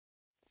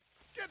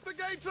Get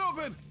the gates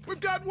open! We've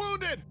got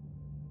wounded!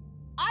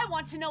 I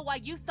want to know why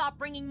you thought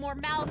bringing more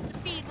mouths to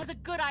feed was a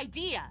good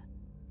idea.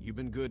 You've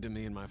been good to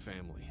me and my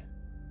family.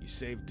 You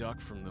saved Duck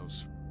from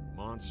those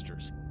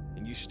monsters,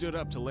 and you stood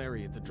up to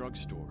Larry at the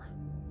drugstore.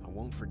 I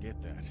won't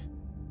forget that.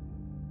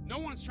 No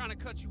one's trying to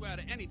cut you out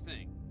of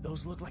anything.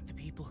 Those look like the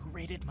people who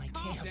raided my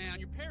Calm camp. down,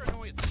 you're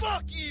paranoid.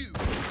 Fuck you!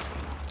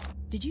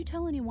 Did you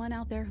tell anyone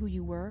out there who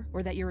you were,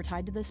 or that you were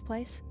tied to this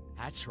place?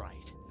 That's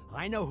right.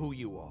 I know who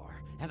you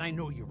are, and I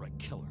know you're a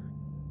killer.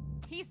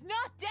 He's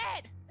not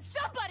dead!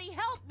 Somebody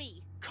help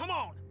me! Come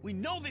on! We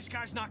know this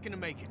guy's not gonna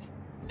make it!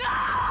 No!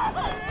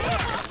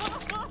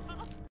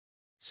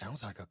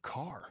 Sounds like a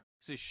car.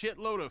 There's a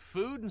shitload of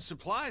food and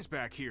supplies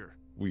back here.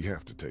 We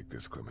have to take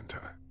this,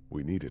 Clementine.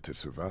 We need it to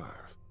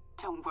survive.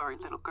 Don't worry,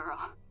 little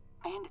girl.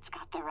 Bandits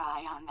got their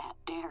eye on that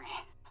dairy.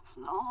 As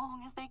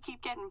long as they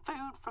keep getting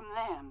food from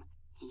them,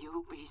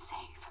 you'll be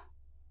safe.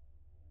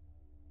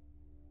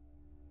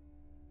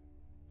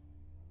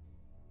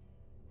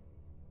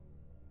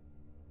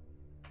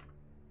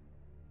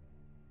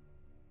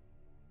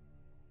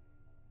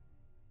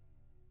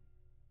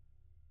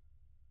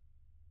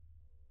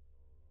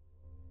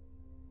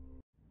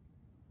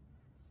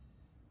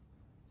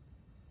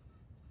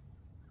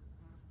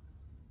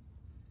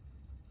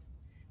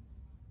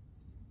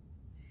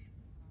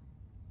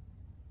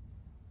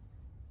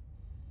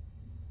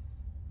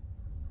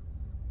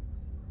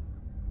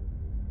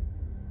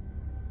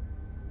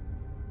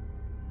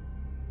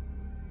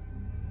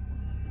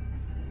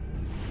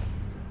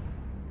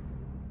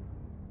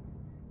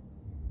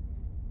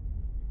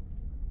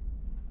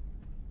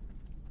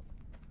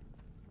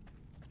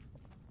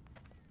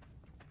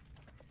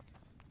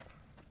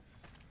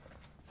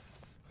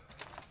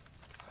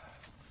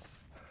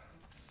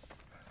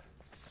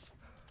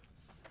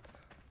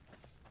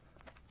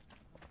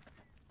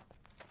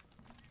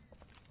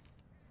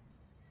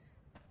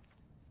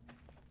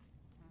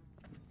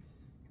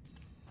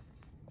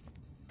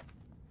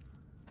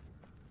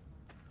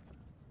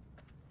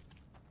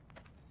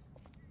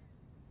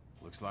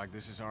 Looks like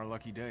this is our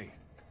lucky day.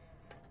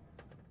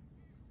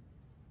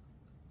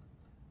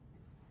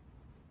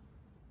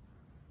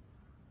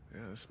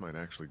 Yeah, this might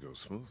actually go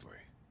smoothly.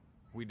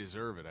 We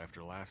deserve it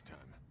after last time.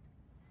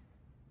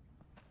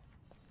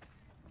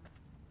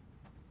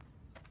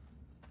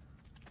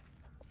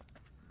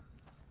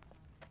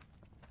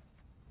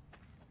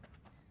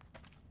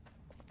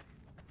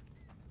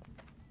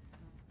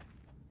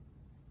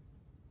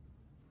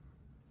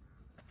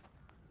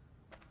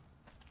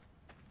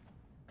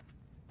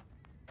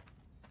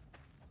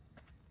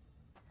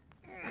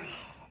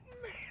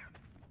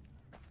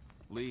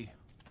 Lee,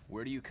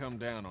 where do you come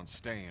down on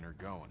staying or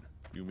going?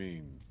 You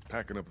mean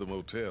packing up the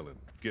motel and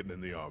getting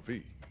in the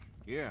RV?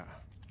 Yeah,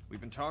 we've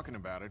been talking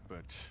about it,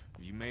 but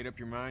have you made up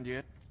your mind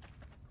yet?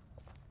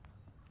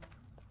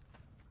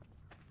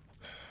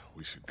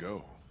 We should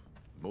go.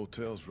 The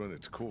motel's run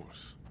its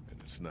course, and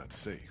it's not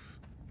safe.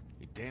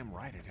 You're damn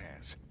right it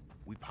has.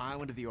 We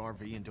pile into the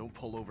RV and don't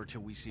pull over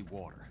till we see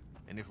water.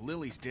 And if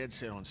Lily's dead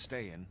set on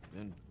staying,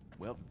 then,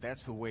 well,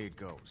 that's the way it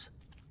goes.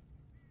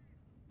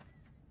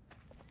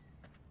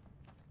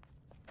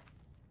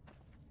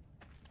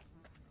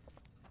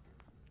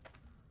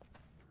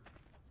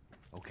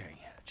 Okay,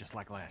 just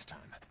like last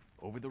time.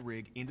 Over the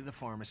rig, into the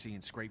pharmacy,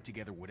 and scrape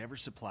together whatever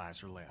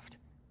supplies are left.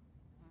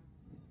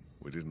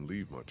 We didn't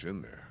leave much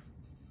in there.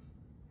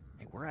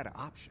 Hey, we're out of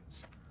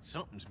options.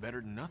 Something's better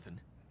than nothing.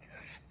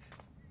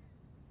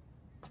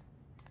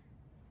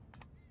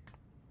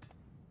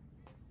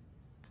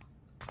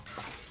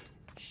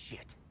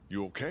 Shit.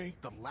 You okay?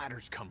 The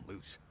ladder's come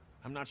loose.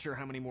 I'm not sure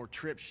how many more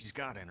trips she's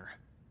got in her.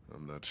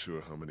 I'm not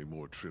sure how many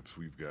more trips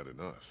we've got in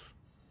us.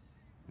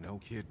 No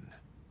kidding.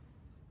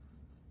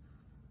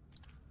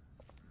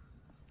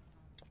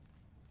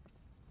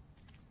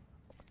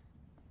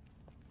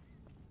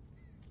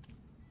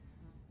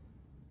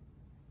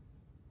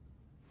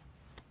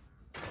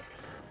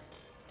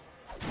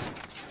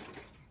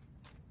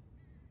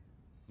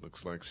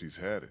 Looks like she's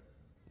had it.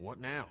 What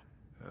now?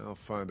 I'll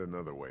find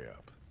another way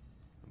up.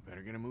 I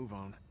better get a move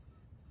on.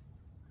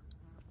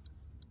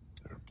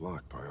 They're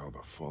blocked by all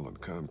the fallen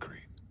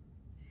concrete.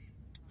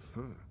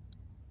 Huh.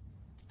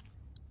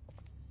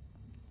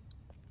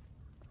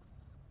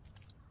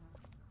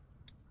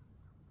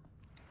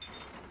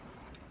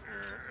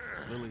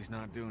 Lily's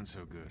not doing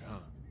so good, huh?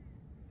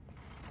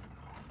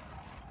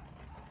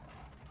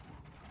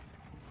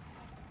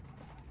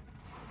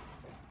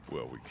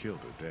 Well, we killed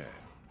her dad.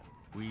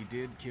 We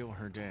did kill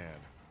her dad.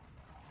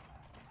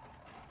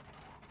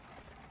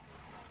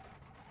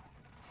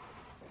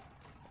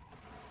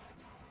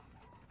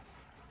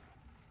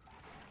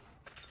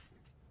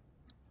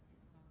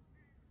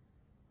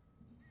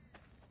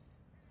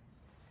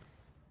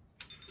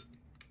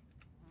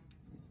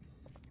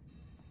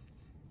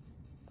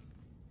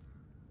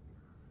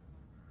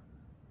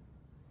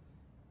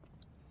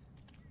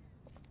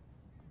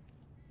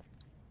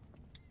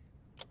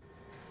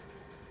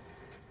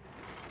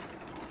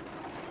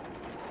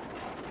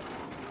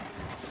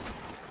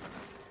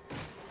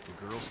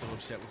 Still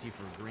upset with you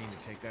for agreeing to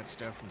take that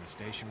stuff from the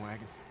station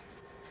wagon?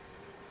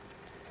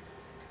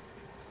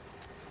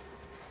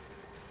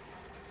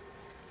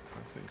 I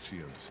think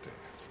she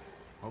understands.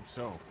 Hope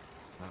so.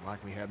 Not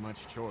like we had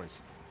much choice.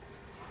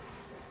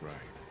 Right.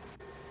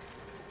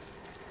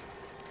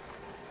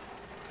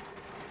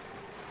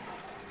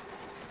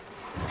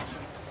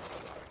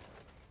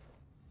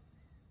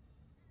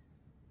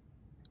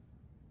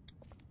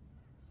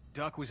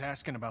 Duck was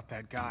asking about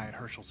that guy at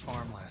Herschel's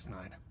farm last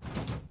night.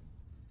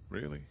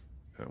 Really?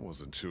 I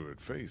wasn't sure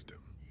it fazed him.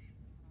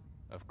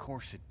 Of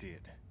course it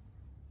did.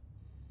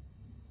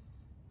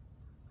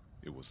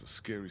 It was a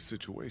scary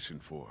situation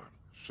for him,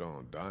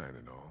 Sean dying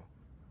and all.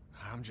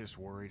 I'm just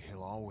worried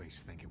he'll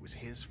always think it was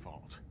his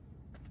fault.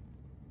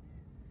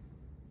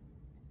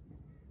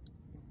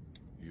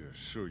 You're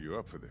sure you're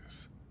up for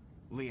this?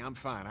 Lee, I'm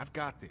fine. I've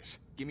got this.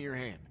 Give me your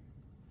hand.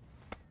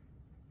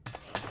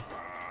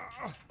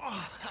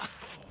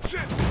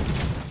 Shit!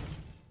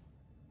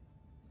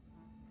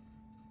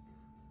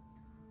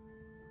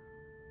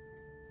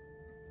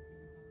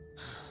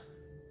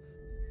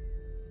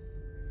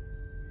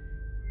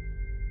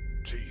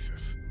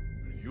 Jesus.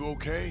 Are you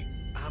okay?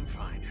 I'm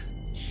fine.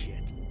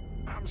 Shit.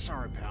 I'm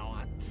sorry, pal.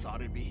 I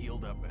thought it'd be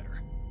healed up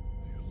better.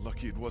 You're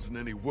lucky it wasn't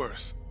any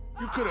worse.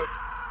 You could have...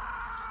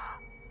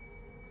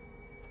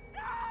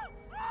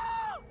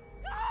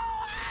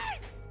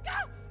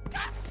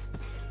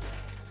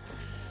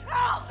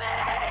 Help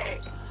me!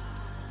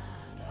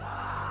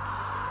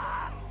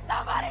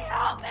 Somebody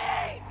help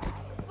me!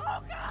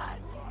 Oh God!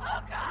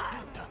 Oh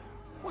God!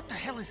 What the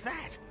hell is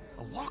that?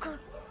 A walker?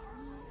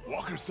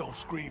 Walkers don't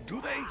scream,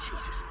 do they?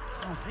 Jesus,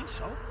 I don't think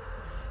so.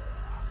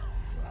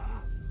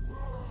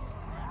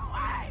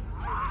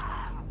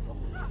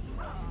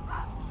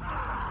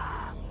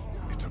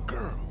 It's a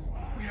girl.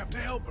 We have to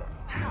help her.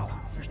 How?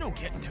 There's no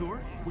getting to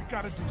her. We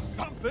gotta do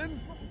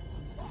something.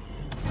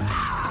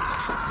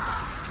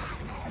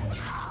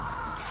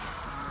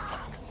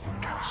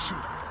 Gotta shoot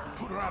her.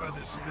 Put her out of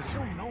this I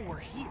misery. don't know we're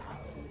here.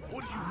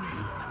 What do you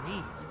mean? I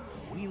mean,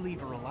 we leave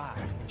her alive,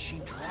 and she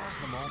draws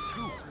them all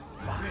to her,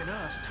 buying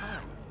us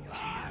time.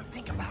 Yeah,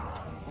 think about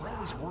it. We're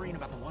always worrying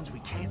about the ones we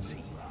can't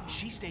see.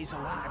 She stays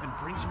alive and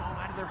brings them all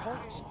out of their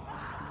holes.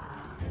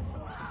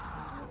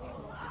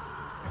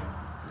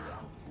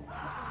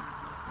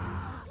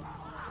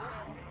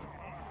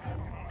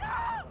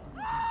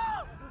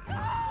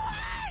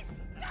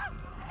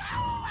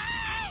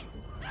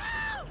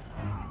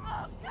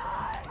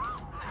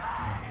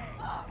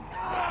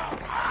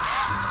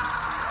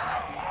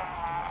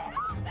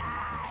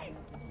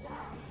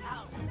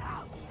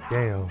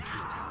 Damn.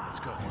 Let's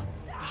go.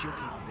 She'll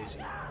keep busy.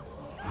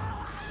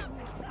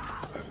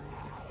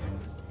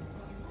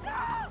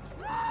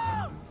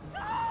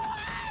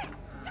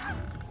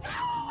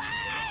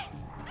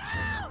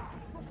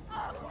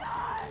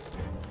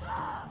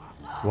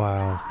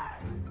 Wow.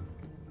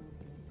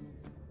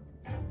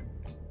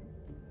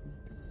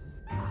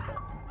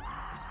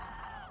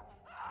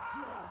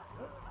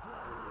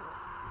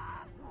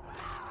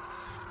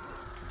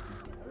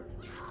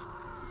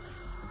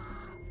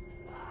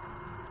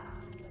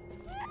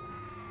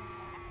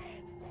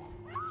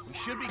 We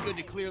should be good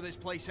to clear this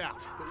place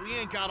out, but we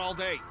ain't got all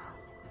day.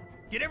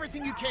 Get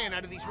everything you can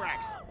out of these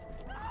racks.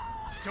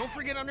 Don't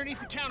forget underneath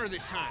the counter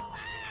this time.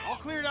 I'll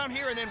clear down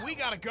here and then we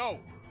gotta go.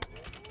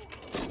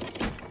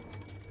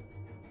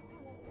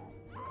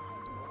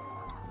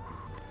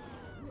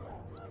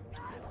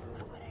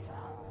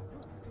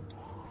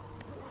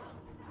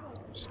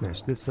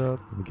 Snatch this up.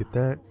 Let me get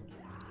that.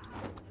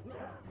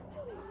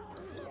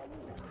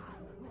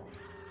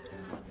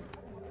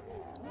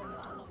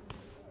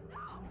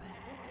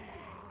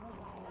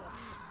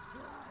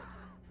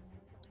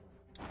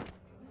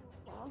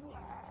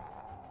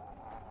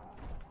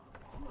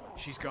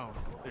 She's gone.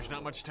 There's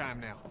not much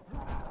time now.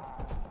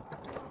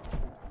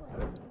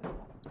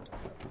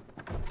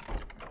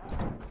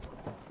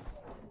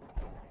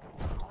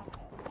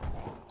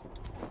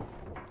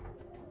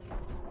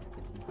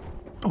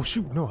 Oh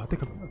shoot! No, I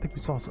think we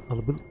saw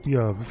something.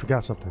 We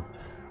forgot something.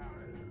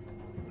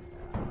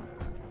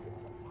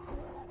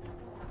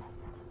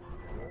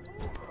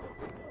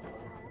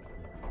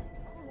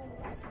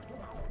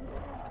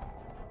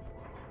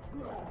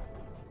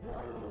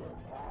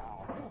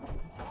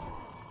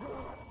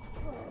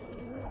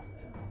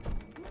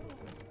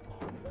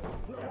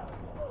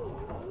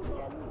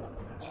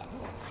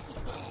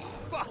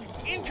 Fuck!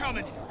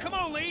 Incoming! Come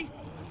on, Lee!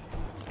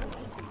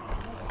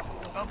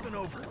 Up and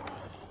over.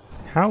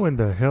 How in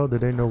the hell did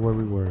they know where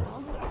we were?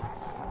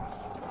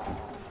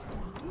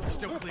 We're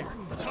still clear.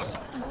 Let's hustle.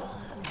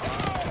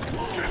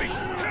 Jenny,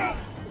 help!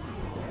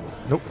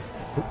 Nope.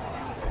 Nope.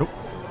 Nope.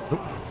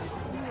 Nope.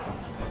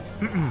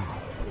 Mm-mm.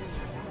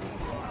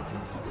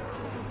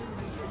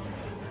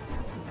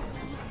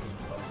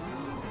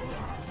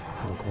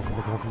 Come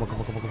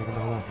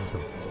on. Let's go.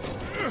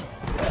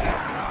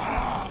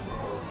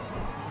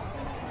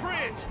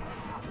 Fridge!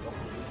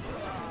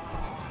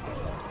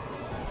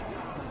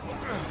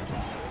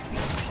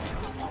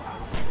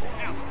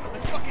 Out!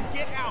 Let's fucking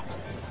get out!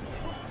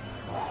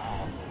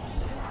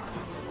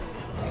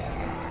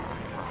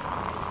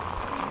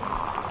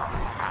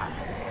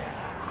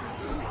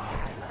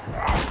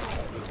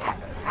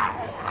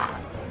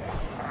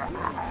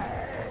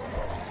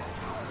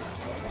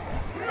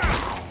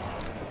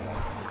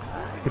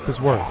 at this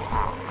work.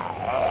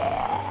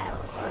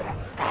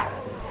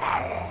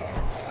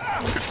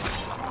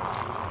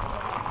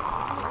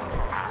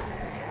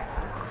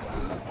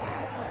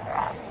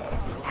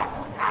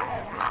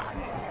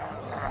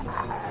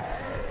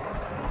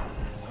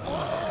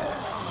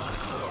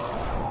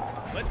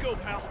 Let's go,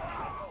 pal.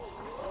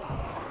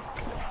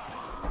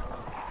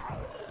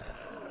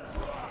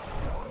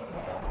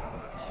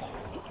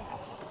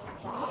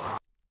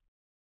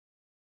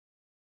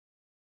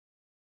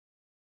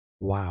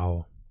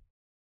 Wow.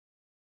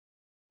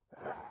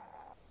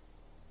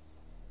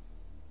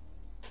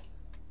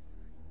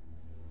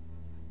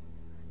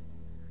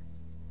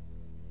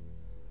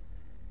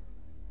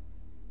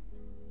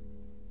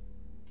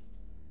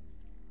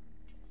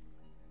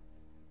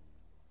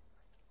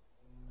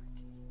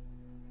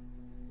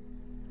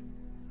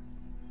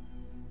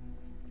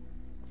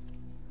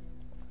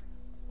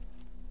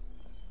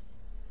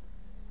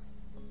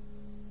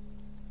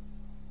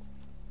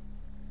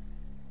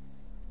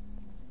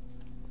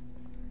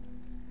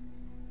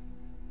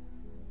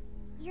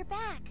 You're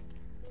back.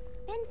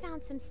 Ben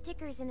found some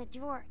stickers in a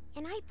drawer,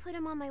 and I put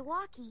them on my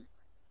walkie.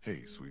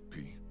 Hey, Sweet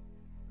Pea.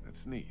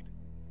 That's neat.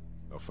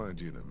 I'll find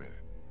you in a minute.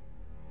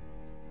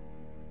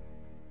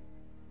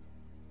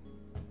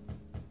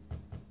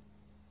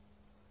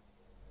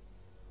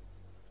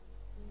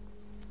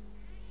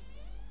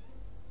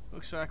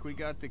 Looks like we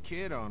got the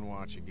kid on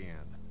watch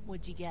again.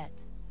 What'd you get?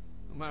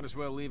 We might as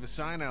well leave a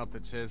sign out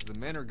that says the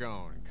men are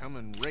gone and come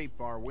and rape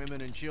our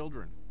women and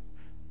children.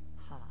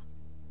 Huh.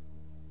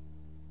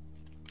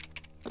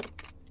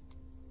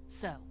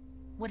 So,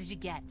 what did you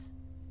get?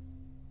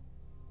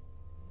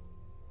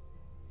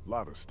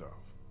 Lot of stuff.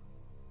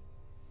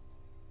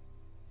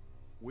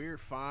 We're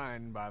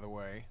fine, by the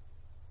way.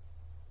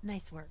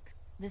 Nice work.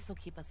 This'll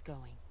keep us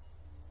going.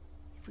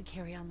 If we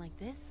carry on like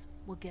this,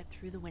 we'll get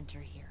through the winter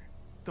here.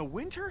 The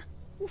winter?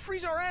 We'll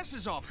freeze our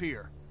asses off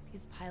here.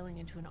 Because piling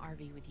into an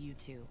RV with you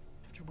two,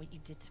 after what you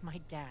did to my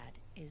dad,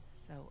 is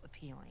so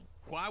appealing.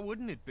 Why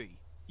wouldn't it be?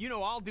 You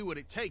know I'll do what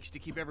it takes to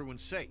keep everyone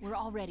safe. We're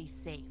already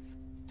safe.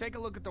 Take a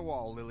look at the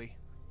wall, Lily.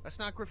 That's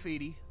not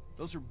graffiti.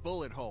 Those are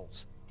bullet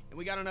holes. And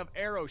we got enough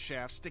arrow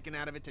shafts sticking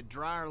out of it to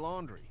dry our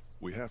laundry.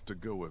 We have to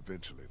go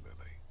eventually, Lily.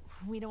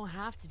 We don't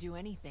have to do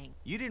anything.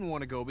 You didn't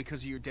want to go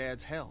because of your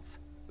dad's health,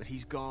 but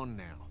he's gone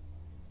now.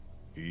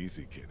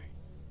 Easy, Kenny.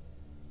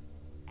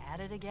 At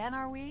it again,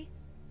 are we?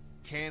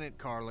 Can it,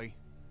 Carly?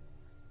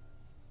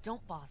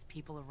 Don't boss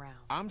people around.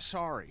 I'm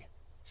sorry.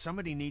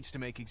 Somebody needs to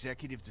make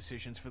executive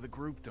decisions for the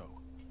group,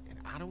 though. And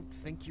I don't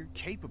think you're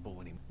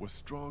capable anymore. We're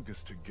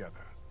strongest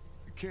together.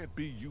 It can't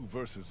be you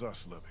versus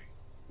us, Lily.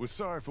 We're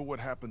sorry for what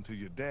happened to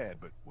your dad,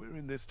 but we're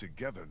in this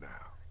together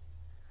now.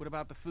 What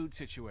about the food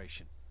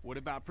situation? What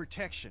about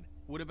protection?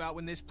 What about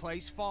when this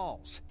place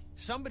falls?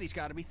 Somebody's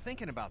got to be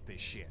thinking about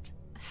this shit.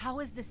 How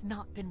has this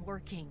not been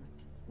working?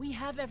 We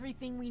have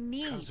everything we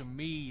need. Because of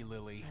me,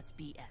 Lily. That's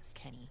BS,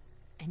 Kenny.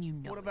 And you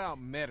know What it. about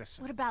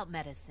medicine? What about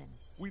medicine?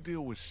 We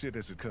deal with shit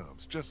as it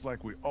comes, just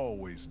like we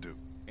always do.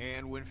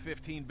 And when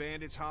 15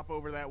 bandits hop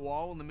over that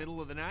wall in the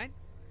middle of the night?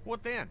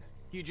 What then?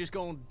 You just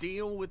gonna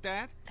deal with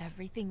that?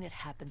 Everything that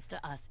happens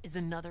to us is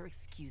another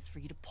excuse for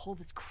you to pull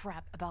this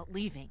crap about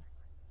leaving.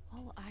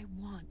 All I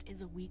want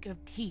is a week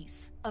of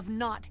peace, of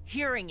not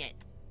hearing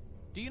it.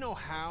 Do you know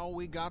how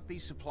we got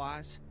these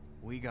supplies?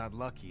 We got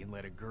lucky and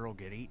let a girl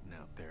get eaten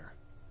out there.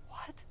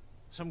 What?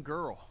 Some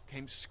girl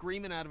came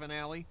screaming out of an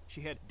alley.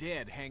 She had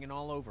dead hanging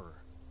all over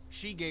her.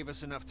 She gave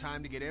us enough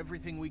time to get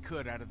everything we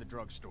could out of the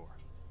drugstore.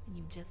 And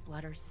you just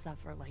let her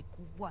suffer like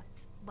what?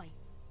 Like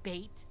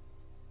bait?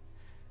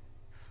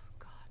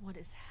 God, what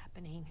is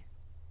happening?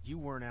 You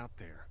weren't out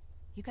there.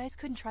 You guys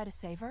couldn't try to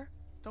save her?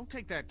 Don't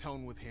take that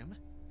tone with him.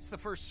 It's the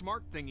first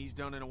smart thing he's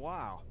done in a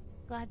while.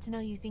 Glad to know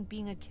you think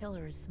being a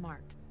killer is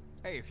smart.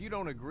 Hey, if you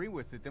don't agree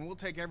with it, then we'll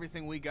take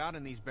everything we got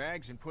in these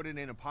bags and put it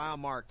in a pile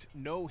marked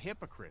 "No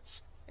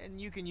Hypocrites."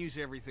 And you can use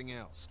everything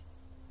else.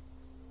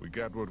 We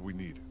got what we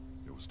needed.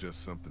 It was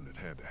just something that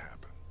had to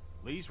happen.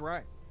 Lee's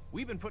right.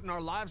 We've been putting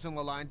our lives on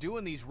the line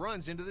doing these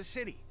runs into the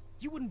city.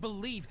 You wouldn't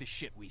believe the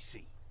shit we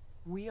see.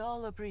 We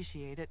all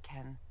appreciate it,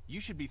 Ken. You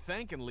should be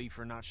thanking Lee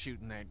for not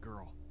shooting that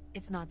girl.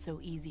 It's not so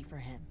easy for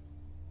him.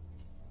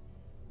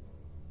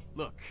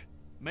 Look,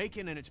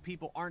 Macon and its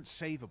people aren't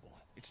savable.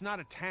 It's not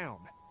a town.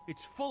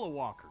 It's full of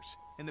walkers,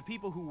 and the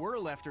people who were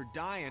left are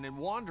dying and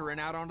wandering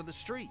out onto the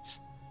streets.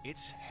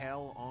 It's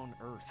hell on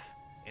Earth,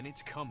 and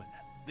it's coming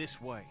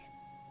this way.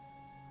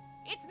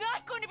 It's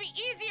not going to be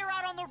easier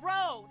out on the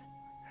road!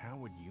 How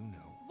would you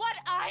know? What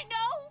I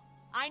know?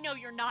 I know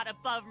you're not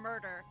above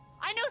murder.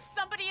 I know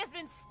somebody has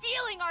been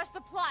stealing our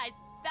supplies.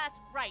 That's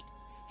right,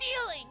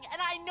 stealing!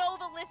 And I know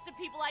the list of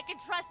people I can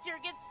trust here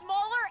gets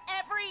smaller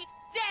every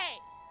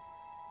day!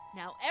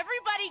 Now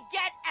everybody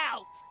get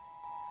out!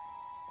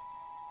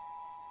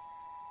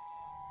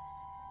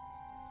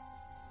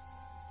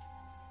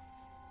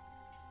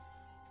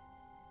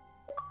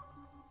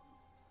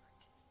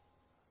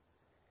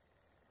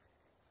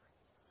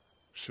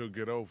 She'll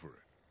get over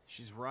it.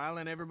 She's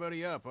riling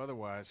everybody up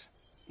otherwise.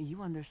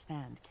 You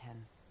understand,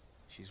 Ken.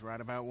 She's right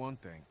about one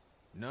thing.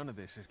 None of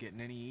this is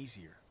getting any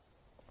easier.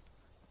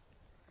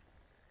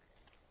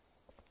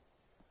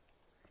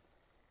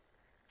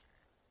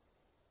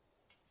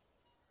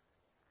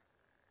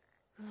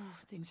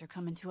 Things are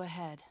coming to a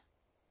head.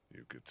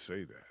 You could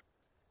say that.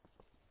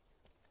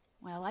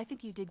 Well, I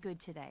think you did good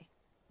today.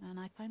 And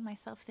I find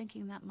myself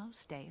thinking that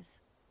most days.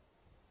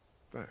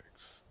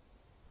 Thanks.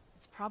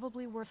 It's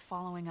probably worth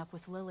following up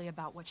with Lily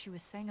about what she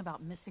was saying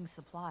about missing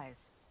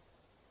supplies.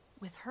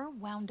 With her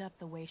wound up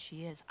the way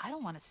she is, I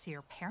don't want to see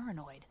her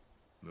paranoid.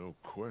 No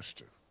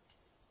question.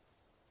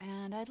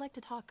 And I'd like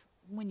to talk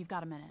when you've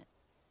got a minute.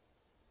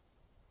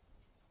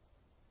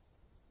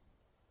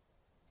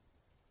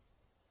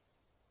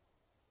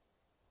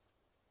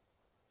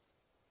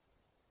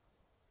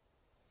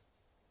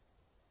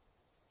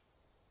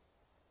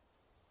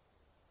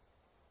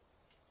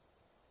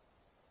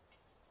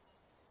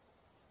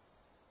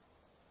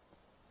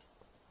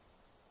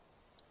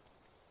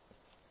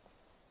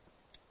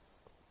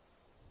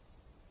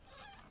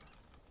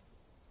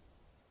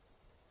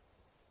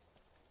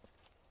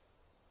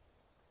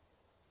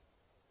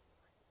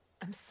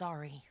 I'm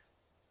sorry.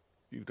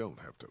 You don't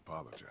have to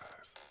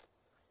apologize.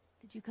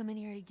 Did you come in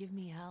here to give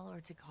me hell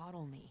or to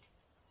coddle me?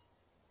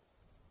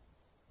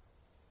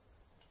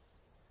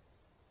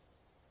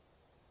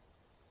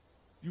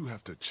 You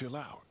have to chill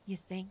out. You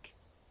think?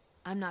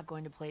 I'm not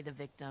going to play the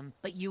victim,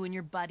 but you and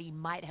your buddy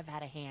might have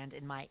had a hand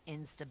in my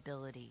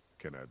instability.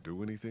 Can I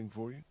do anything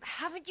for you?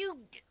 Haven't you...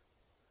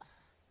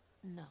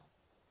 No.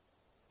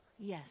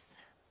 Yes.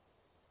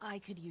 I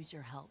could use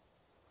your help.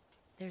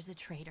 There's a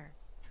traitor.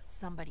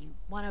 Somebody,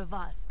 one of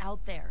us,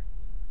 out there.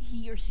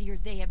 He or she or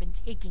they have been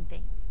taking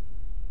things.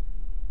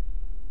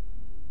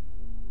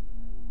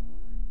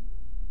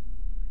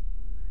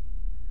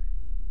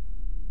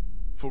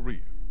 For real?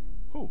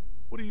 Who?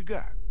 What do you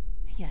got?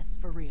 Yes,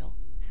 for real.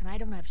 And I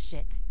don't have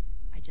shit.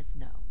 I just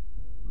know.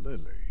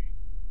 Lily.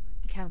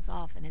 Counts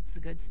off and it's the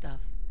good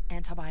stuff.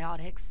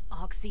 Antibiotics,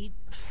 oxy,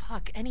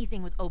 fuck,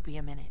 anything with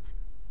opium in it.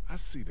 I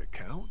see the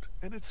count,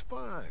 and it's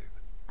fine.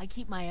 I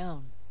keep my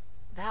own.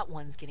 That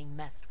one's getting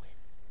messed with.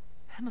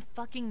 I'm a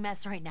fucking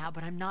mess right now,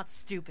 but I'm not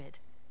stupid.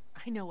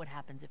 I know what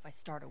happens if I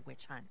start a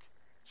witch hunt.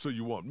 So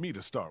you want me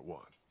to start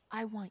one?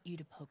 I want you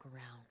to poke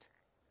around.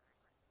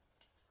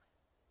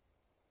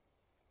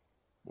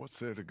 What's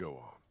there to go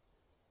on?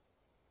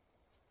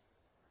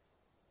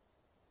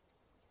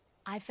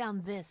 I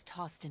found this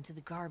tossed into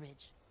the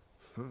garbage.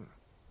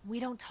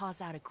 We don't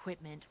toss out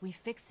equipment, we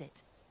fix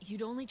it.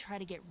 You'd only try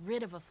to get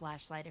rid of a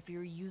flashlight if you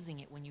were using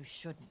it when you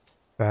shouldn't.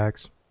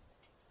 Facts.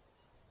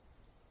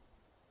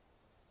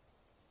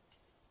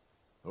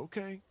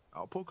 Okay,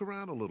 I'll poke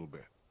around a little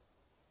bit.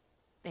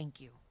 Thank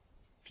you.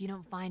 If you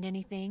don't find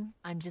anything,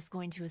 I'm just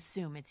going to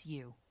assume it's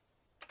you.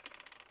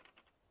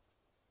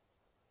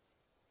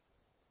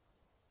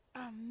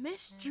 A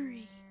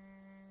mystery.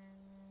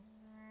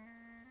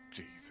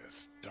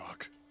 Jesus,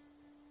 Doc.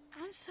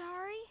 I'm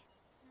sorry.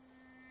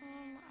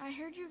 I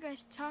heard you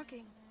guys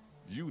talking.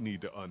 You need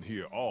to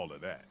unhear all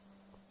of that.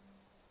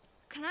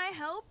 Can I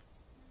help?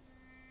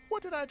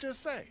 What did I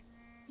just say?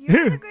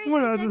 You're the Grace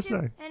What did I detective, just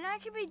say? and I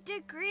can be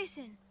Dick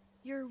Grayson,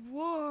 your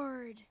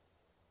ward.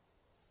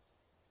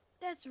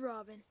 That's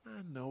Robin.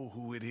 I know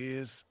who it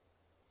is.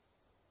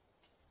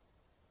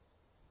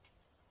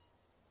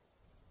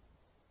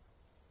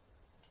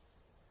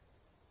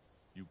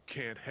 You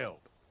can't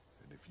help.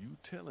 And if you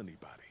tell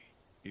anybody,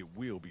 it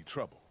will be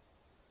trouble.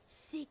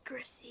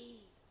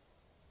 Secrecy.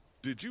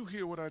 Did you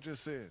hear what I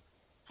just said?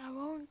 I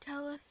won't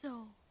tell a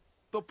soul.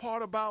 The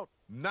part about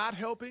not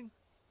helping?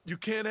 You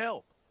can't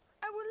help.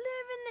 I will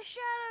live in the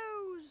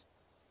shadows.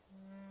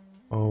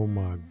 Oh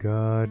my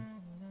god.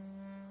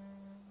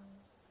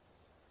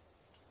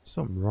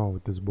 Something wrong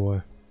with this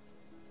boy.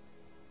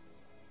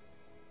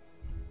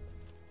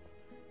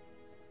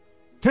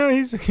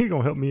 He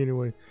gonna help me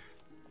anyway.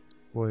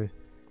 Boy.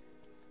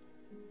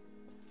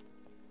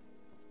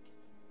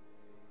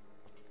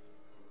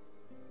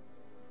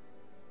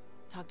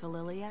 Talk to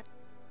Lily yet?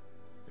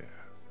 Yeah,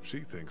 she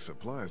thinks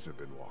supplies have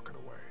been walking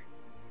away.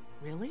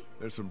 Really?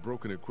 There's some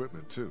broken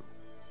equipment too.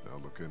 I'll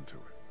look into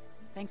it.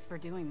 Thanks for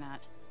doing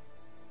that.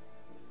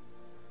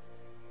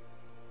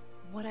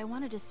 What I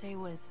wanted to say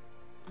was,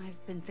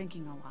 I've been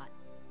thinking a lot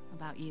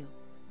about you.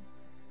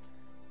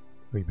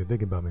 Oh, you've been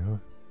thinking about me, huh?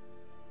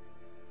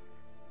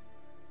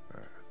 I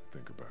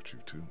think about you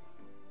too.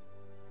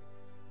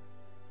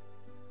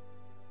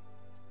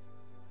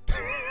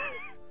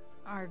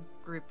 Our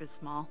group is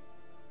small.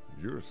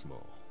 You're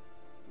small.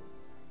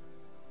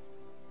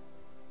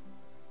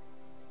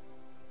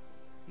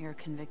 You're a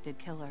convicted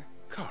killer.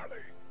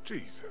 Carly,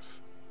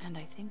 Jesus. And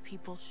I think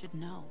people should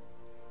know.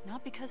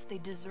 Not because they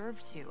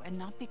deserve to, and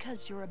not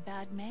because you're a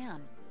bad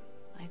man.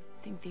 I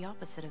think the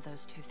opposite of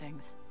those two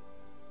things.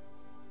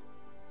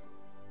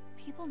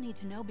 People need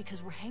to know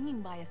because we're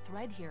hanging by a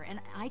thread here,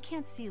 and I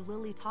can't see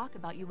Lily talk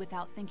about you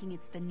without thinking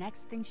it's the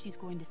next thing she's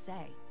going to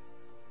say.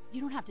 You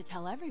don't have to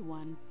tell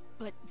everyone,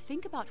 but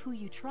think about who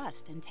you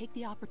trust and take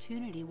the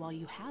opportunity while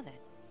you have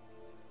it.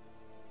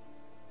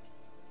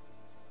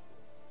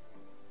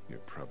 You're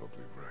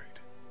probably right.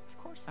 Of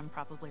course I'm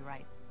probably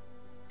right.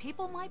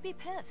 People might be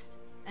pissed,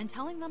 and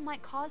telling them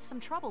might cause some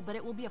trouble, but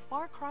it will be a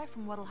far cry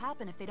from what'll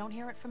happen if they don't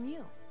hear it from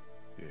you.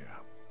 Yeah.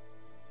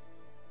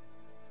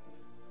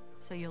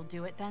 So you'll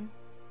do it then?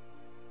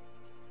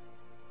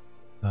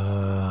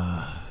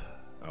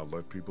 I'll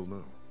let people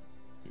know.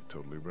 You're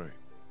totally right.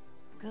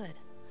 Good.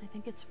 I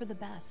think it's for the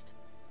best.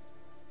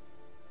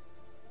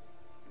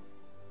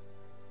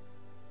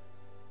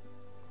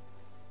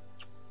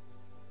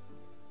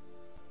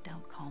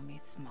 Don't call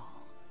me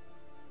small.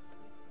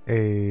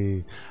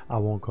 Hey, I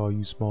won't call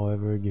you small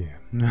ever again.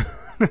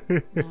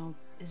 Now,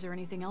 is there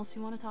anything else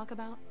you want to talk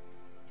about?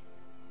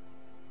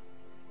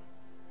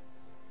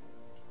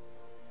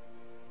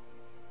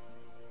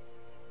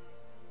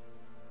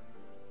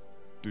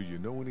 Do you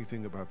know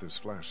anything about this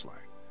flashlight?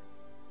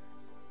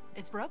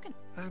 It's broken.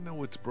 I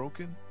know it's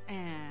broken.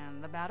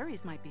 And the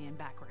batteries might be in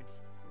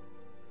backwards.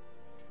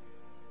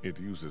 It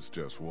uses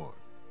just one.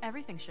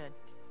 Everything should.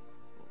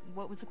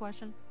 What was the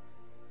question?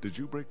 Did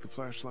you break the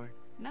flashlight?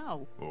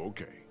 No.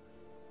 Okay.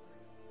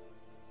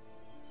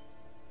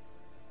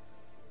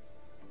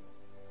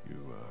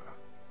 You,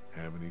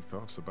 have any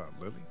thoughts about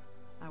Lily?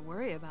 I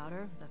worry about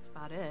her, that's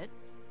about it.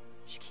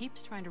 She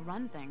keeps trying to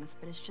run things,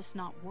 but it's just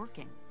not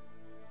working.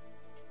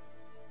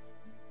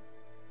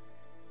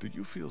 Do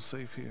you feel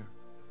safe here?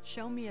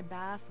 Show me a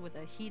bath with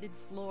a heated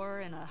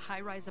floor in a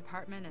high-rise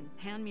apartment and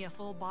hand me a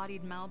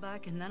full-bodied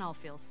Malbec and then I'll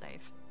feel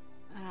safe.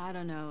 I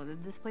don't know,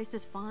 this place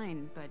is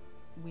fine, but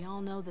we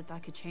all know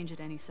that could change at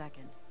any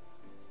second.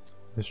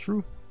 It's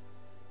true.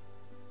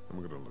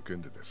 I'm gonna look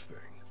into this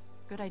thing.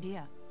 Good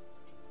idea.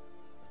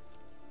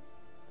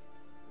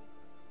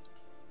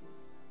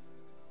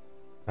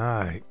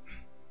 Alright.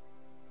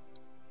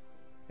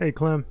 Hey,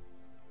 Clem.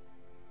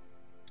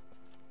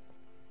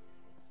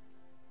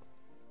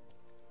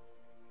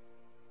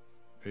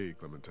 Hey,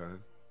 Clementine.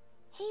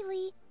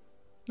 Haley.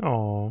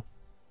 Aww.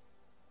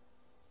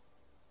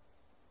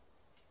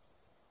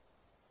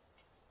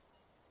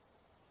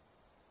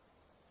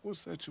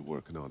 What's that you're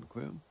working on,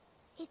 Clem?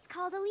 It's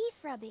called a leaf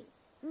rubbing.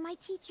 My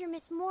teacher,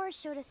 Miss Moore,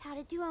 showed us how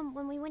to do them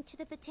when we went to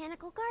the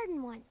botanical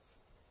garden once.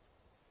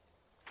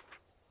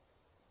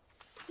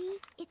 See,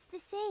 it's the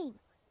same.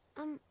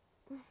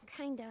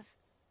 Kind of.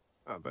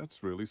 Oh,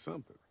 that's really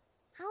something.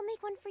 I'll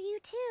make one for you,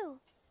 too.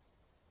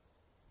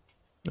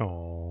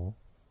 Aww.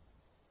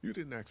 You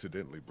didn't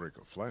accidentally break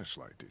a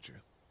flashlight, did you?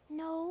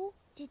 No.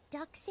 Did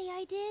Duck say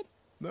I did?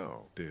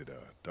 No. Did,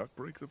 Duck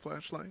break the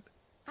flashlight?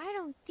 I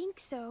don't think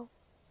so.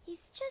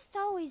 He's just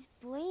always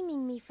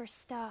blaming me for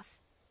stuff.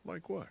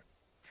 Like what?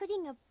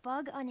 Putting a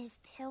bug on his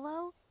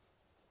pillow?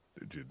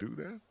 Did you do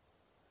that?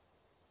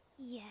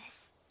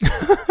 Yes.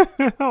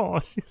 Oh,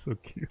 she's so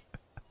cute.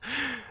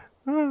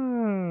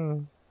 Ah.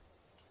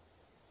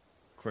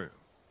 Clem,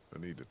 I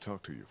need to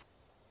talk to you.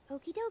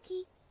 Okie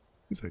dokie.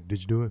 He's like,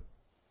 did you do it?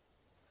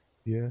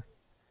 Yeah.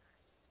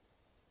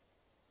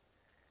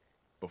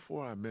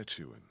 Before I met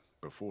you and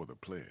before the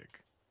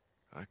plague,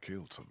 I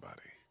killed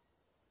somebody.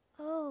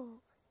 Oh,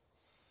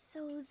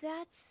 so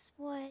that's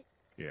what...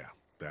 Yeah,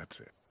 that's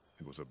it.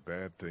 It was a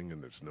bad thing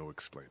and there's no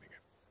explaining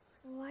it.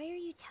 Why are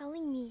you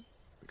telling me?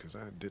 Because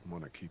I didn't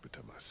want to keep it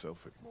to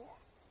myself anymore.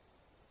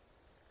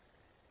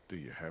 Do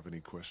you have any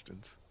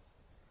questions?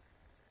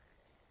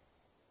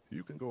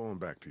 You can go on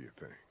back to your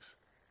things.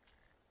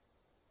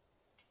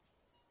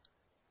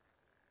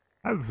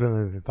 I have a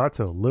feeling if I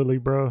tell Lily,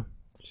 bro,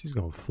 she's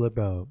gonna flip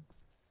out.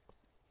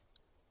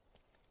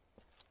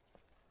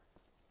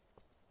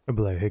 I'll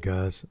be like, hey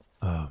guys,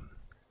 I'm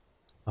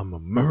a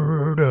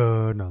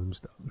murder. No, let me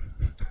stop.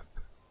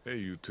 Hey,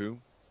 you two.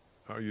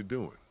 How you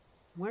doing?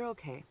 We're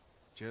okay.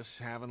 Just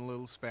having a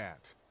little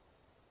spat.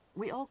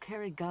 We all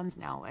carry guns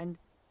now, and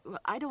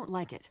I don't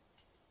like it.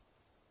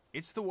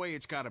 It's the way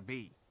it's gotta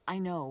be. I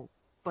know,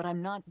 but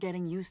I'm not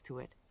getting used to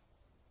it.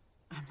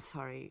 I'm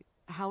sorry.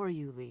 How are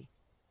you, Lee?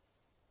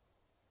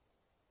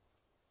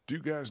 Do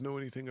you guys know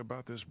anything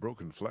about this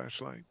broken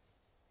flashlight?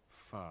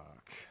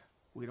 Fuck.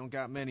 We don't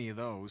got many of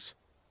those.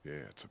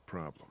 Yeah, it's a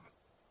problem.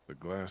 The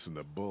glass and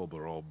the bulb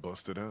are all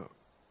busted out.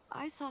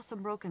 I saw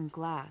some broken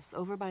glass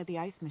over by the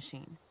ice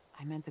machine.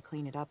 I meant to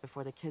clean it up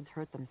before the kids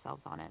hurt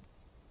themselves on it.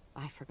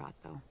 I forgot,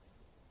 though.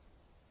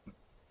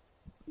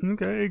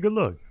 Okay, good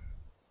luck.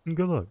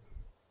 Good luck.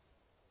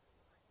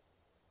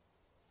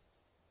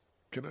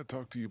 Can I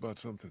talk to you about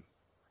something?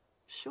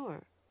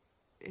 Sure.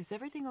 Is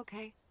everything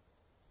okay?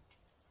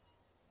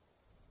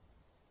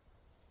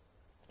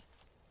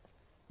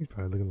 He's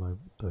probably looking like,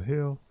 what the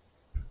hell?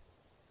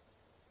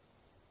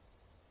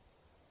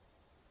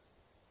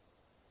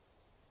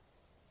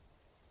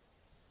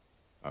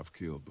 I've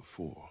killed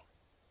before.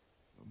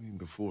 I mean,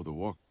 before the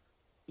walk.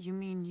 You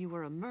mean you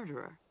were a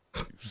murderer?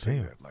 You say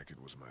that like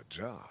it was my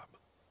job.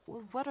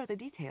 Well, what are the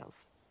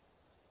details?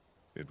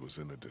 It was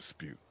in a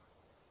dispute.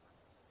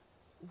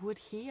 Would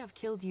he have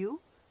killed you?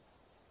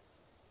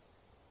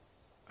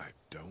 I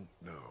don't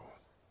know.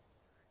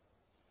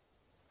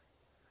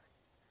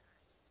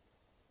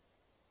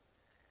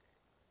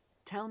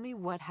 Tell me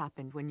what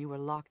happened when you were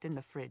locked in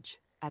the fridge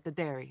at the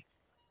dairy.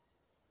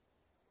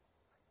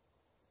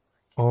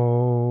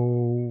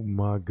 Oh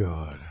my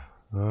god.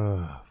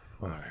 I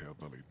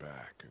held Lily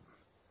back, and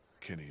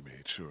Kenny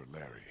made sure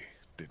Larry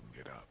didn't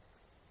get up.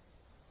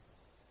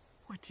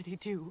 What did he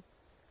do?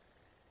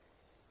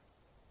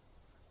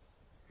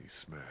 He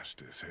smashed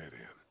his head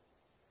in.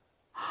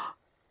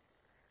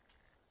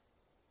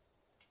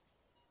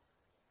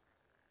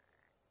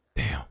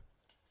 Damn.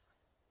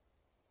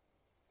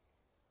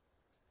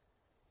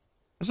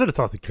 I should have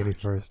talked to Kenny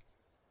first.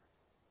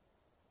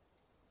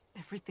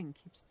 Everything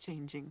keeps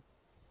changing.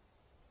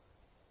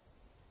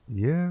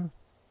 Yeah.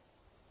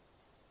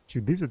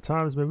 Shoot, these are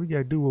times, man, we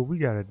gotta do what we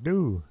gotta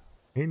do.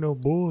 Ain't no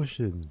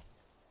bullshitting.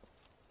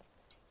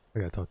 I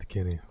gotta talk to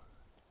Kenny.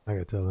 I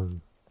gotta tell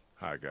him.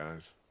 Hi,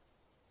 guys.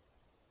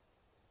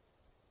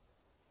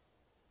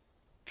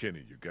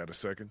 Kenny, you got a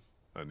second?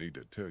 I need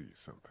to tell you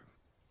something.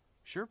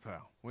 Sure,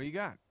 pal. What you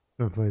got?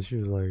 She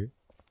was like,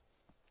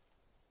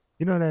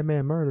 you know that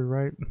man murdered,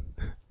 right?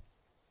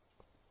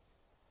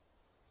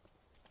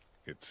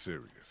 It's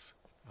serious.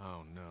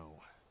 Oh,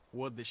 no.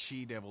 What'd the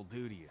she-devil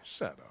do to you?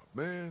 Shut up,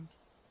 man.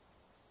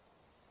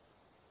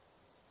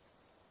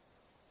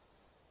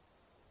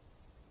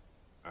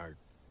 I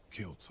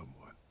killed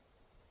someone.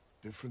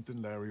 Different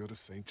than Larry or the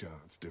St.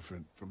 John's.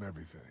 Different from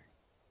everything.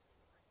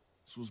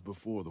 This was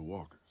before the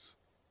Walkers.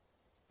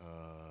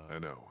 I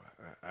know.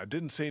 I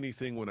didn't say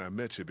anything when I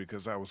met you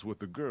because I was with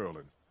the girl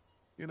and,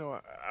 you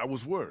know, I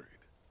was worried.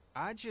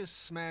 I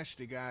just smashed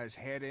a guy's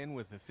head in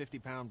with a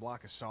 50-pound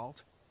block of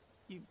salt.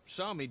 You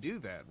saw me do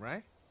that,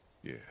 right?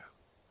 Yeah,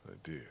 I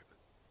did.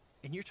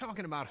 And you're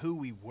talking about who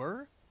we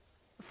were?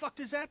 The fuck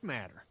does that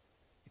matter?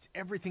 It's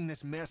everything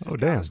this mess has got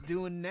damn. us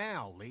doing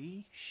now,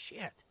 Lee.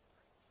 Shit.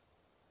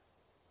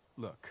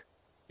 Look,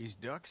 is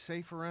Duck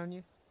safe around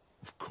you?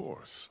 Of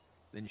course.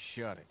 Then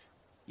shut it.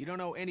 You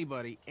don't owe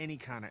anybody any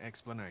kind of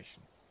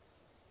explanation.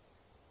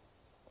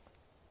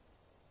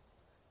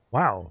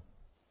 Wow.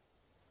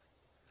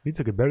 He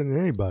took it better than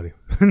anybody.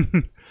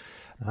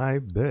 I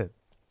bet.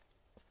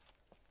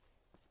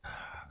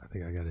 I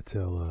think I gotta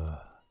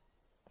tell,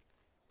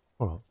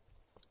 hold on.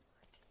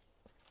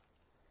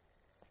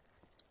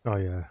 Oh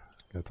yeah,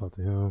 gotta talk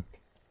to him.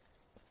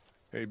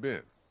 Hey,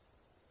 Ben.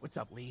 What's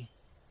up, Lee?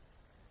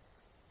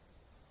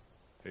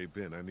 Hey,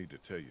 Ben, I need to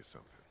tell you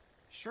something.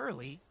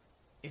 Surely.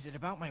 Is it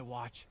about my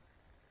watch?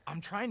 I'm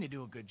trying to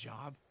do a good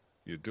job.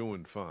 You're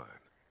doing fine.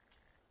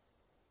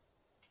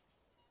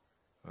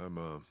 I'm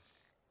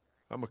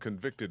a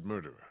convicted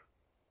murderer.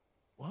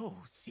 Whoa,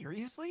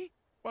 seriously?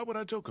 Why would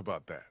I joke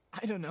about that?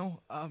 I don't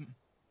know.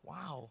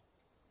 Wow.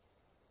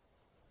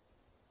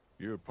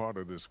 You're part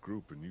of this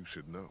group and you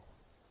should know.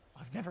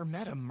 I've never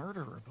met a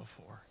murderer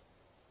before.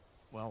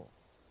 Well,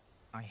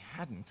 I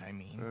hadn't, I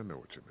mean. I know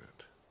what you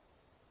meant.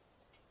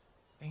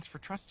 Thanks for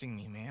trusting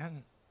me,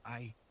 man.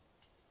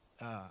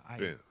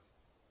 Ben,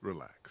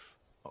 relax.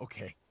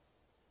 Okay.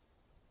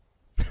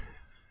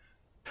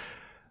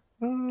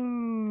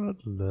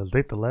 I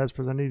think the last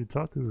person I need to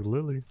talk to is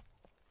Lily.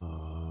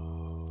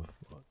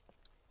 Fuck.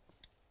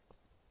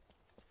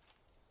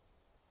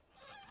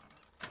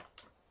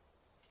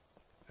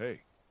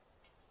 Hey.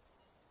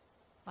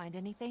 Find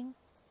anything?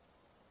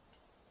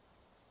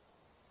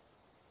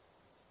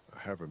 I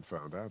haven't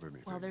found out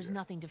anything Well, there's yet.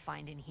 nothing to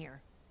find in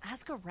here.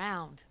 Ask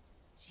around.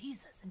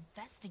 Jesus,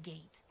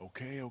 investigate.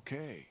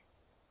 Okay.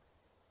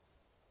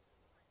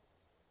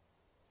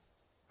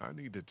 I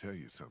need to tell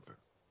you something.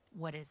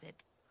 What is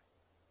it?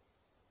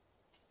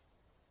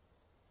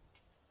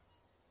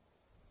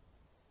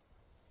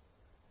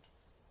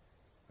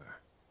 I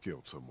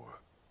killed someone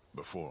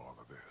before all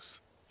of this.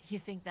 You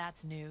think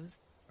that's news?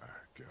 I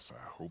guess I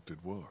hoped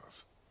it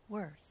was.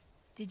 Worse.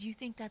 Did you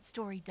think that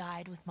story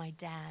died with my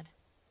dad?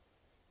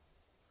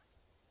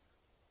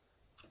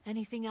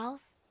 Anything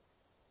else?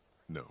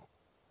 No.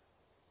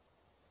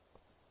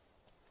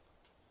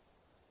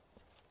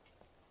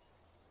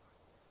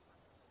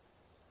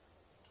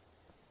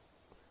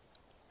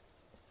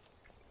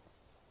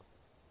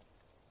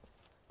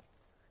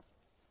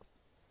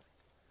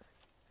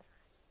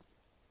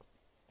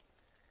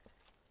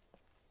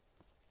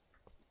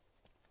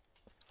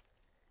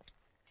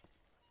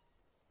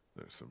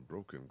 There's some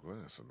broken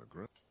glass on the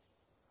ground.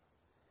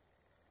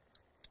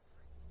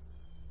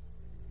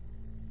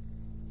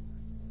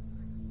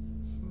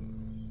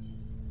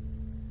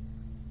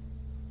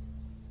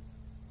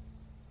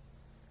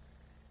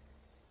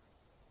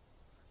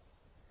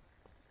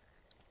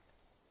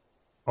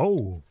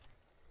 Oh.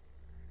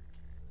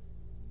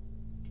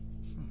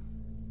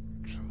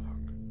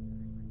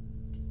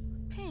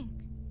 Pink.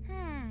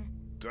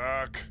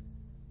 Doc.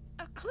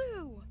 A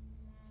clue.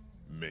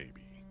 Maybe.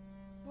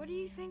 What do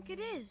you think it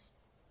is?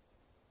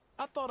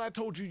 I thought I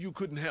told you you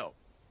couldn't help.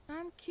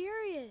 I'm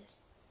curious.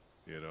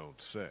 You don't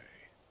say.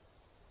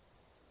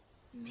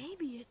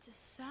 Maybe it's a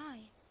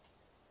sign.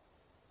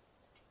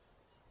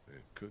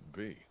 It could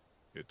be.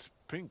 It's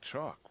pink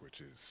chalk,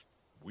 which is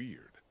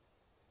weird.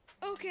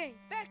 Okay,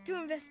 back to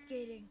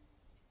investigating.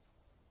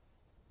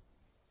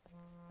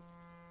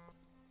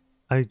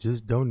 I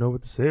just don't know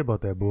what to say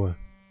about that boy.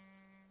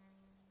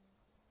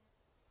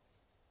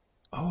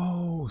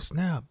 Oh,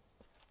 snap.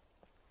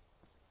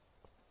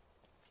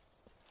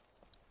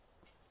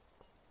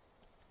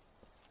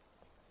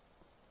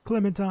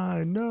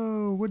 Clementine,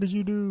 no, what did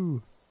you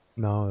do?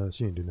 No,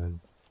 she didn't do nothing.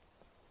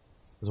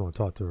 Just want to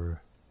talk to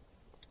her.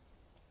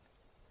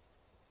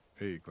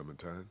 Hey,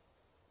 Clementine.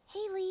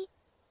 Haley.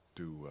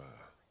 Do,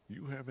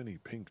 you have any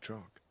pink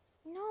chalk?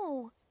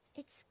 No,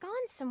 it's gone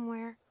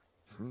somewhere.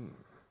 Do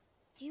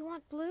you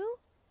want blue?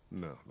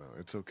 No,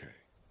 it's okay.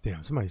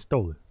 Damn, somebody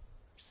stole it.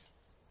 Psst.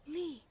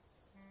 Lee.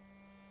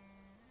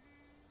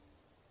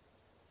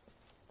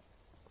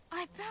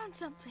 I found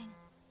something.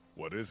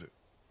 What is it?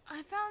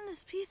 I found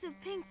this piece of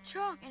pink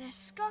chalk and a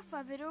scuff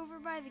of it over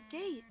by the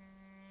gate.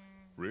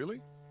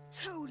 Really?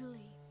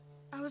 Totally.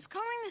 I was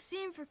combing the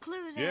scene for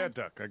clues Yeah, and...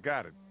 Duck, I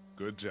got it.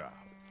 Good job.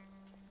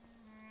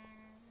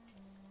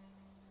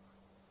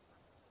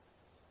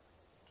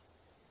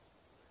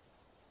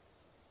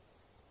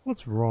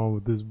 What's wrong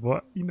with this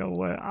boy? You know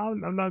what?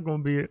 I'm not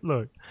gonna be it.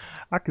 Look,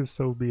 I can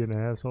so be an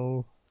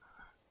asshole.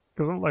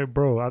 Cause I'm like,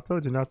 bro, I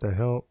told you not to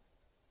help.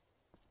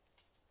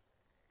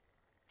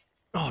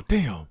 Oh,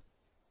 damn.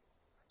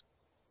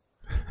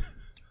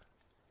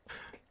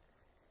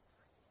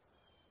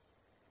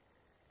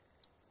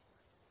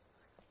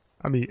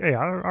 I mean, hey,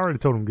 I already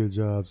told him good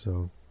job,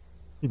 so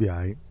he be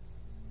alright.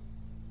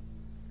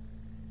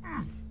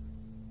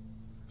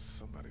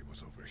 Somebody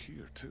was over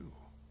here, too.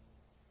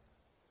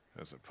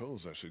 I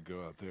suppose I should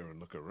go out there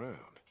and look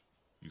around.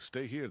 You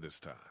stay here this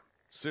time.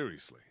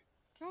 Seriously.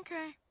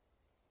 Okay.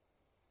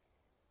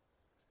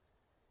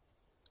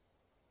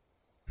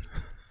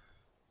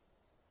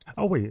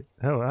 Oh, wait.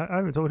 Hell, I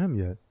haven't told him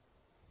yet.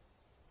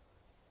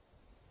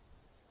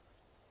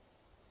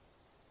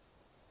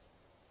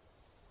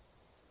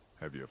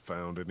 Have you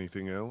found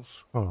anything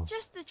else? Oh.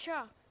 Just the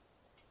chalk.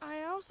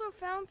 I also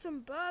found some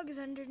bugs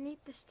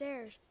underneath the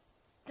stairs.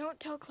 Don't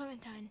tell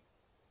Clementine.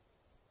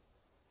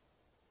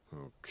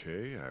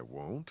 Okay, I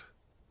won't.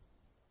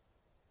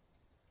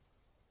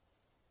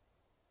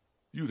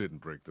 You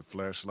didn't break the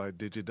flashlight,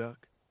 did you,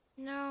 Duck?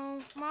 No,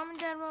 Mom and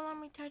Dad won't let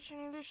me touch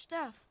any of their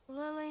stuff.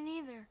 Lily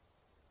neither.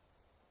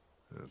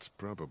 That's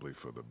probably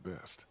for the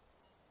best.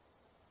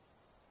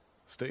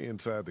 Stay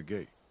inside the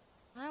gate.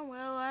 I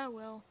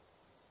will.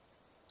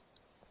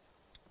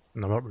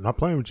 No, I'm not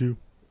playing with you.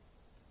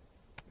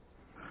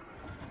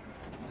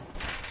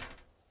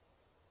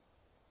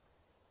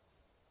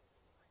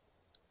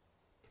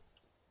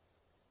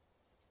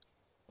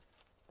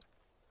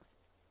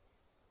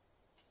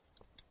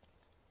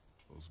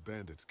 Those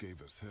bandits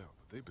gave us hell,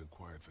 but they've been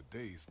quiet for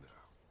days now.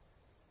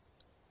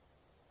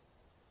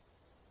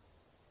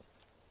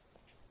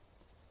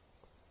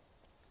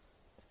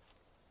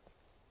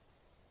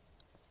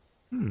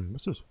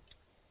 What's this?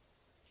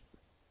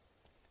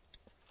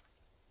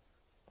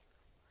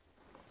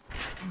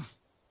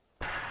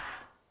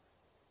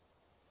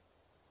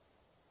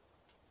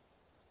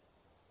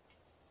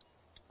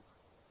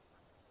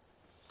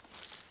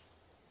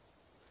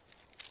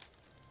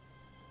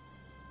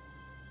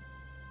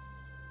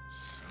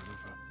 Son of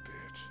a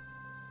bitch.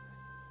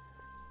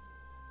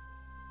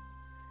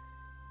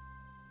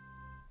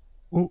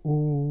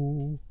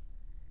 Uh-oh.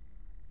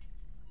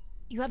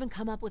 You haven't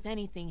come up with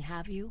anything,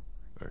 have you?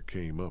 I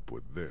came up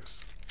with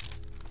this.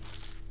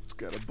 It's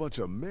got a bunch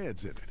of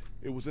meds in it.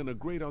 It was in a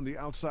grate on the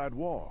outside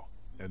wall.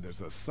 And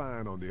there's a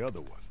sign on the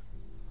other one.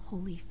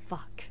 Holy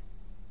fuck.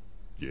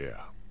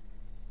 Yeah.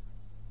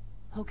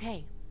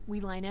 Okay, we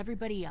line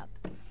everybody up.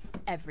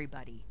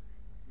 Everybody.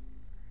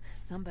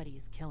 Somebody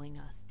is killing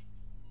us.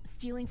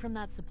 Stealing from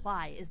that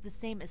supply is the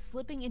same as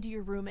slipping into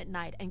your room at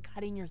night and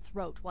cutting your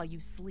throat while you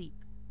sleep.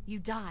 You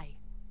die.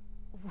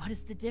 What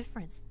is the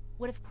difference?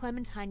 What if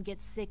Clementine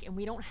gets sick and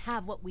we don't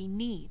have what we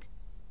need?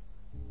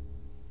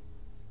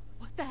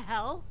 What the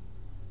hell?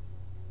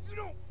 You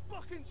don't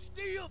fucking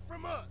steal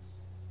from us!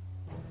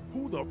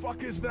 Who the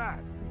fuck is that?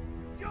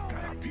 Yo,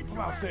 got our people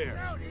out there.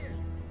 Out here.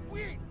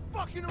 We ain't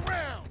fucking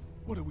around!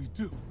 What do we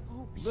do?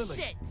 Oh, Lily.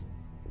 shit!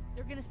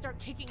 They're gonna start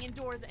kicking in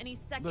doors any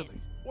second.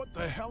 Lily, what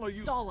the hell are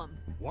you— Stall them.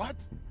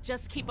 What?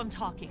 Just keep him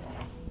talking.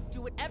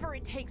 Do whatever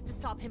it takes to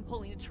stop him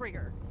pulling the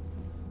trigger.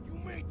 You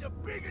made the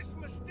biggest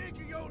mistake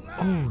of your life!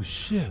 Oh,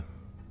 shit.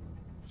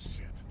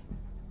 Shit.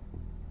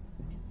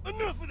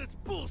 Enough of this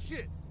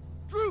bullshit!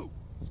 Drew,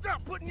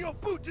 stop putting your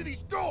boot to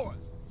these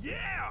doors!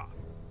 Yeah!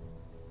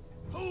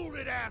 Hold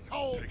it,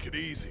 asshole! Take it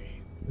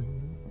easy.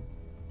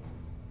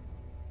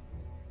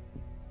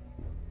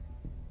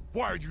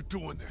 Why are you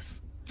doing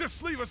this?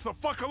 Just leave us the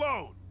fuck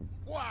alone!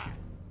 Why?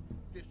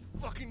 This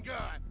fucking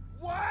guy.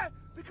 Why?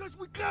 Because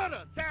we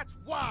gotta, that's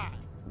why!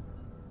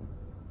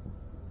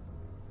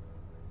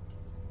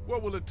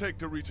 What will it take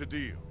to reach a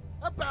deal?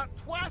 About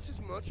twice as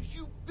much as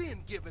you've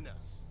been giving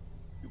us.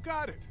 You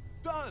got it.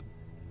 Done.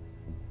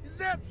 Is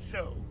that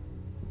so?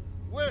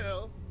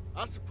 Well,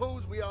 I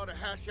suppose we ought to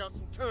hash out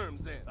some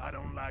terms then. I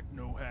don't like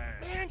no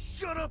hash. Man,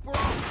 shut up or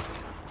I'll...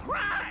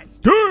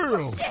 Christ! Damn!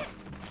 Oh, shit!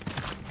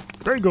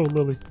 There you go,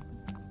 Lily.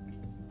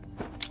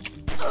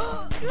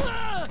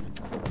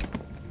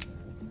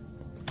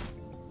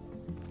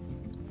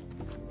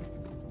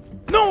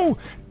 No!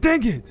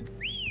 Dang it!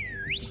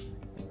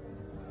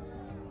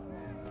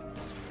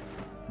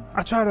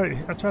 I try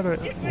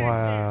to,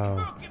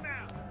 wow.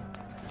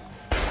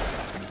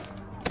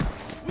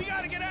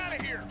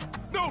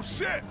 No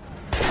shit!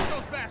 Get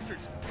those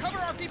bastards! Cover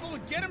our people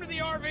and get them to the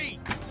RV!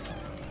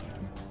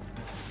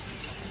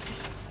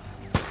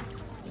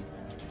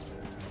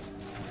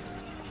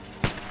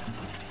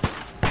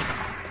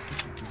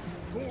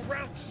 Go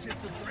around, shit,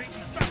 the brains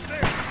is back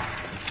there!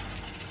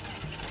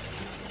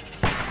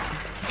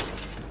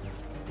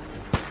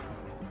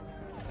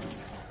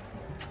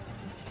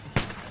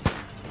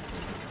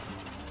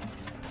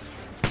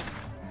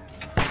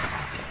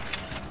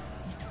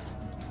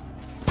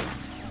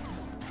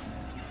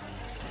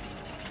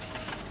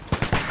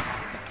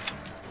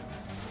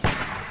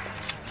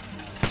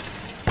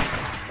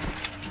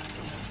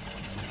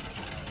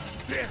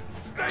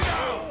 Stay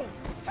down!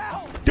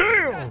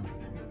 Damn!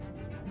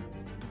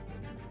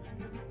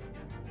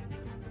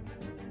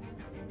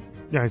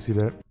 Yeah, I see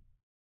that.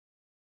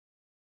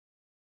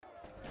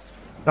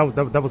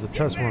 That was a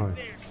test run.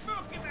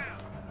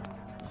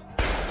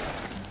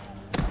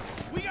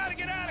 We gotta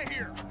get out of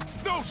here!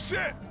 No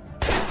shit!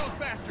 Get those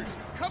bastards!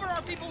 Cover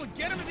our people and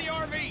get them to the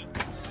RV!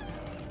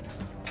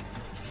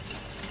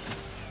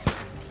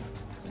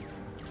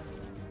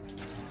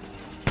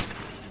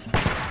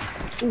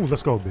 Ooh,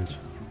 let's go, bitch.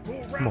 Go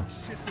around, Come on.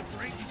 shit, the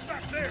brains is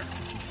back there!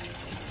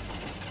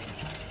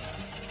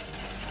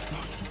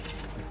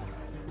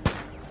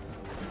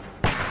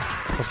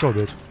 Let's go,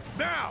 bitch.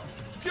 Now!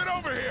 Get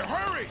over here!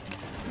 Hurry!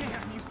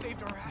 Man, you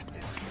saved our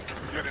asses.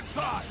 Get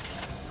inside!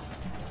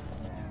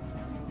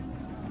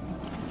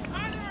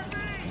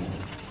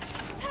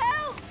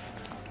 Help!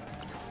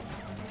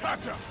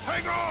 Gotcha!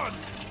 Hang on!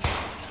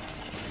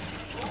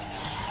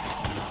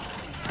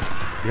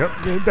 Yep,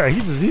 yeah,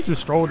 he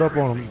just strolled up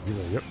on him. He's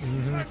like, yep.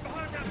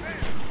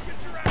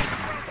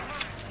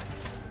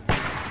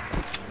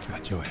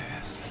 Got your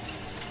ass.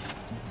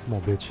 Come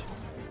on, bitch.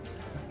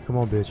 Come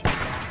on, bitch.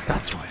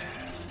 Got your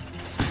ass.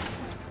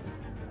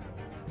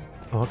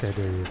 Oh, okay,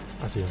 there he is.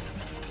 I see him.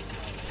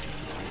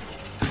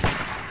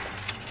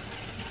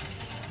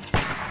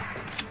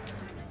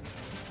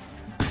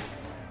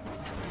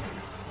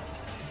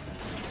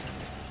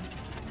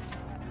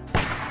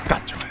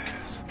 Got your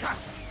ass.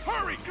 Gotcha!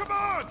 Hurry! Come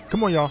on!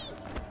 Come on, y'all.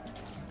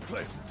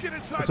 Clint, get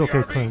inside It's the okay,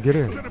 RV. Clint. Get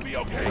in. It's gonna be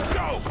okay.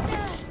 Go!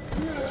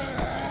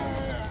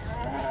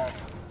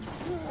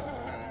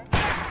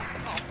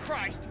 Oh,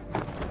 Christ!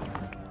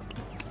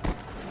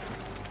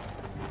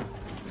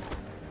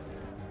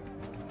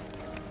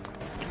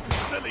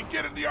 Lily,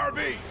 get in the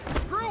RV!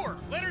 Screw her!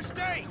 Let her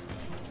stay!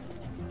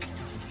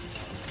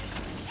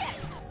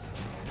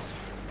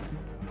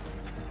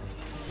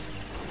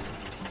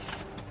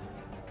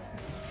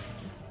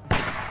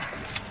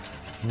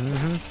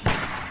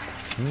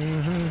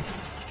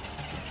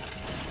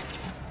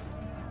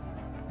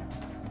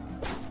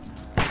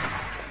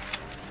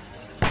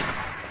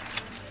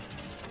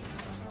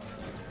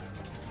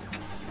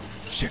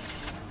 Shit.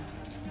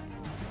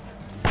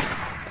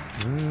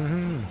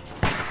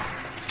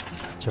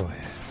 Got your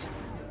ass.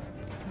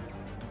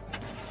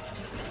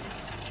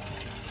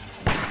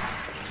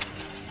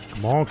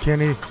 Come on,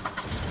 Kenny.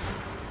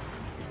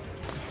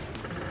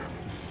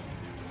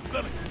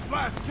 Lily,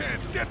 last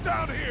chance. Get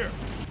down here!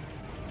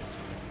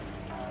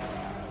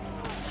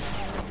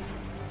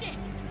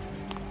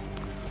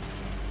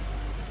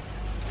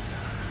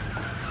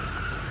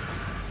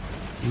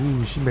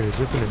 Ooh, she made it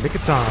just in the nick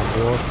of time,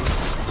 boy.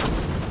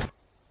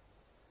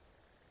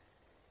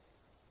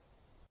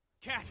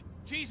 Cat,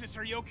 Jesus,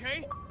 are you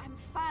okay? I'm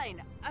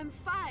fine. I'm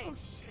fine. Oh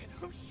shit,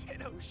 oh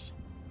shit, oh shit.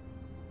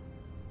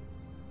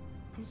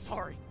 I'm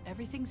sorry.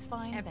 Everything's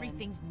fine, Ben.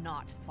 Everything's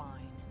not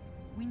fine.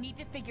 We need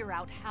to figure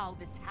out how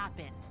this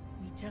happened.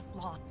 We just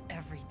lost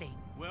everything.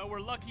 Well, we're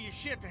lucky as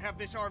shit to have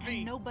this RV.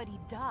 And nobody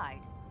died.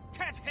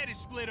 Cat's head is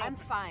split open. I'm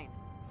fine.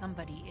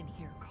 Somebody in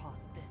here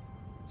caused this.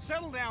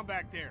 Settle down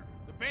back there.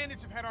 The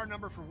bandits have had our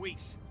number for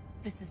weeks.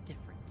 This is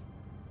different.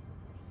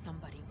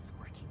 Somebody was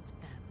working with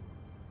them.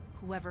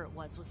 Whoever it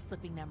was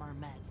slipping them our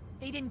meds.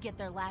 They didn't get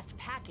their last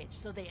package,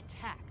 so they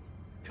attacked.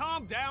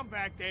 Calm down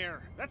back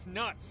there. That's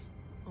nuts.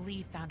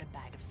 Lee found a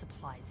bag of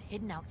supplies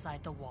hidden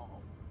outside the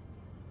wall.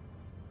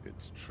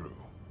 It's true.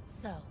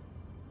 So,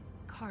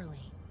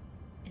 Carly,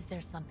 is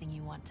there something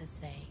you want to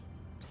say?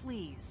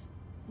 Please.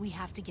 We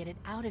have to get it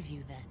out of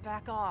you then.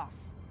 Back off.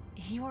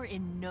 You're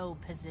in no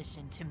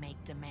position to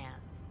make demands.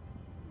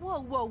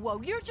 Whoa, whoa,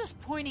 whoa, you're just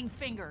pointing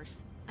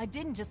fingers. I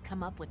didn't just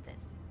come up with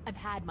this. I've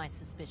had my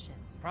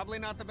suspicions. Probably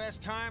not the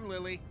best time,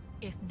 Lily.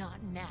 If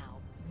not now,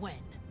 when?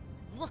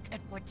 Look at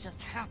what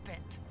just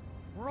happened.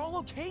 We're all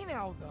okay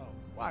now, though.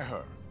 Why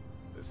her?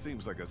 It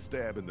seems like a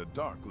stab in the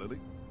dark, Lily.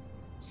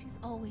 She's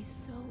always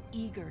so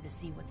eager to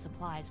see what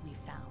supplies we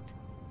found.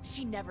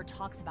 She never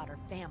talks about her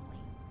family.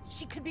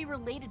 She could be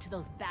related to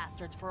those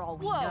bastards for all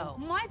we know.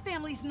 Whoa, my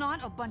family's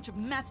not a bunch of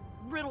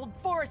meth-riddled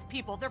forest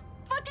people. They're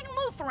fucking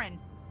Lutheran.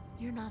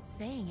 You're not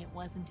saying it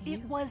wasn't you.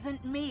 It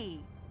wasn't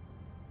me.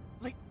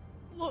 Like,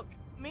 look,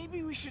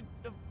 maybe we should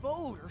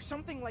vote or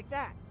something like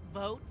that.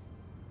 Vote?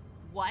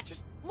 What?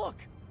 Just look.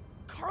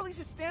 Carly's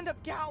a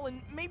stand-up gal,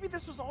 and maybe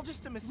this was all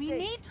just a mistake. We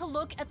need to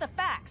look at the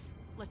facts.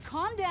 Let's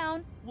calm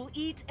down, we'll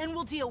eat, and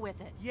we'll deal with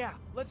it. Yeah,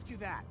 let's do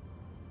that.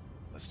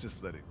 Let's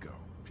just let it go.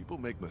 People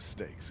make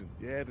mistakes, and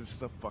yeah, this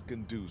is a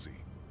fucking doozy.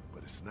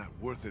 But it's not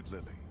worth it,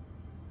 Lily.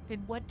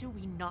 Then what do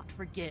we not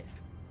forgive?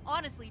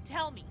 Honestly,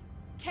 tell me.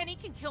 Kenny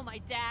can kill my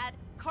dad.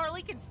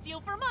 Carly can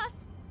steal from us.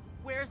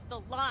 Where's the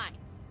line?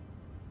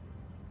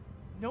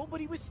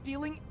 Nobody was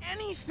stealing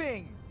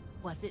anything!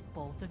 Was it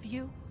both of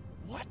you?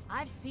 What?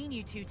 I've seen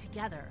you two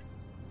together.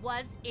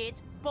 Was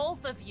it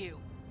both of you?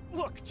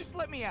 Look, just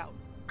let me out.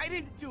 I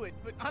didn't do it,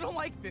 but I don't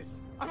like this.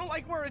 I don't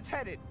like where it's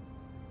headed.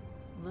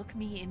 Look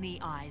me in the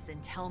eyes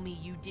and tell me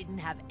you didn't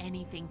have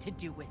anything to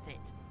do with it.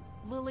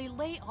 Lily,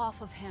 lay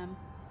off of him.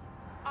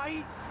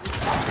 Shit!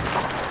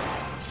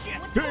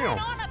 What's Damn. going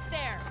on up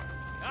there?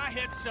 I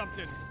hit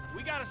something.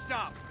 We gotta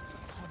stop.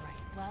 All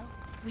right, well,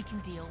 we can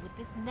deal with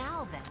this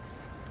now then.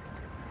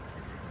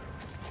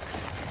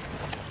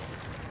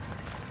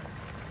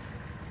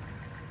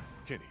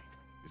 Kenny,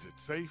 is it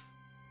safe?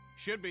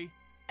 Should be.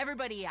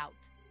 Everybody out.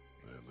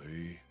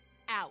 Lily.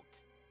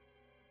 Out.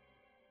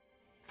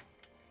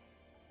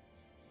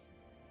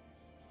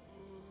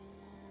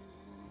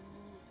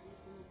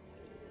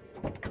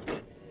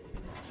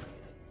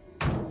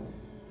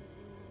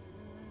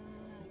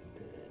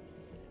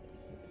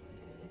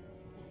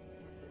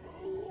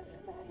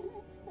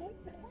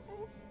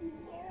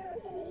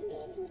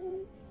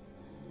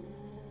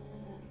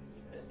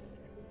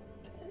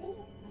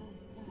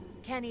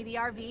 Kenny, the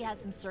RV has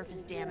some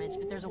surface damage,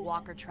 but there's a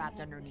walker trapped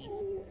underneath.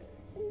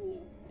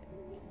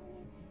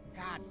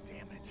 God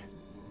damn it.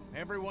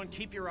 Everyone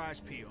keep your eyes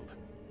peeled.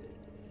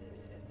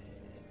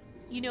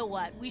 You know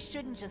what? We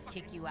shouldn't just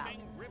kick you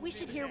out. We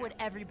should hear what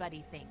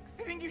everybody thinks.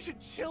 I think you should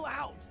chill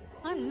out.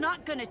 I'm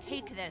not gonna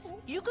take this.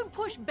 You can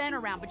push Ben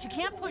around, but you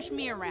can't push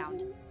me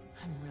around.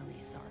 I'm really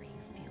sorry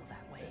you feel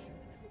that way.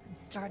 I'm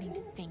starting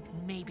to think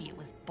maybe it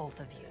was both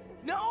of you.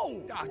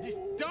 No! This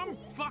dumb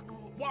fuck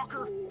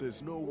Walker.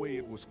 There's no way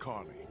it was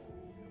Carly.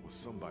 It was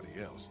somebody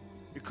else.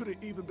 It could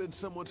have even been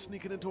someone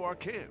sneaking into our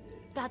camp.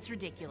 That's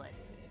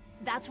ridiculous.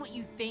 That's what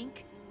you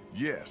think?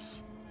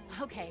 Yes.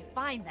 Okay,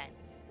 fine then.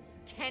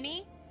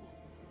 Kenny?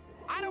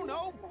 I don't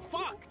know.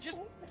 Fuck.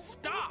 Just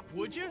stop,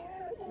 would you?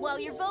 Well,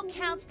 your vote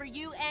counts for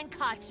you and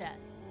Katja.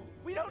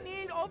 We don't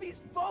need all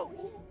these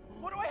votes.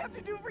 What do I have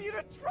to do for you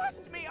to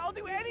trust me? I'll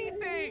do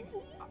anything.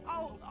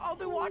 I'll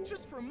do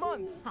watches for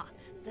months. Huh,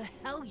 the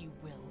hell you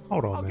will.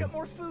 Hold on, I'll man. get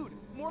more food,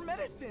 more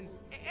medicine,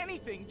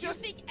 anything. Just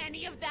You think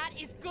any of that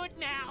is good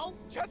now?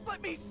 Just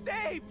let me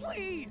stay,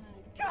 please.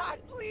 God,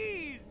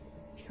 please.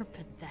 You're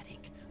pathetic.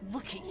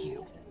 Look at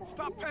you.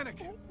 Stop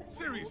panicking.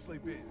 Seriously,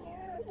 Ben.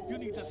 You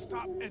need to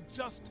stop and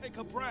just take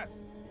a breath.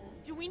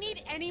 Do we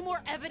need any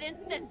more evidence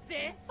than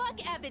this? Fuck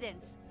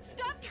evidence.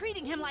 Stop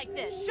treating him like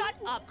this. Shut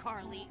up,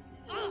 Carly.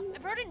 Ugh,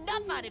 I've heard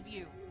enough out of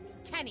you.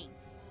 Kenny,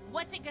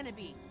 what's it gonna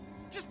be?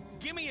 Just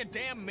give me a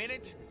damn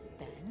minute.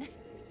 Ben,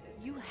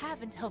 you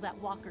have until that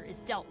walker is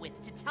dealt with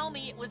to tell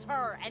me it was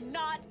her and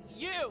not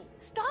you.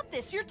 Stop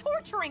this. You're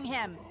torturing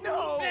him.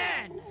 No!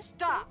 Ben,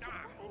 stop.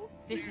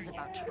 This is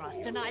about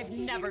trust, and I've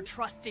never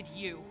trusted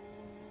you.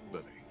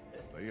 Lily,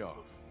 lay off.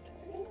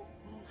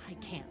 I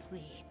can't,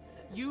 Lee.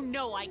 You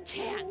know I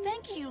can't.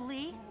 Thank you,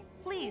 Lee.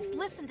 Please,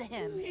 listen to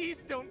him.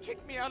 Please don't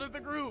kick me out of the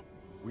group.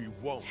 We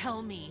won't.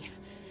 Tell me.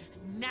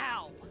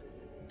 Now.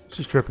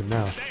 She's tripping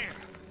now. There.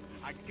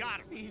 I got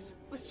him. Please,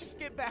 let's just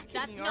get back in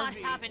That's the not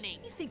RV. happening.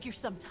 You think you're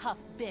some tough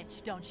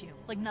bitch, don't you?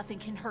 Like nothing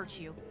can hurt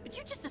you. But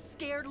you're just a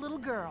scared little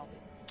girl.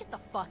 Get the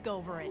fuck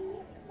over it.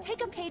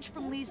 Take a page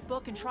from Lee's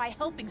book and try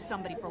helping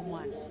somebody for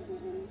once.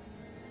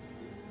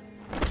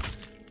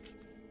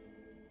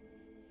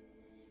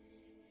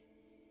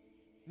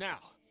 Now,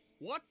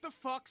 what the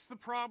fuck's the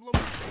problem?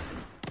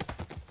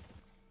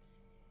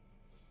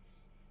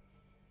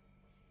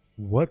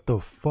 What the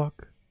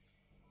fuck?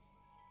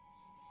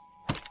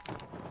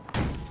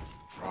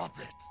 Drop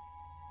it.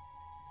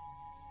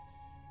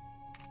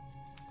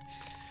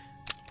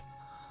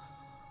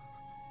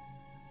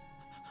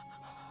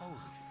 Holy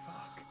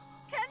fuck.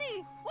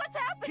 Kenny, what's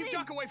happening? Keep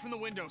duck away from the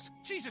windows.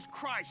 Jesus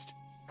Christ.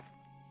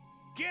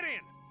 Get in.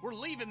 We're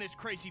leaving this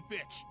crazy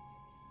bitch.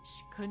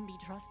 She couldn't be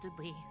trusted,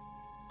 Lee.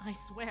 I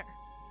swear.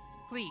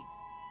 Please.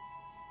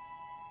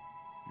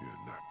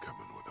 You're not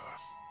coming with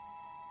us.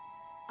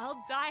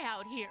 I'll die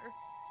out here.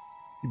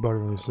 You brought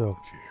it on yourself.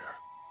 Here.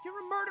 You're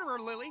a murderer,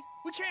 Lily.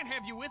 We can't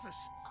have you with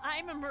us.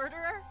 I'm a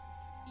murderer?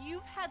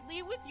 You've had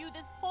Lee with you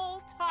this whole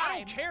time. I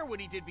don't care what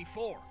he did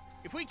before.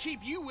 If we keep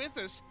you with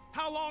us,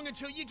 how long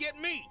until you get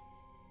me?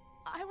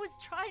 I was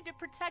trying to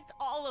protect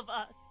all of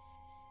us.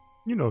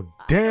 You know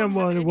damn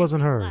well it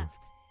wasn't her. Left.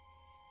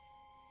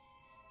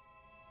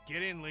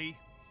 Get in, Lee.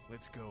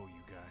 Let's go,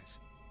 you guys.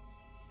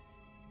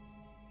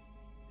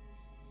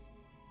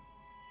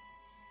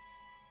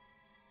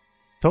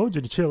 Told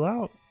you to chill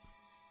out.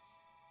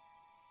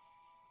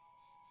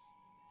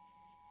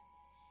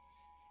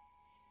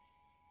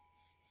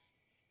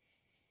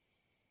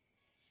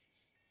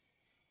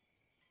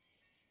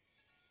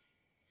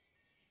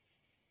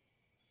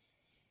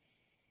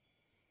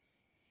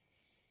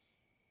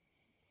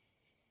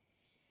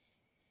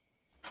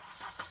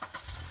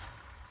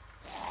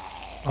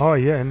 Oh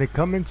yeah, and they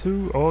coming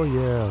too. Oh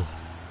yeah.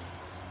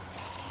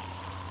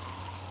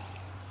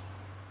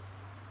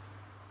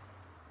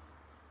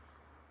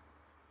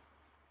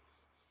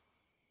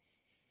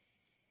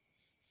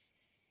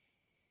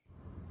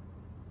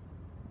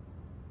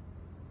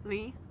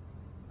 Lee,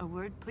 a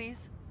word,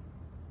 please?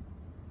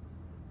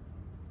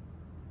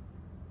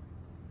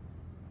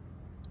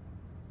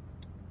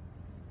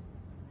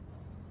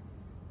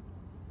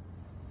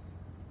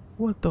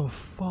 What the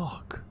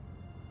fuck?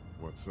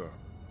 What's up?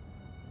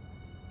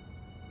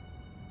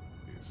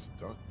 Is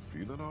Duck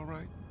feeling all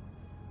right?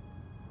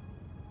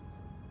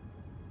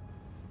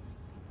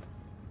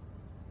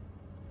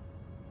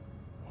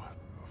 What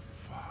the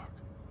fuck?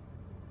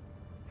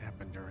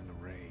 Happened during the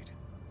raid.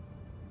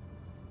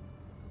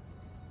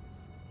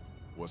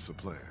 What's the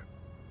plan?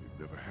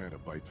 We've never had a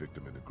bite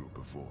victim in the group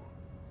before.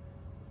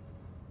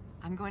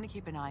 I'm going to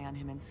keep an eye on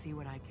him and see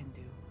what I can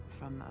do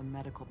from a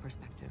medical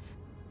perspective.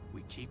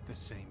 We keep the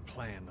same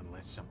plan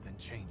unless something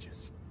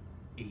changes.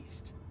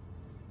 East.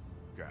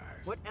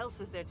 Guys. What else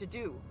is there to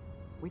do?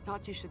 We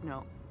thought you should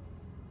know.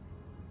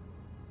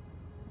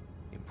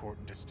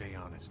 Important to stay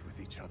honest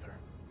with each other.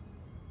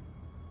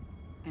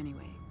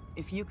 Anyway,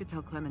 if you could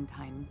tell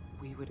Clementine,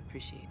 we would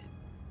appreciate it.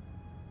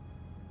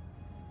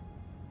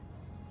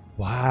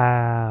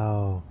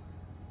 Wow.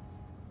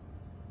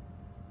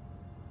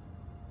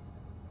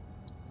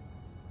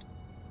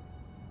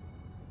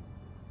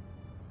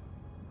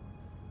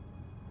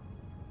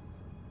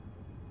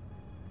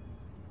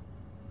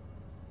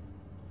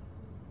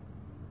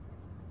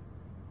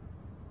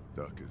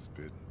 Duck is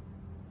bitten.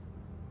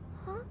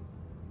 Huh?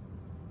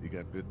 He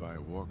got bit by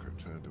a walker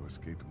trying to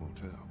escape the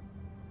motel.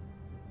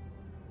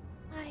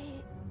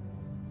 I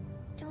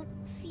don't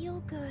feel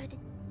good.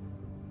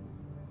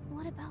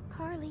 What about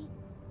Carly?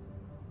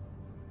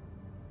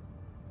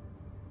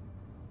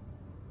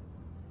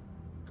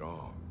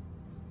 Gone,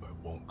 but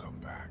won't come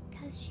back.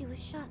 'Cause she was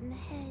shot in the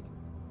head.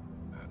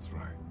 That's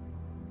right.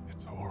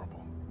 It's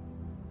horrible.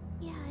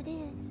 Yeah, it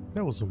is.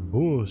 That was some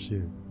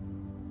bullshit.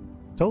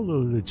 Told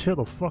her to chill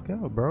the fuck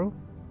out, bro.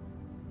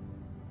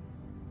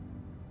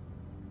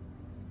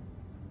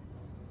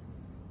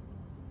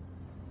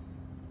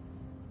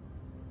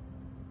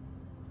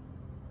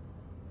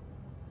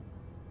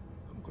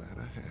 I'm glad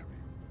I have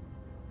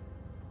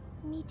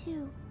you. Me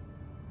too.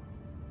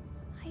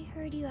 I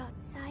heard you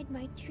outside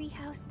my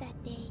treehouse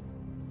that day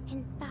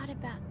and thought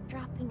about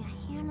dropping a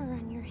hammer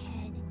on your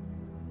head.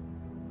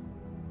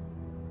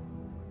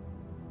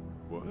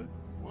 What?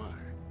 Why?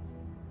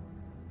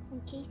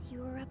 In case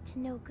you were up to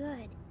no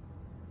good.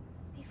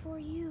 Before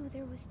you,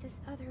 there was this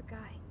other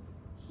guy.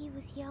 He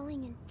was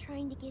yelling and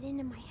trying to get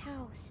into my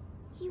house.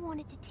 He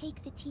wanted to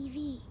take the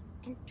TV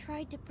and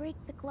tried to break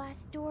the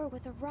glass door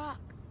with a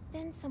rock.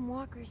 Then some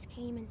walkers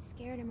came and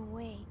scared him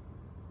away.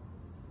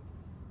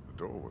 The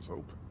door was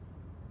open.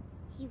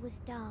 He was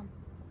dumb.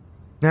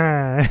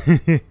 Ah.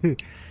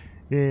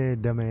 Yeah,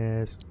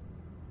 dumbass.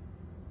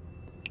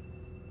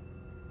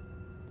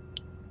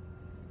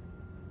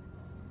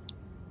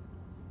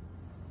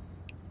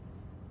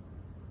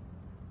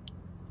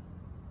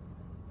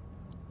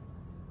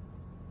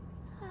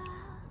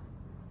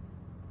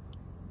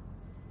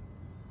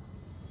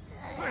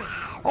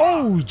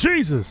 Oh,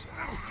 Jesus!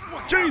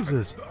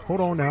 Jesus!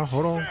 Hold on now,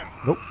 hold on.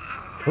 Nope.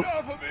 Nope.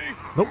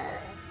 Nope.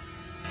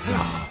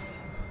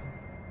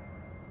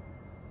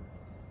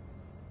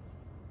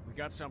 We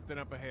got something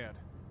up ahead.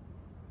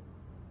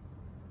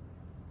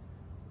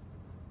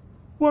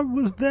 What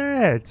was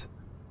that?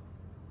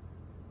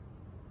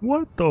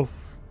 What the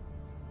f...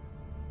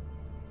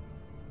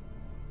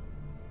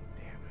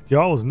 Damn it.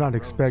 Y'all was not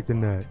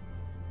expecting that.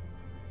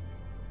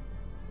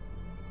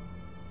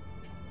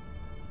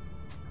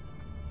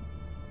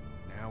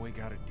 Now we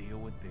gotta deal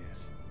with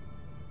this.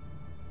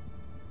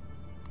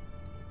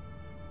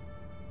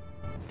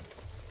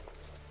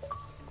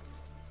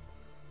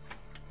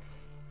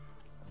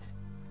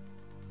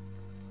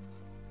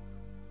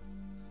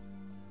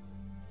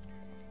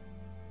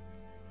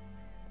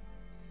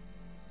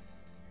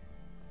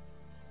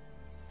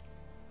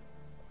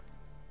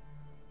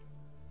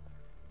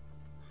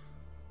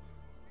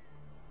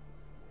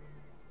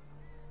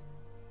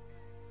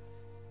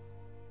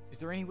 Is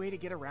there any way to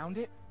get around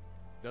it?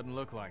 Doesn't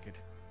look like it.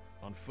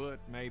 On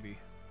foot, maybe.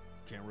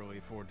 Can't really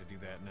afford to do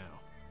that now.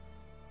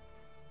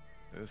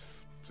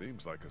 This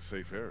seems like a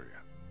safe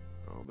area.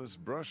 All this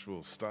brush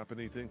will stop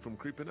anything from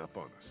creeping up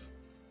on us.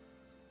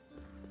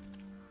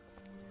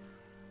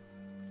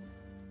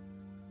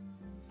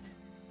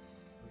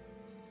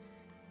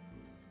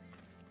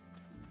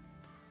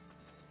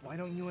 Why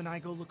don't you and I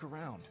go look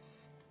around?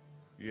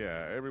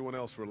 Yeah, everyone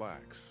else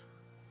relax.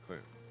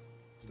 Clint,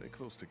 stay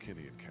close to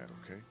Kenny and Kat,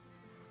 okay?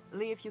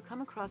 Lee, if you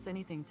come across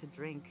anything to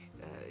drink,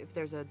 if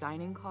there's a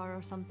dining car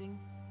or something,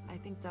 I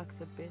think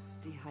Duck's a bit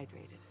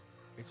dehydrated.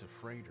 It's a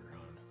freighter,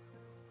 hon.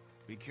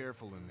 Be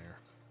careful in there.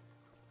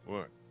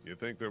 What? You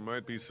think there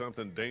might be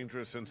something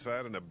dangerous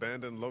inside an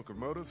abandoned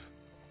locomotive?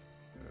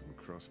 Hadn't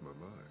crossed my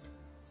mind.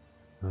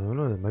 I don't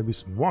know, there might be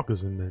some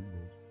walkers in that.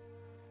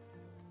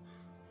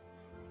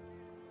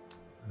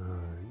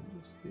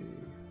 Let's see.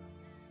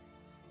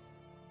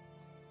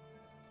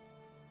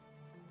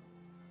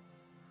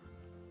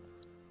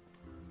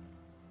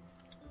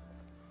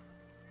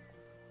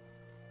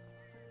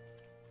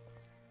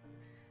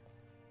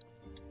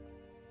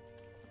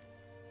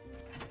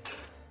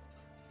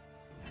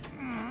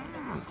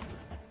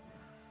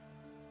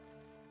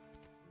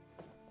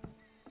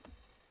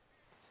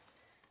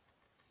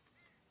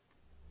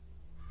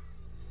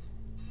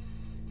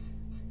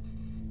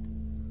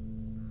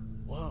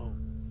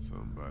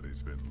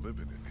 Somebody's been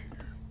living in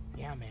here.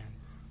 Yeah, man.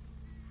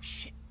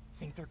 Shit,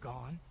 think they're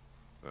gone?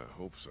 I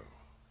hope so,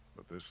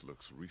 but this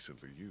looks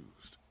recently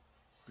used.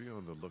 Be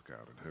on the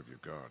lookout and have your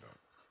guard up.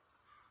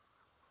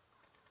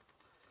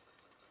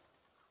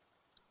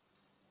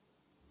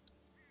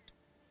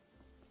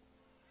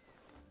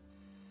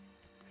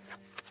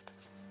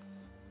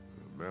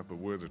 A map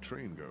of where the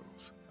train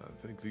goes. I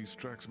think these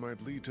tracks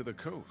might lead to the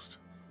coast.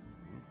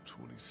 Route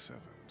 27,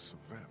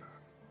 Savannah.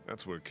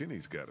 That's where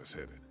Kenny's got us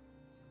headed.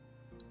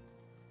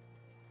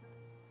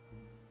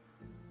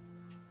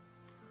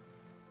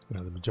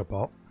 Now let me jump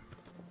out.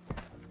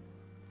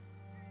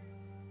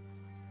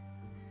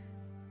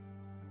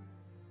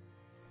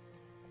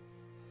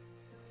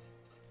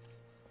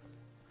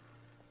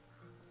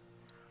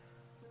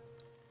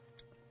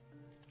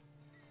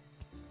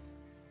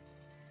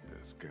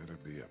 There's gotta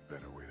be a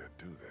better way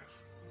to do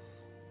this.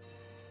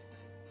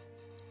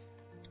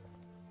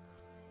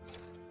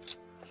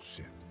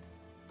 Shit.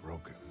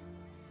 Broken.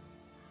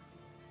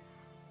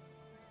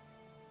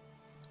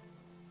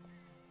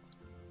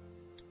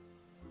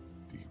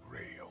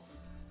 Derailed.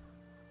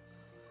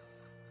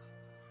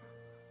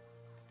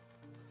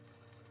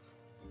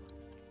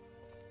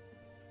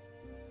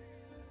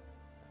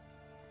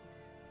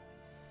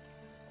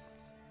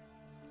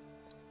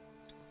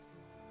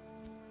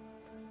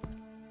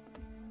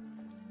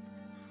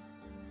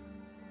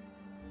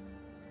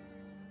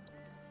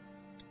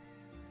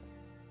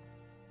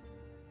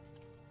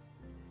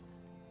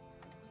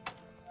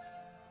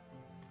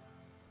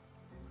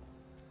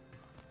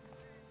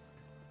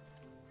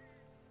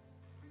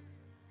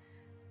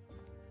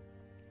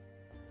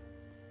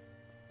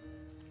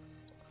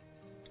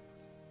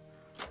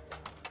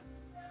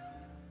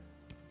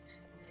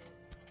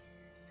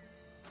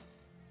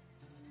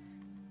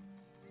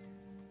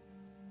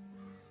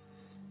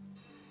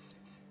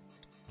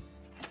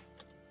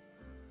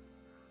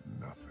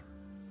 Nothing.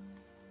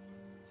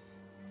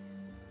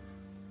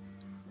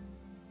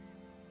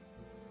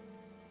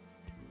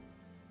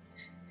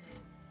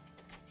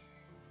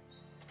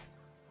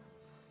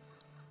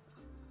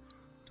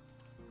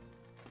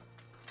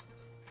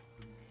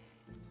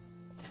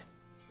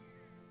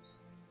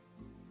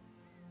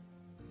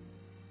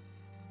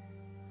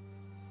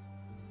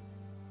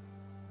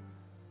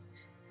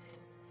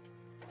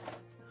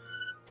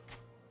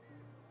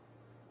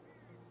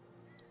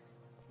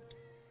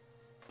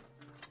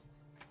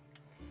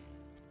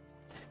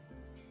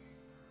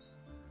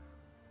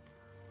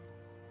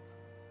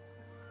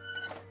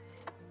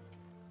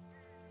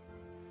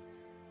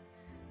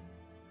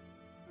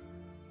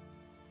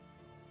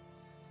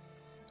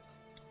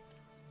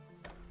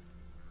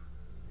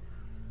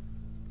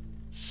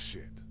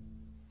 Shit.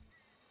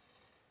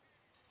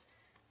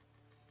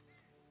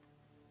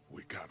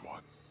 We got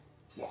one.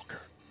 Walker,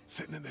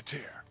 sitting in the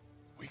chair.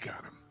 We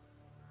got him.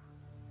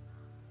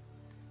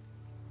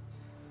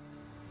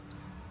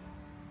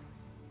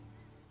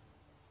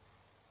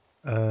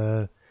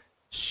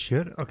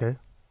 Shit, okay.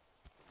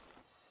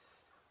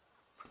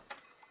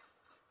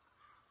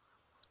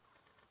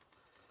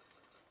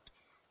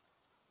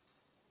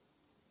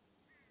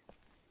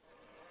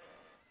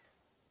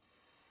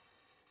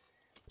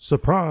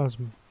 Surprise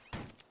me.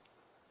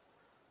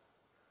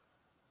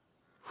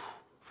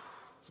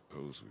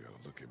 Suppose we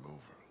ought to look him over.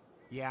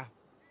 Yeah.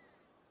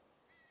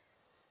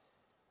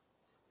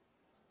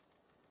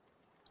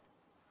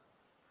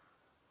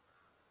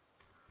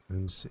 Let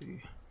me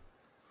see.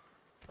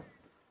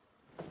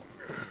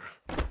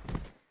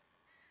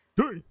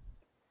 Hey.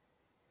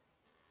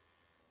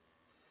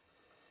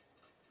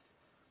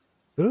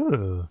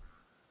 Ugh.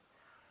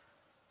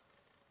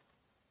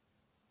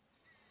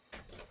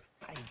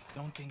 I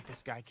don't think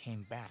this guy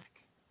came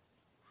back.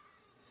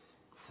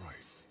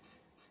 Christ.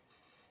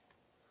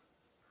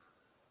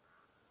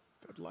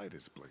 That light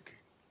is blinking.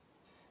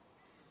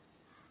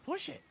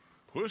 Push it.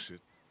 Push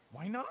it?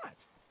 Why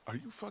not? Are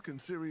you fucking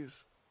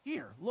serious?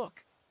 Here,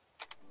 look.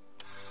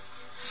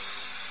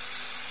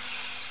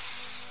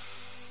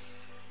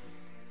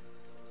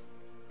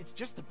 It's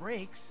just the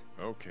brakes.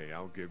 Okay,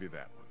 I'll give you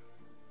that one.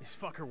 This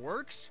fucker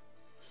works?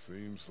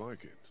 Seems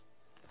like it.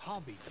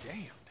 I'll be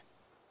damned.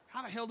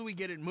 How the hell do we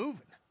get it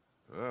moving?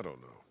 I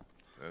don't know.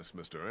 That's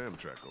Mr.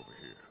 Amtrak over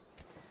here.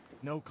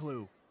 No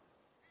clue.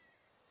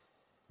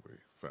 We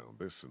found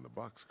this in the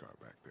boxcar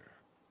back there.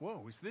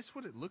 Whoa, is this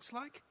what it looks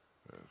like?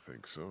 I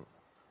think so.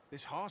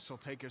 This hoss will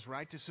take us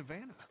right to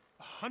Savannah.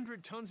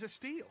 100 tons of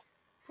steel.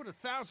 Put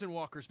 1,000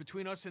 walkers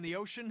between us and the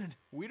ocean, and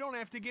we don't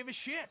have to give a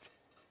shit.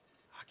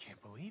 I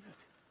can't believe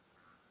it.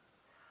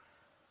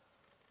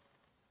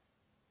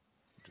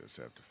 Just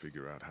have to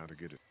figure out how to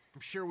get it. I'm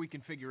sure we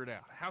can figure it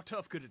out. How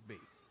tough could it be?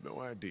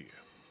 No idea,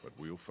 but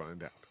we'll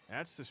find out.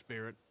 That's the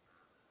spirit.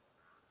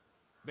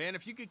 Ben,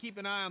 if you could keep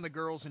an eye on the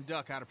girls and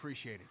Duck, I'd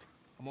appreciate it.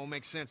 I'm gonna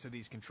make sense of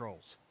these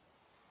controls.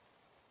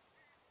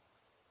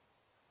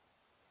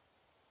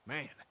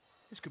 Man,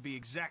 this could be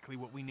exactly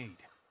what we need.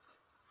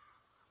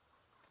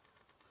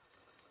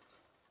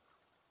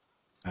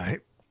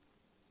 Alright.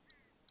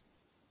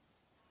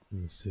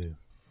 Let me see.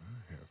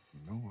 I have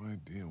no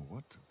idea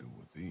what to do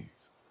with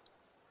these.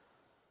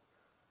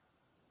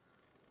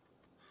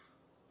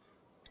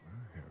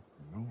 I have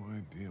no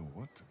idea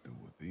what to do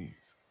with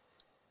these.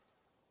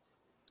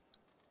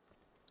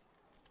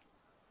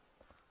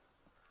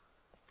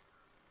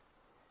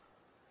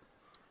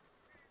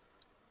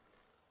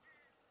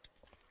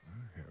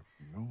 I have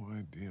no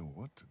idea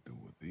what to do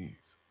with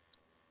these.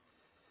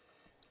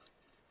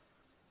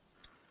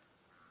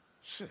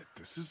 Shit,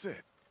 this is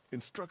it.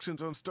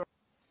 Instructions on start.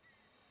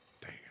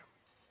 Damn,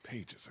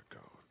 pages are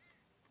gone.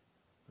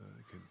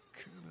 I can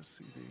kind of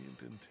see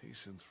the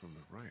indentations from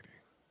the writing.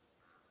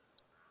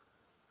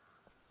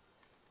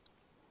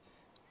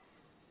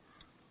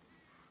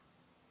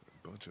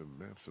 A bunch of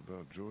maps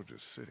about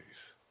Georgia's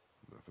cities.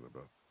 Nothing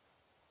about...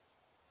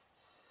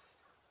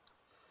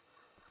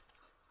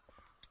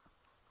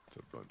 It's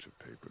a bunch of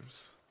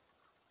papers.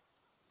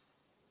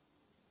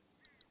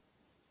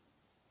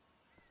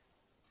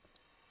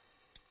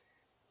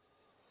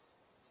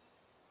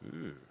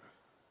 Ew.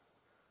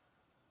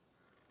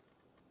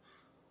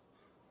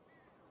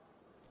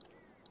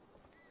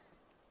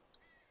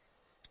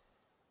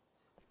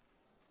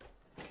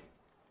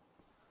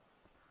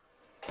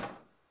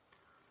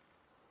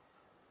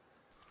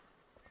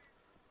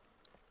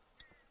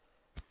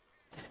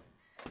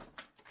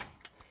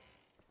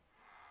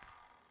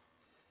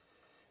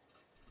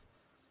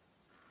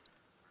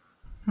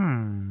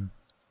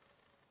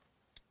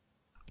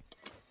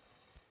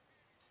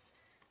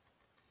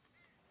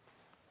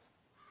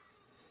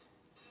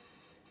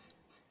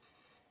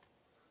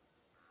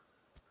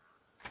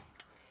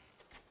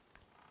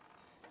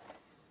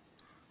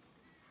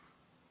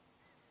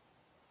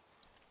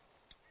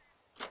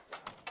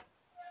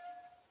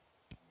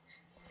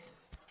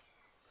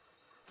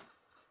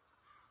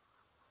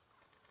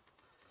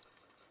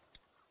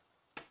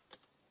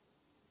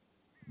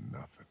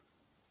 Nothing.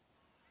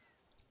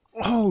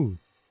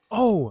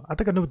 Oh, I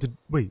think I know what to,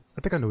 wait,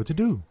 I think I know what to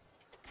do.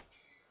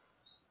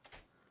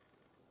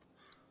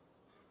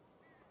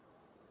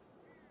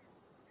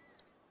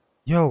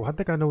 Yo, I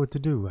think I know what to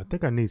do. I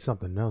think I need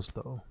something else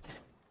though.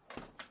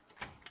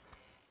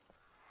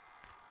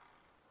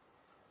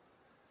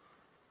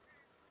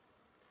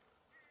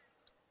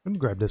 Let me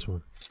grab this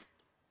one.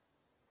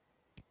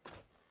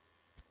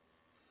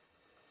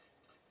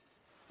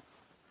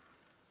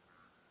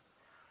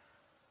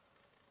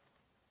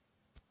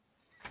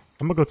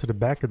 I'm gonna go to the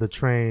back of the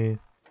train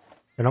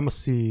and I'm gonna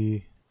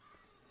see.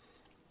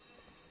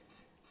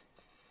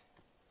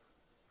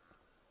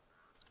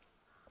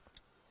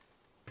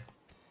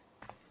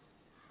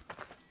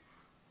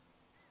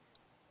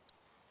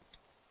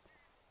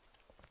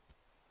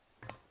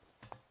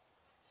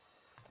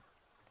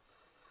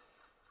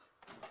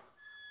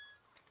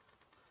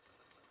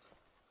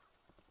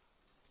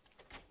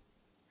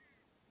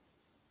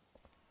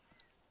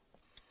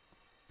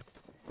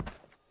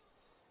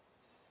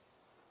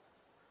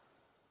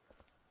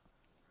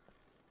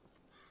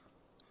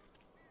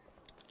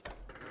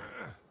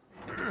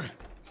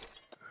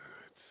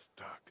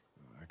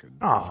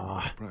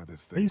 Ah,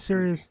 are you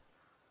serious?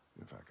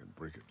 If I can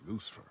break it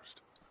loose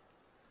first.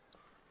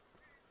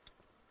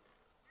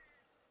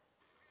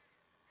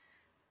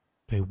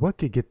 Okay, what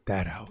could get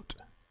that out?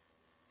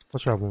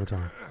 Let's try it one more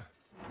time.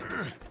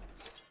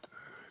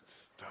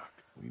 It's stuck.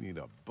 We need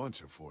a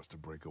bunch of force to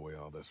break away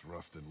all this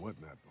rust and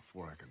whatnot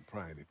before I can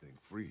pry anything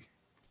free.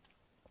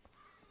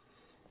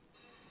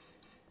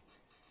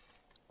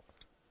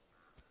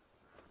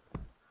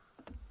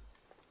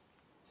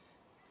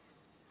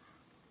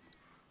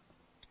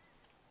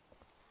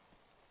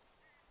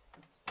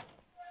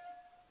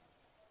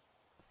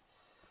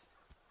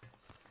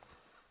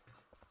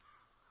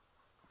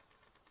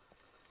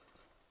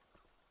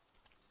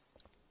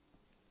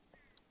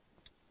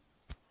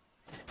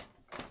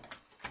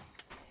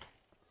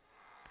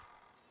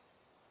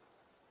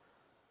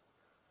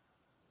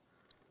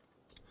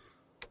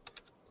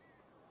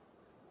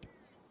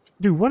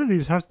 Dude, one of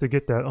these has to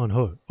get that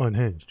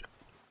unhinged.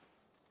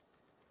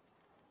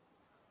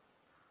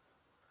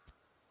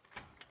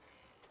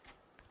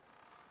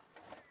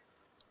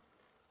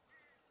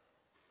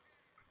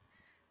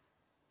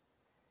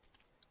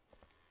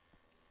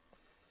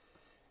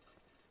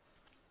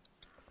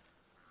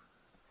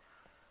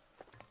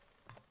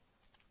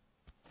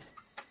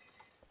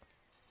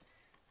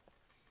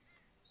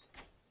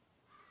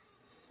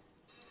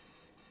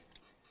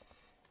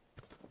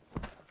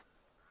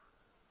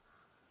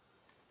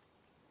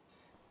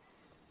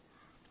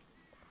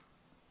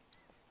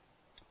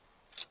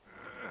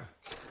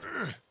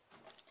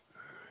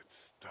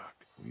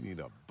 We need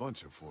a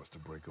bunch of force to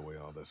break away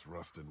all this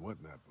rust and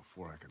whatnot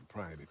before I can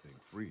pry anything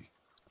free.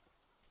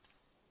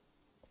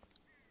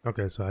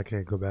 Okay, so I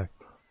can't go back.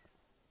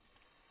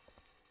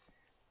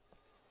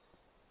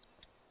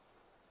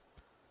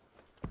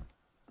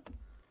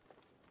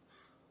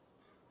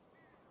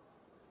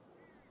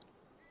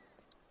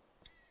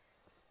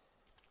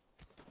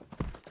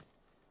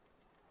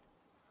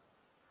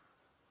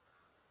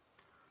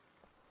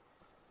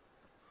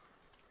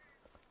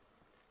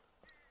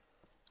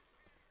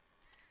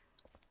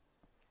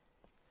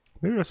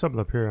 Maybe there's something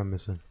up here I'm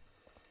missing.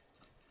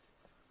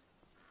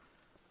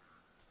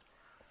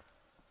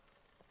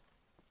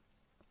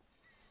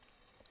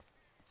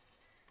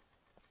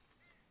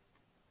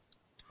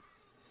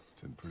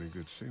 It's in pretty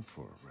good shape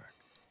for a wreck.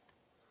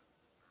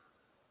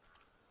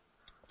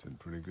 It's in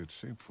pretty good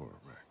shape for a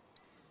wreck.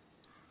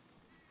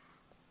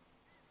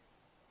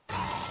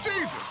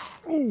 Jesus!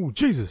 Oh,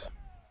 Jesus.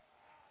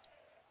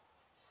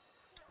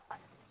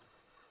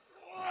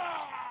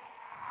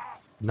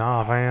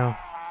 Nah, fam.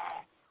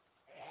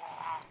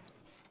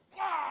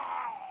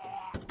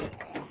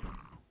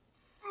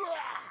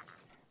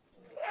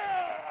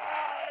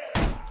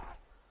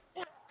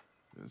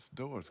 This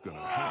door's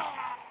gonna hurt.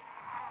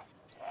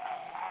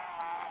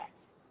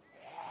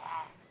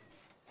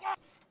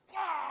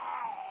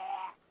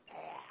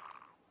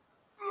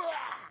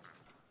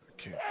 I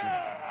can't get it.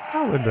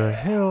 How in the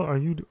hell are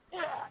you?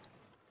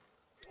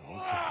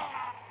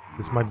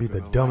 This might be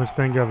the dumbest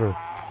thing ever.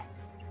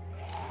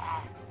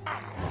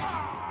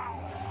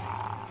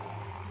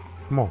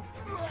 Come on.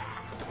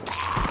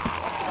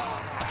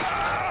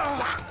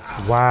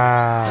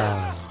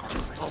 Wow.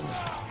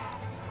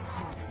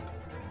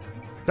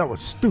 That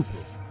was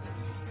stupid.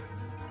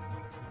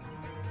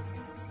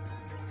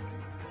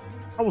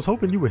 I was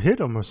hoping you would hit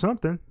him or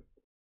something.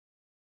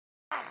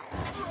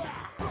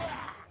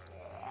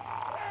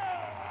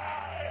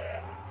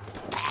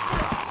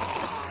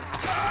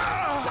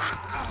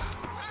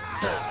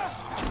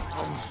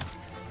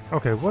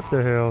 Okay, what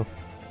the hell?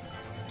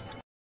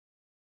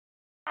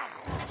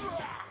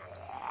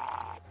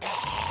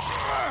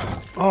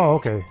 Oh,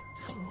 okay.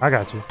 I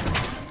got you.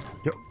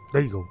 Yep,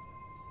 there you go.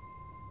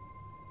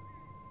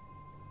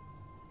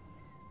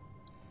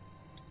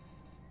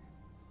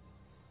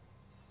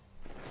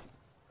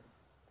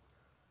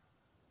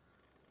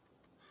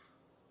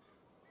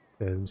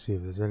 Okay, let me see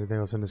if there's anything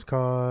else in this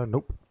car.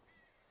 Nope.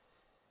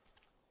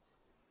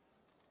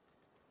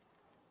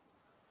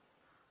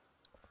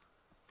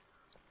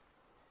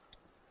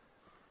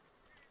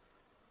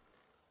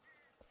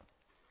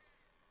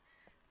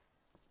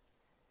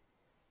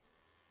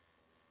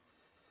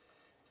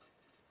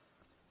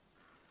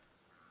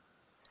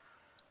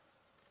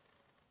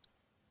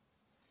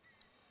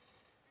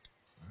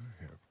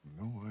 I have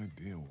no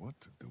idea what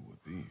to do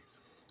with these.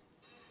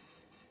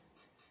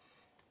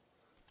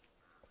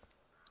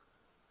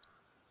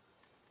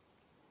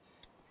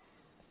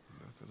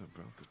 Nothing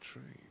about the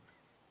train.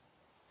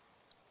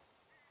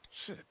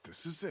 Shit,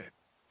 this is it.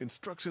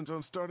 Instructions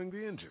on starting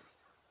the engine.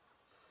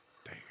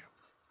 Damn,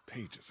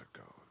 pages are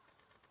gone.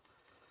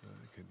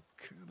 I can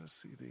kind of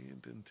see the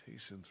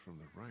indentations from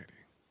the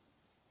writing.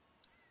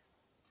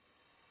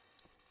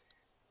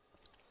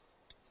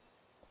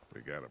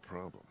 We got a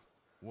problem.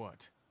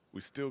 What? We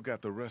still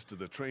got the rest of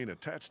the train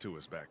attached to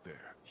us back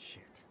there.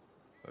 Shit.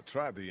 I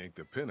tried to yank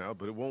the pin out,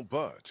 but it won't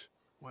budge.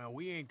 Well,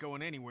 we ain't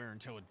going anywhere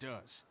until it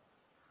does.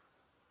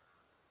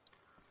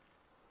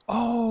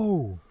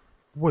 Oh!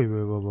 Wait.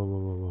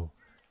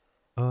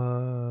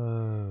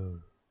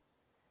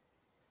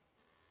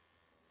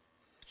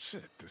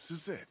 Shit, this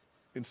is it.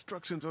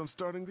 Instructions on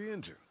starting the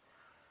engine.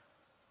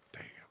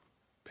 Damn,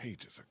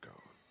 pages are gone.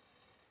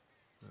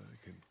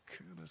 I can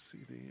kind of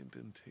see the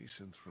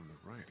indentations from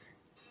the writing.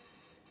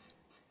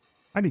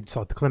 I need to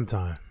talk to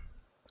Clementine.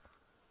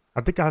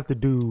 I think I have to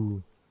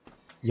do.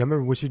 Yeah,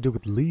 remember what she did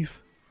with the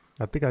leaf?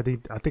 I think I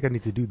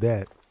need to do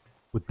that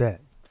with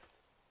that.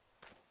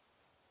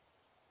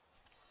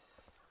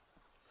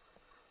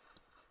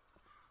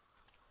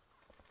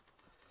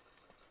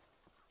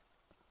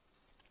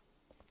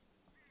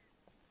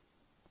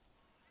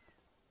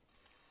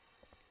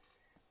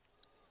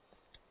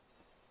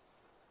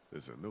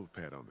 There's a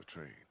notepad on the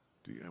train.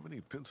 Do you have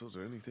any pencils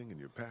or anything in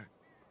your pack?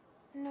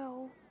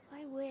 No,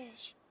 I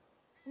wish.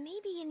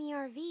 Maybe in the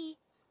RV.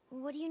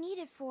 What do you need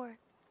it for?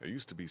 There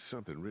used to be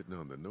something written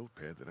on the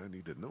notepad that I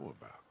need to know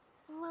about.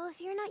 Well,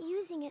 if you're not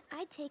using it,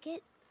 I'd take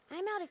it.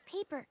 I'm out of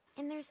paper,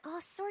 and there's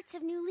all sorts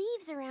of new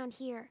leaves around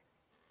here.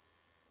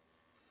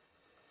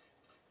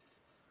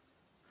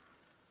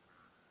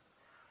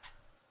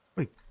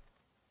 Wait.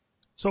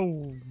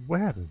 So, what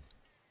happened?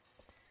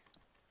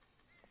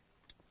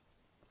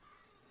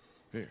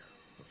 Here,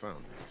 I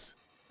found these.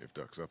 If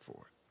Duck's up for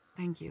it.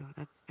 Thank you.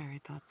 That's very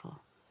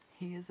thoughtful.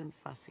 He isn't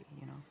fussy,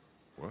 you know.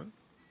 What?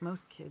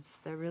 Most kids,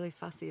 they're really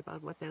fussy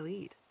about what they'll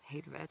eat.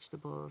 Hate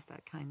vegetables,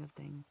 that kind of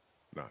thing.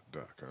 Not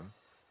Duck, huh?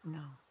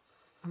 No.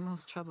 The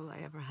most trouble I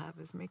ever have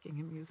is making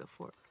him use a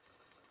fork.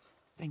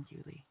 Thank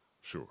you, Lee.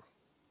 Sure.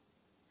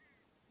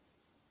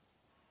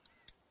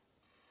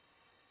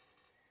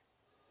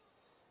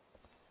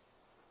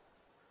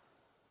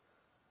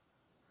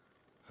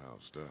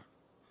 How's Duck?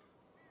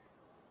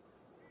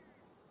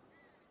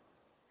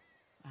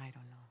 I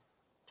don't know.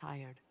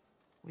 Tired.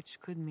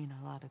 Which could mean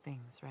a lot of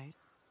things, right?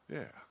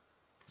 Yeah.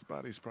 His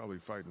body's probably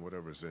fighting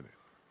whatever's in it.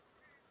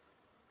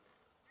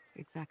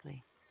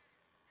 Exactly.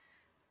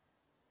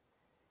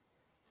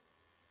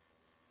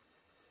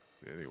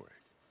 Anyway,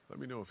 let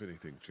me know if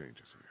anything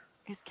changes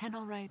here. Is Ken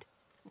all right?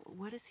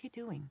 What is he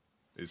doing?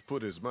 He's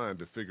put his mind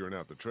to figuring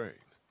out the train.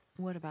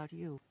 What about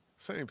you?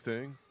 Same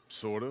thing,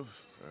 sort of.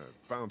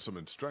 Found some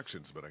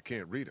instructions, but I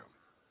can't read them.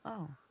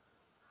 Oh.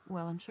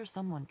 Well, I'm sure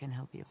someone can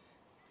help you.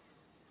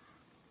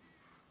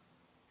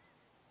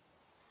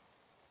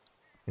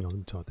 You know, let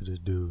me talk to this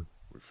dude.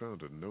 We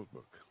found a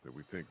notebook that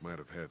we think might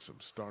have had some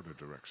starter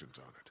directions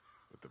on it,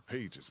 but the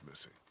page is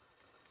missing.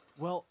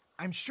 Well,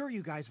 I'm sure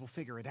you guys will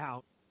figure it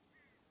out.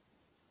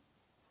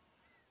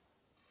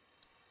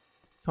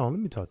 Oh, let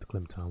me talk to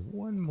Clementine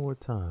one more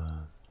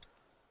time.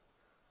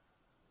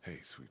 Hey,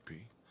 Sweet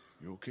Pea,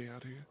 you okay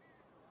out here?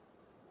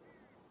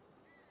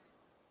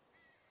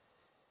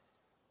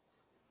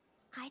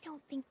 I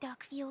don't think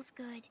Duck feels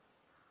good.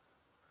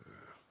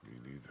 Me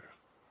neither.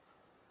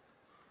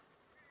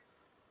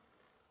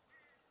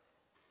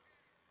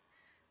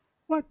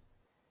 What?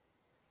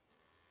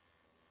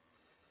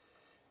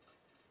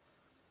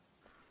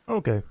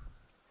 Okay.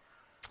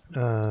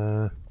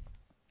 I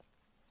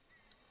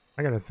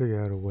gotta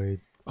figure out a way.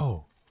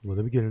 Oh, well,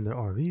 let me get in the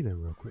RV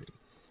then real quick.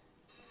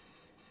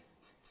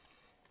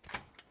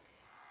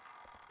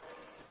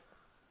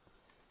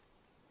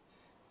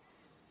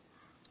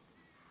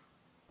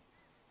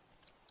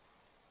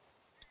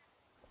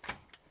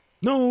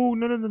 No,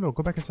 no, no, no, no.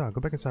 Go back inside.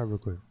 Go back inside real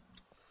quick.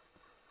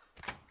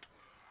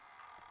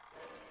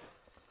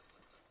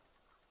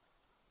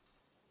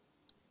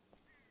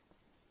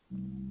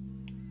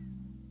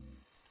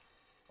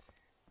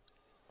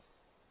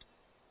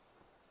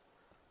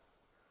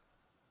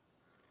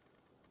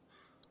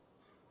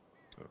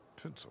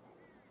 A pencil.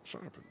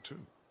 Sharpened, too.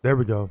 There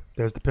we go.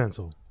 There's the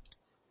pencil.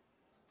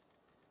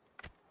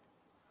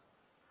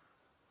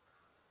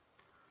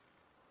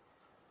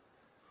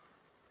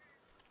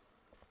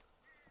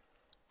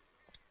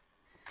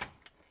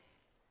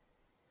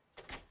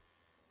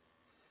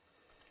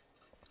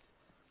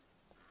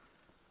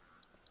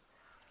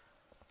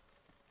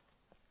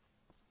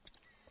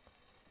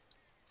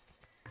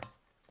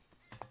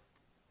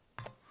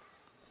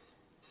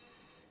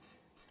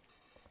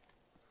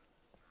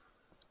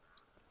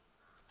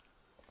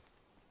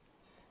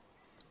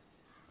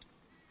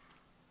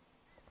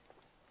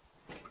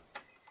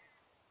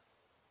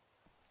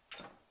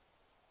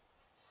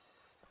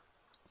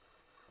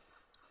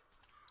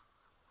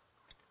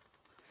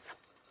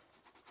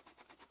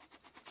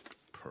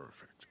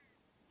 Perfect.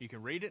 You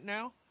can read it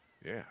now?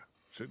 Yeah,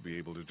 should be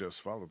able to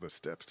just follow the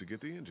steps to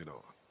get the engine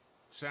on.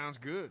 Sounds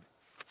good.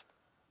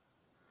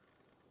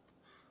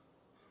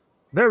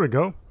 There we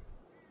go.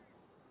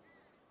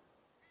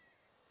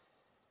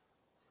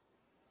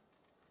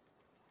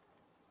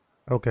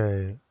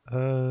 Okay.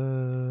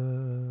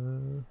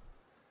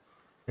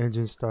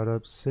 Engine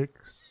startup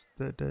 6.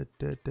 Da, da,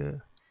 da, da.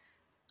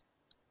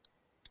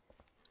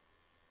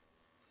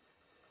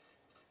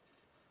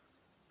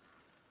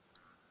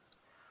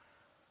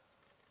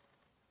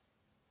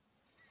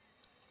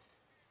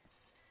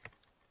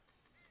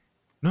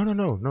 No, no,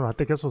 no, no. I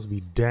think that's supposed to be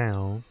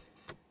down.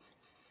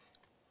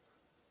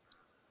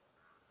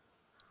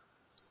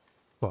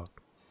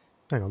 Fuck.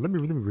 Hang on. Let me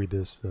read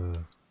this.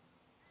 Nothing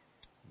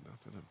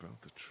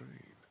about the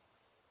train.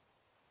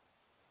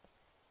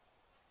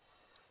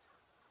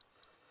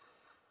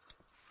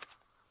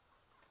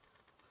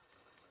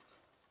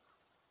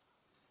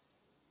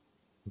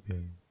 Okay.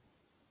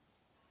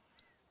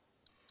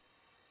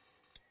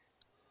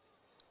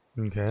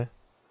 Okay.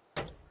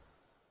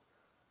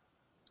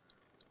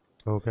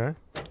 Okay.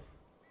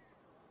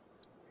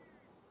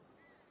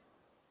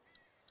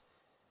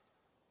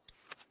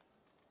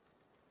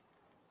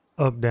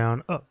 Up,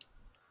 down, up.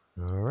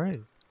 All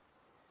right.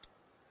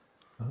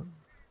 Up.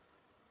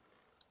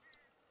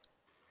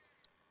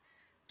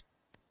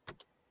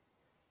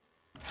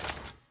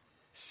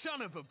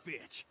 Son of a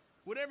bitch!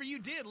 Whatever you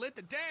did lit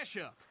the dash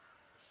up.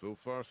 So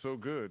far, so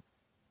good.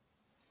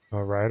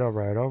 All right, all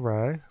right, all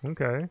right.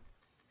 Okay.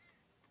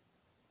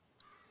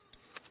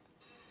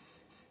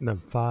 Then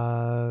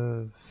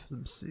 5.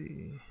 Let's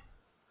see.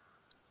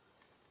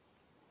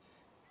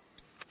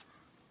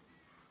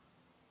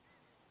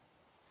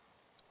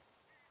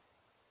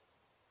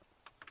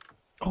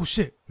 Oh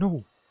shit!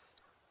 No.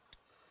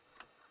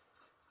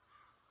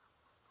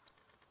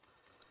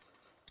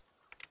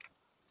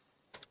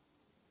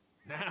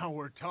 Now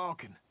we're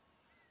talking.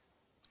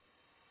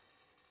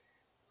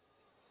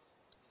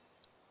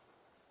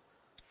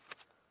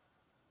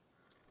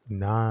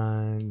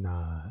 Nine.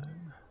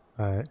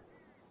 All right.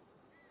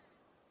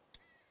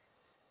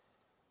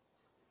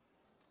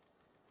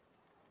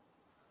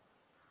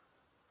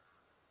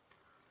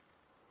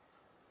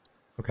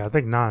 Okay, I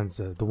think 9's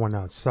the one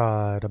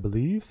outside, I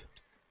believe.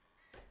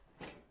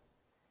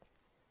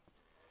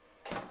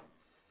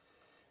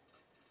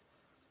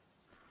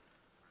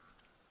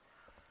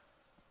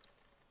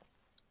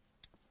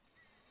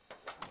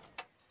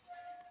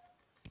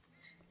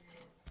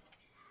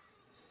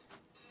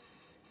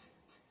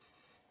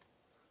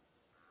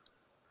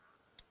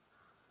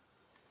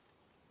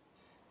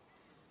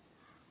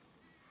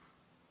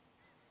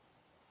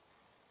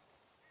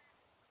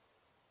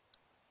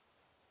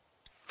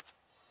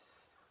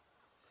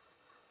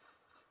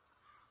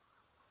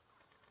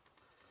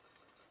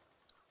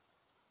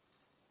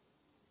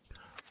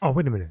 Oh,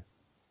 wait a minute.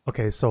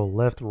 Okay, so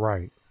left,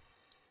 right.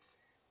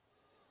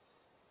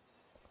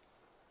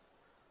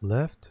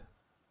 Left.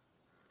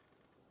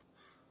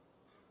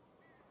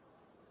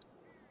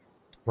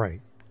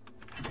 Right.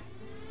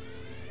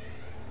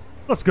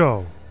 Let's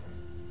go.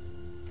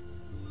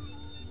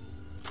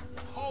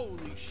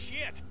 Holy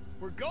shit!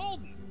 We're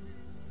golden!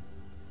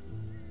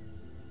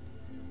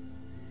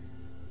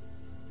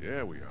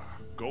 Yeah, we are.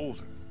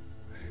 Golden.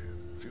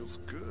 Man, feels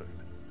good.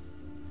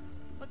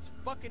 Let's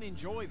fucking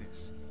enjoy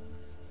this.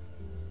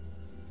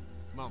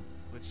 Mom,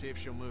 let's see if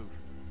she'll move.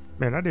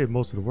 Man, I did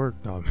most of the work.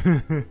 No.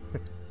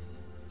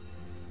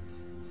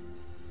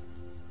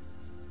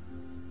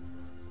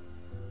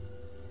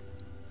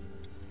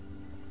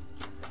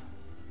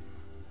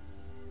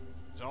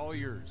 It's all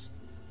yours.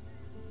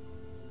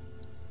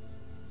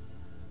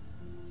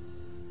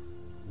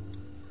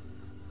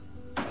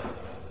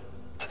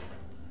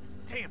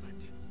 Damn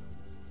it.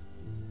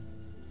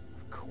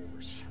 Of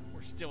course,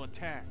 we're still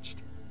attached.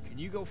 Can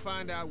you go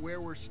find out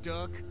where we're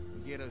stuck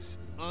and get us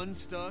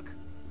unstuck?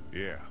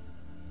 Yeah.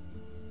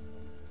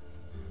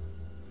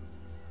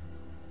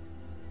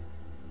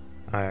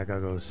 Alright, I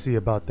gotta go see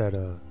about that,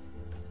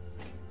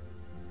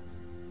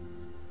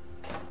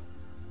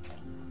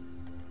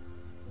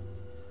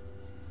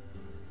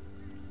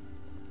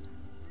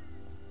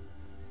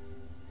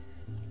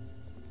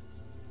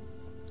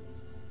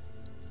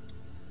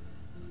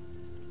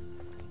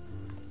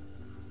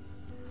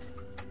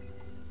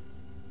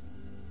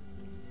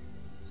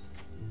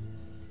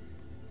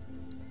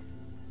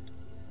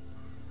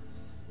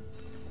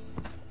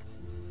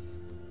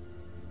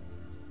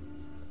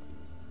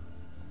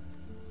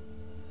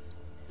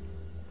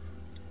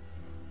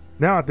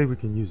 now I think we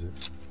can use it.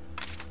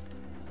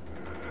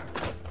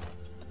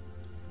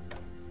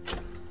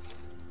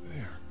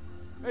 There.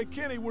 Hey,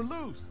 Kenny, we're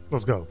loose.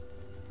 Let's go.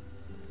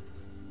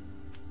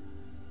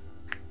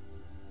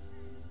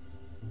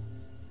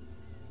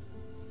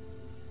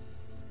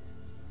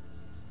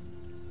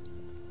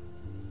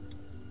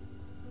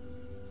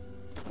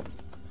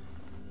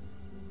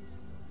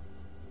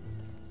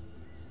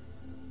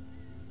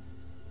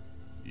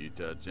 You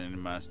touch any of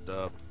my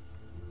stuff?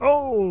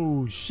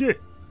 Oh, shit.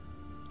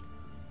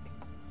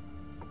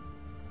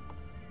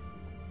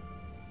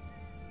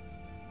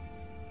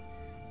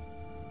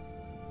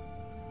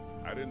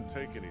 I didn't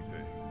take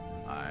anything.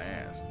 I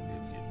asked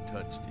if you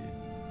touched it.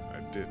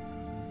 I didn't.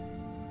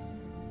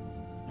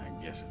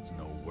 I guess it's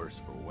no worse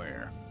for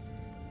wear.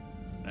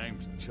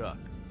 Name's Chuck.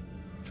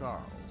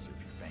 Charles, if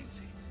you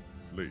fancy.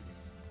 Lee.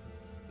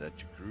 That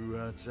your crew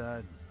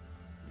outside?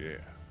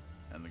 Yeah.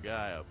 And the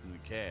guy up in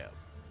the cab?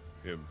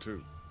 Him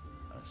too.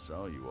 I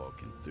saw you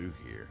walking through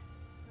here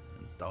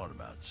and thought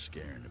about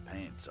scaring the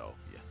pants off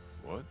you.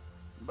 What?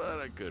 But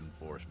I couldn't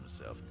force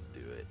myself to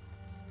do it.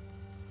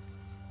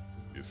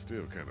 You're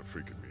still kind of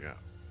freaking me out.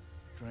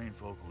 Trained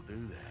folk will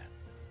do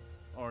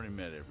that. Already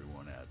met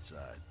everyone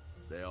outside.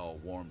 They all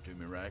warmed to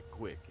me right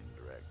quick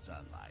in direct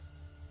sunlight.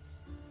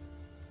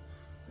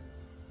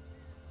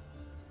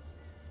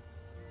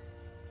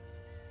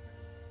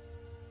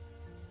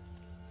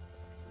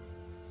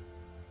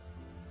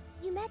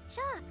 You met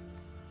Chuck.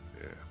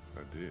 Yeah,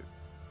 I did.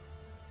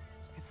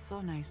 It's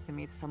so nice to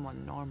meet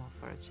someone normal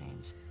for a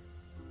change.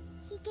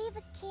 He gave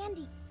us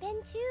candy.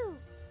 Ben too.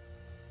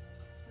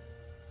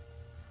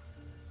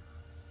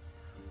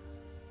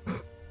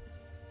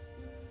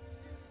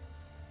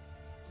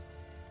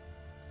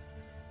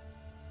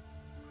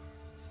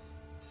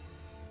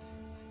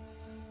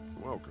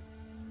 Welcome.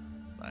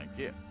 Thank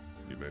you.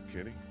 You met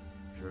Kenny?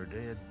 Sure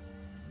did.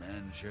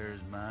 Man shares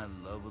my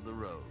love of the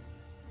road.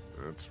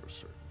 That's for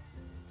certain.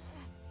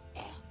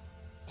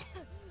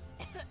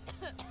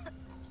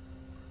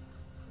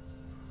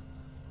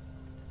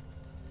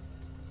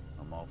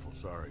 I'm awful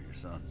sorry your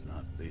son's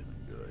not feeling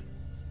good.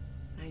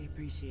 I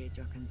appreciate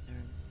your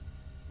concern.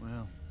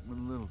 Well, with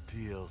a little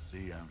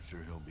TLC, I'm sure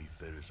he'll be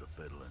fit as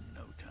a fiddle in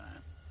no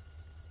time.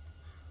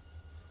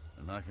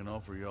 And I can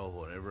offer y'all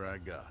whatever I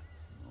got,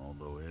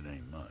 although it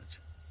ain't much.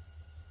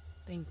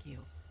 Thank you.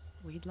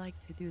 We'd like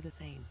to do the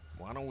same.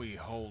 Why don't we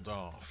hold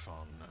off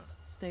on,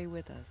 Stay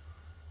with us.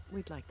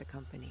 We'd like the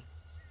company.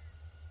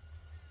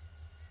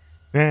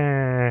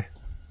 Eh.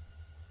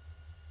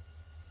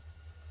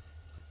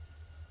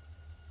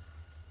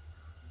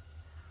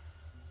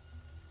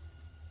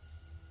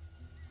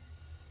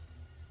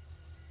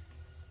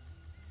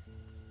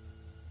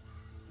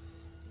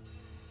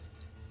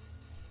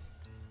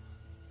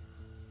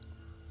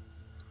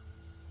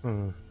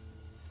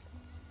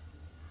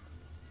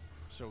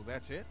 So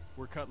that's it?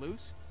 We're cut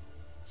loose?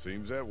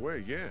 Seems that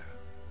way, yeah.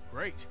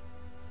 Great.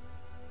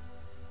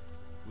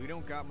 We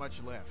don't got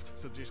much left,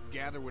 so just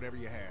gather whatever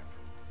you have.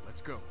 Let's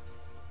go.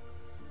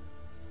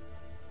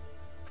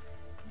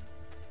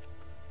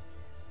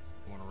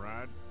 Want to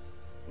ride?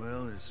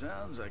 Well, it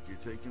sounds like you're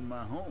taking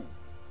my home.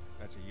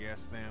 That's a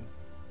yes, then?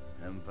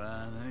 Haven't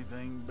found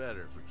anything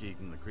better for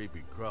keeping the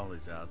creepy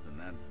crawlies out than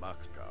that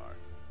boxcar.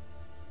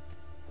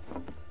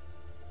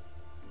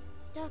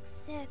 Duck's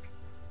sick.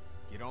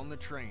 Get on the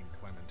train,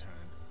 Clementine.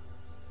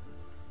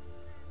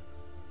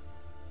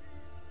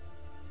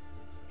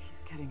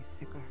 He's getting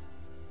sicker.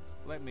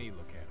 Let me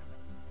look at him.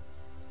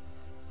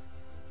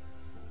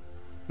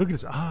 Look at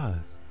his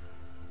eyes.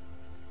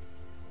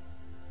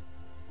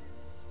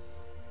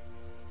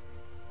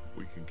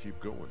 We can keep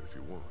going if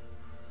you want.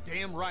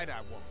 Damn right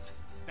I won't.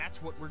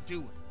 That's what we're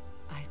doing.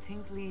 I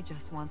think Lee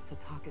just wants to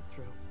talk it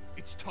through.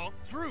 It's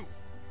talked through.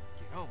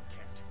 Get on,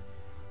 Cat.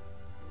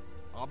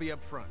 I'll be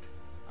up front.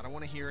 I don't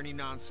want to hear any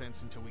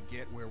nonsense until we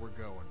get where we're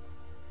going.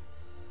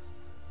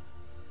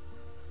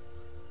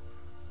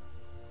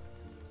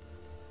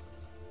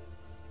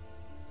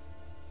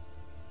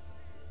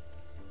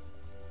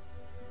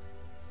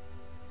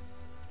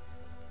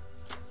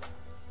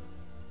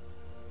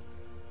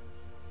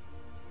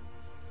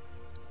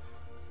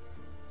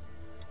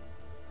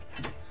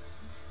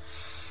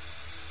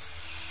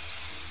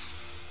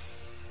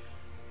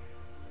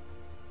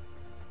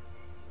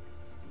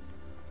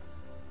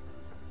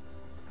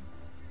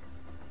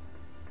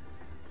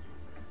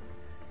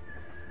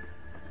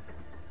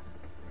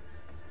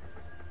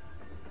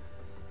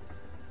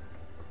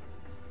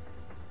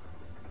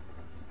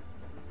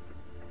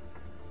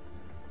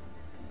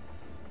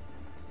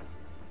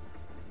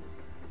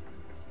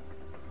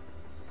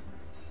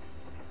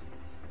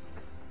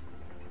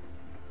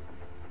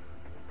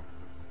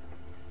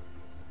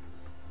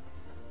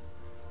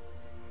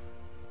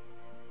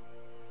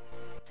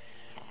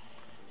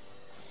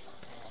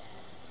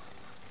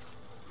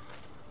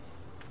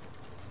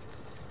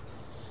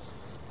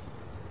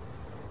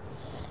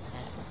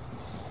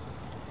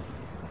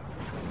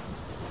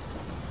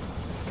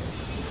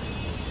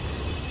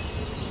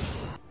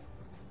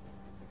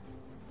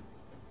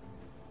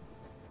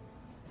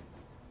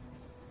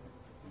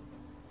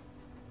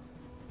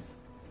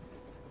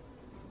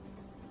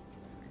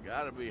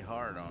 Gotta be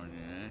hard on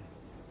you, eh?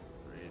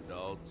 3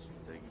 adults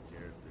taking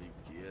care of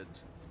 3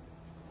 kids.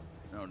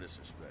 No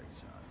disrespect,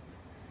 son.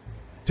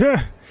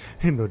 Yeah,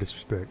 ain't no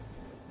disrespect.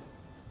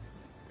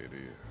 It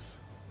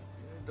is.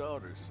 Your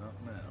daughter's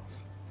something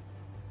else.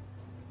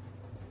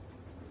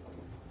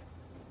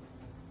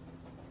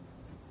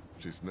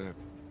 She's not.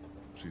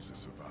 She's a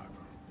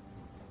survivor.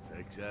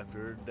 Takes after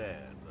her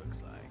dad, looks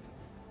like.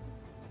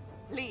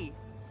 Lee!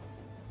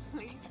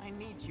 Lee, I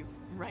need you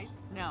right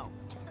now.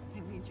 I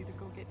need you to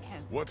go get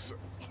Ken. What's...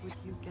 Would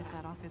you get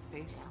that off his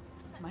face?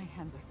 My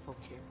hands are full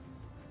here.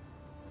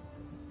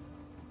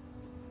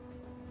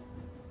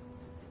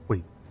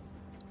 Wait.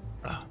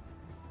 Thank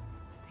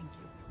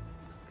you.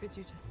 Could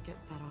you just get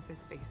that off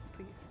his face,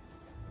 please?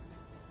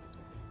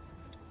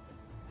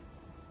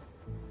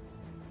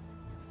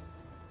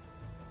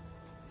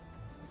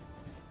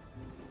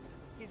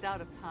 He's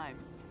out of time.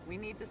 We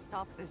need to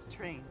stop this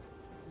train.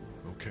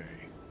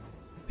 Okay.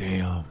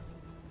 Damn.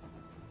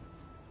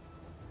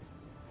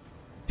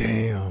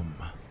 Damn.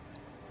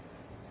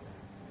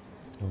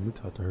 Let me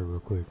talk to her real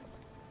quick.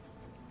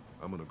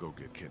 I'm gonna go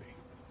get Kenny.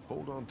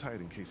 Hold on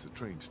tight in case the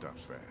train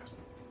stops fast.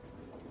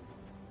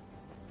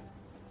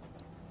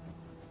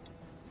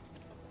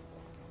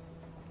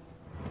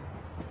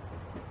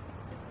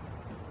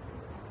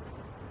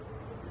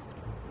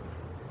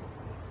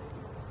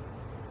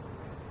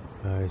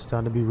 Alright, it's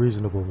time to be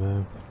reasonable,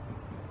 man.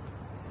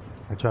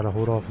 I tried to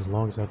hold off as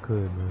long as I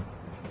could, man.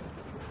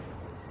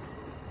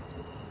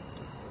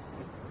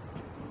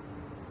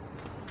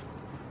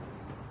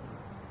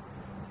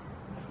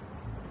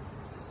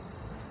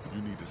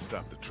 You need to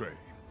stop the train.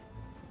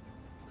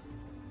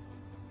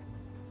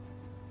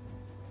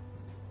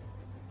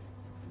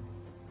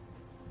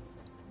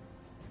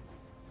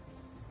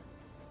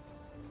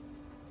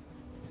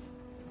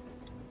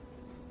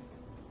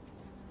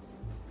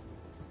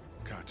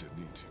 Katja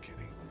needs you,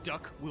 Kenny.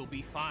 Duck will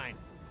be fine.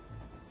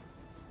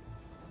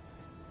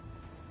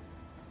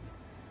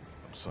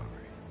 I'm sorry.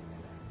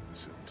 I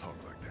shouldn't talk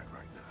like that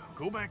right now.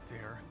 Go back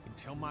there and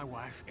tell my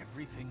wife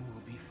everything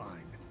will be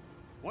fine.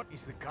 What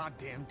is the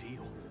goddamn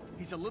deal?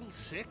 He's a little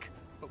sick,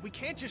 but we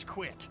can't just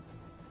quit.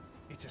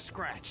 It's a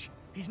scratch.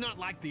 He's not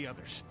like the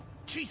others.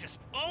 Jesus,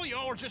 all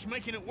y'all are just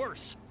making it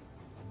worse.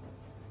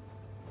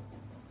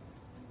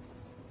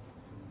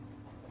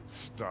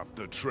 Stop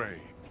the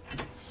train.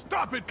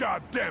 Stop it,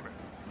 goddammit!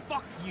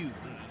 Fuck you,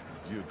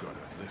 Lee. You're gonna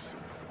listen.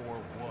 Or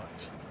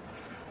what?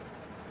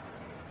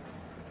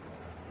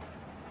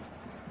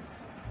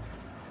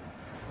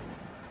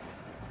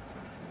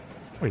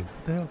 Wait,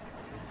 what the hell?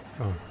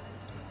 Oh.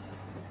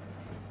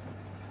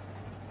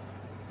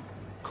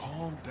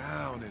 Calm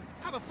down and...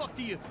 How the fuck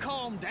do you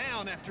calm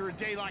down after a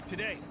day like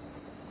today?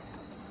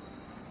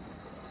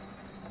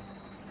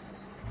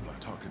 by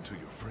talking to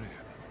your friend.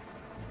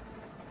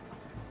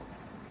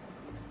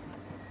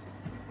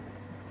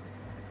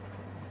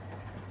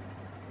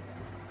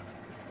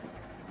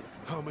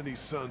 How many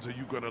sons are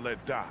you gonna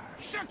let die?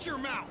 Shut your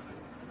mouth!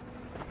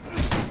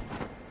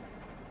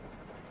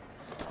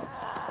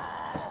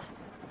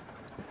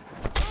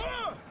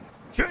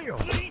 Damn!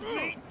 Leave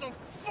me the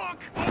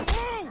fuck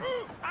alone!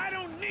 I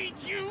don't need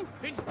you,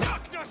 and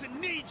Duck doesn't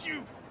need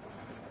you!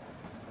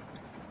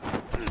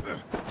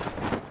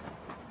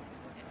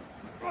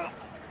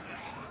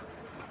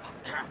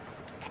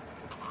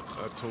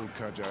 I told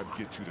Katja I'd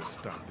get you to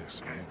stop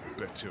this, and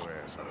bet your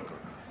ass I'm gonna.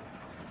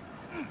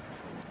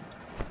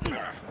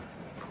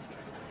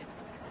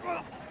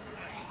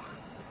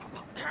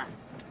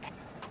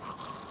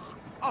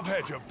 I've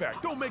had your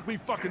back. Don't make me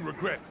fucking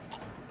regret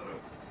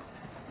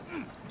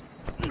it.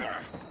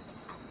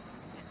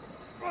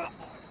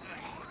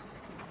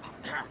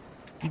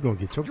 You gonna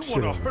get your You shit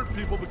wanna on. hurt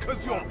people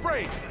because you're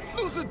afraid.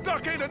 Losing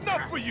Duck ain't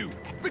enough for you.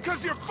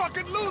 Because you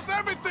fucking lose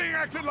everything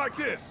acting like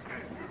this.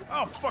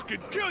 I'll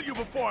fucking kill you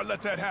before I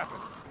let that happen.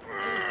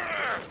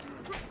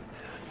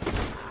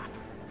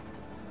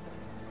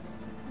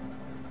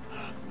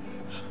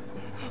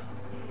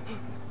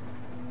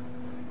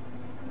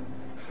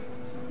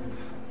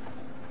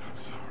 I'm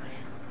sorry.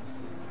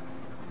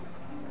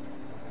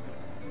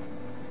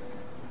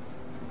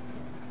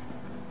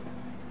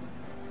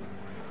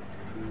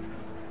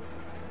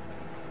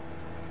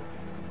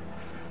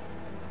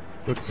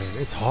 Look, man,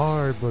 it's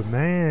hard, but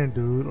man,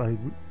 dude, like,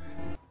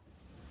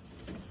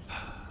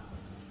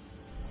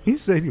 he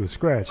said he was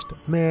scratched.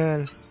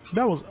 Man,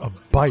 that was a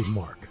bite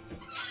mark.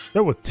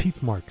 That were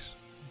teeth marks.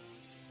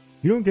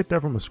 You don't get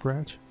that from a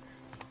scratch?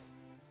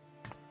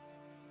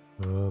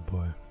 Oh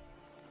boy.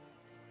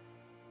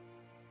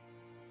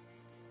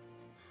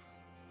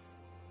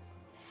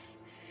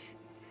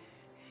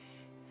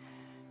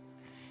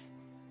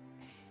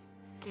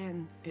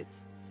 Again,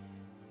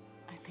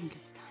 I think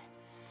it's time.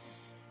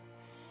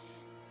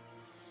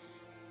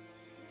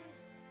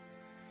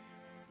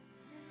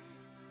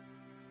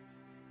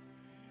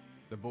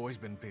 The boy's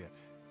been bit,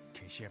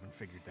 in case you haven't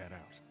figured that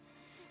out.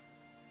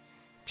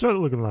 What's that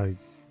looking like?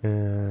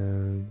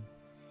 And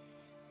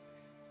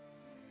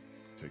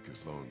Take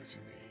as long as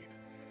you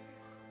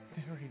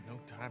need. There ain't no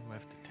time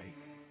left to take.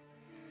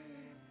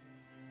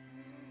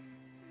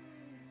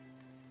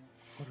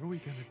 What are we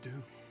gonna do?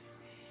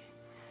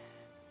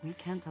 We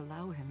can't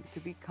allow him to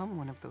become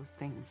one of those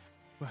things.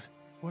 But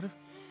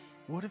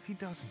what if he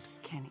doesn't?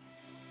 Kenny,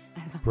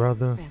 I love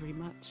Brother. you very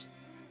much.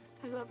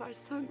 I love our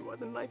son more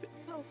than life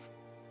itself.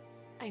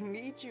 I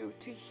need you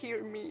to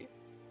hear me.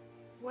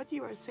 What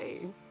you are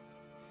saying,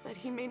 that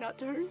he may not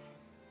turn,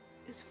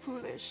 is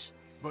foolish.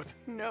 But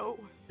no.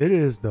 it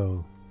is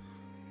though.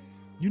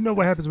 You know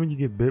what happens when you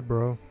get bit,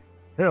 bro?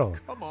 Hell,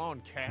 Come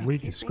on, Cat. we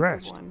If get you think of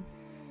scratched. one,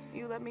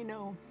 you let me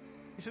know.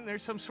 Isn't there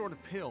some sort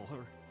of pill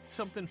or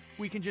something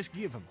we can just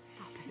give him?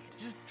 Stop it.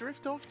 Just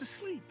drift off to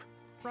sleep.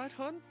 Right,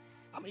 hun?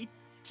 I mean,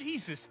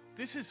 Jesus,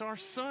 this is our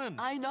son.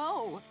 I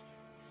know,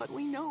 but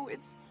we know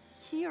it's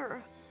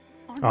here.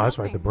 Or Oh, that's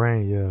right, the nothing.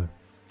 brain, yeah.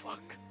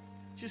 Fuck.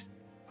 Just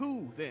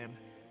who, then?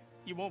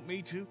 You want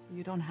me to?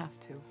 You don't have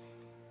to.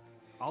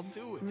 I'll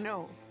do it.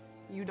 No,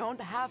 you don't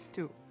have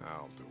to.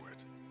 I'll do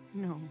it.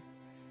 No,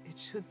 it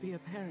should be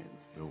apparent.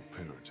 No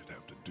parent should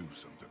have to do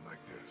something like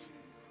this.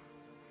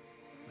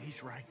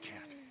 He's right,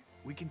 Cat.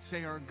 We can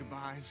say our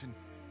goodbyes and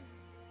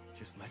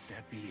just let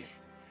that be it.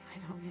 I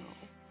don't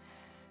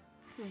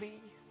know. Lee,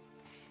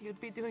 you'd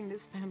be doing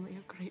this family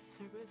a great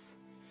service.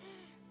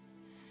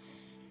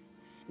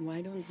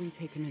 Why don't we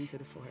take him into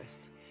the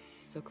forest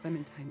so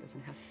Clementine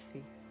doesn't have to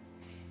see?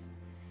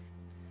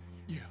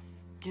 Yeah.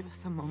 Give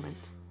us a moment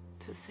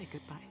to say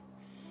goodbye.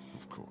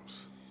 Of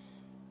course.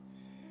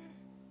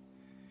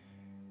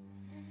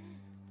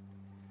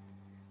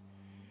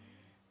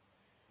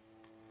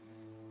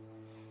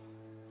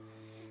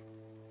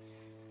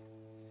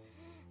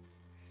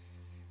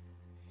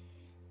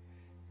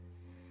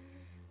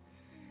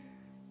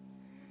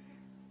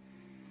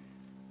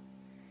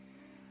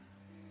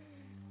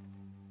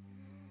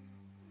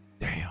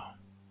 Damn.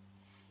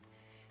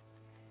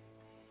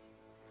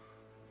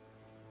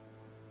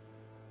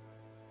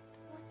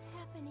 What's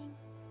happening?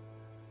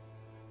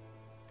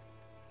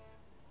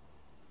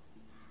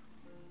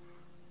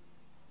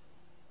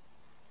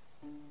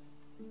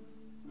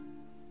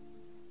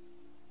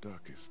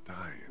 Duck is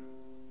dying.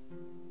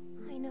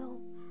 I know.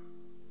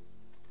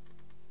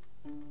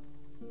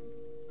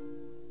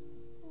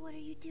 What are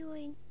you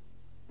doing?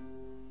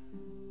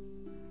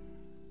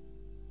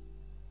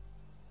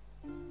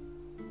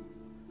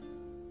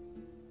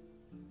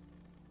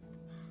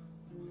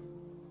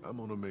 I'm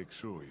gonna make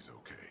sure he's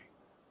okay.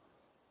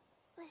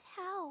 But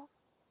how?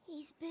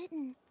 He's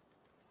bitten.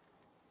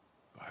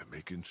 By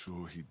making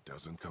sure he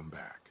doesn't come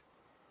back.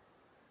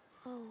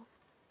 Oh.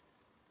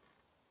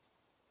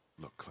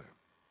 Look, Clem.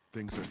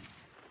 Things are...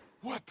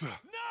 What the?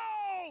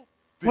 No!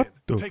 Ben, What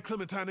the- take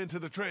Clementine into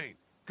the train.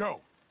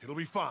 Go. It'll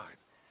be fine.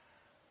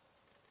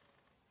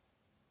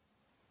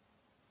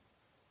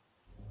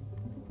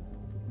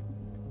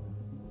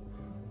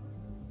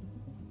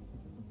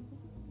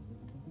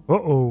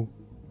 Uh-oh.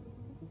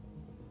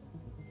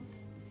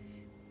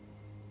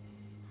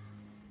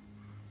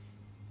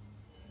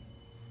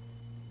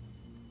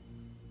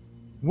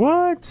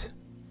 What?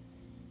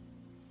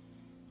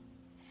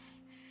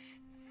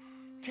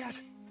 Cat!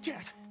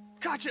 Cat!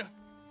 Gotcha!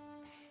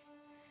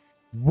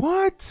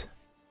 What?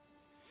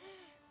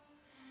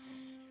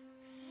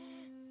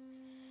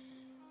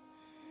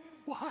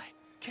 Why?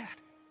 Cat?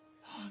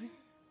 Honey?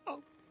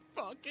 Oh,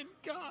 fucking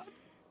God.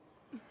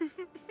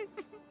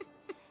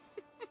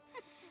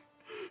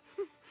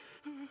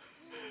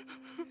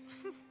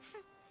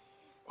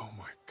 Oh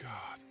my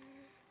God.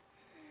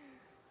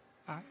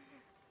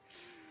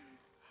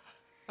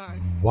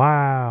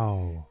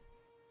 Wow.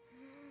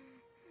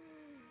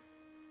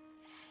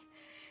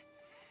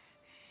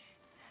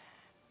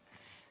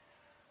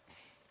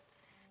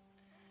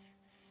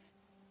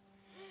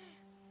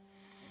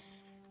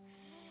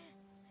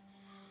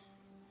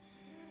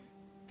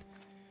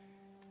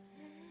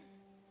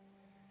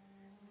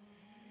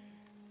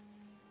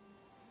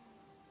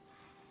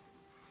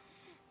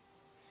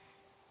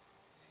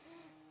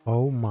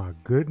 Oh my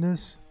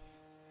goodness.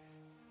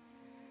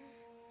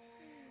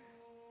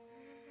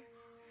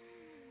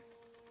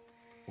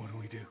 What do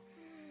we do?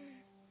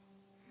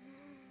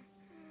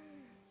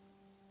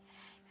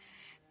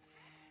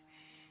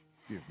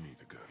 Give me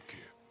the gun, kid.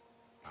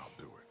 I'll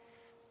do it.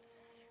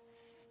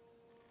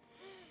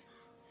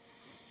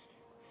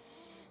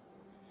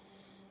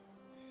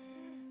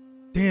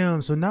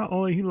 Damn, so not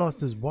only he lost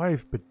his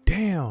wife, but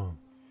damn.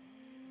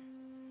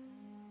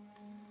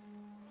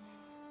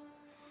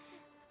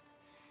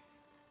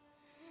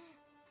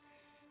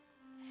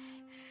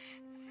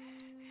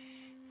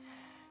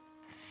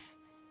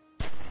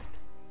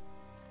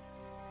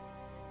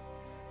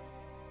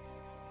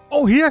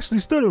 Oh, he actually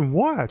stood and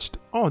watched.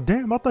 Oh,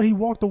 damn, I thought he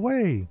walked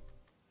away.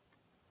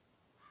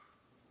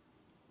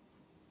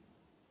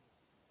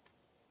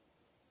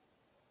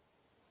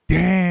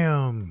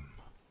 Damn.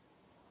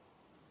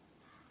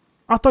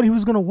 I thought he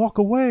was gonna walk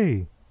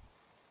away.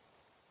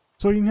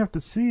 So he didn't have to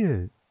see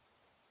it.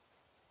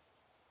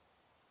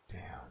 Damn.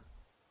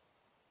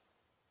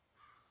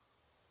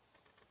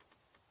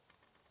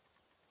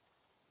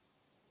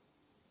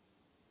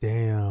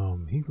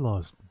 Damn, he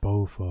lost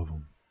both of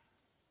them.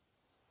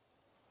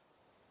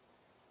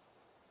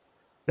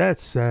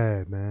 That's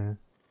sad, man.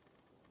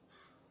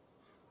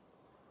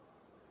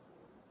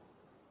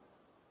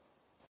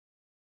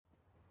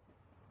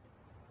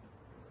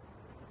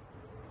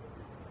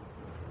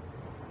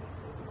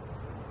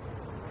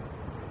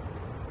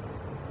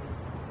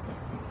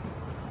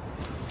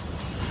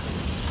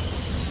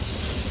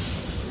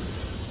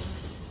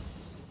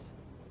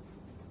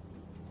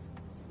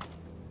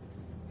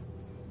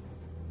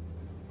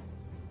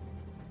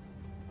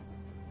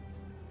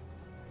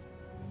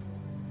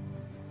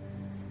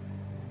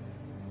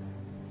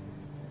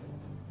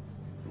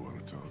 You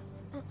want to talk?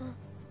 Uh-uh.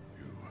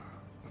 You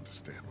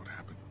understand what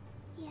happened?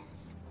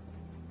 Yes.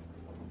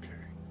 Okay.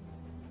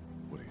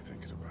 What are you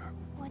thinking about?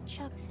 What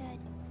Chuck said.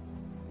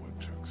 What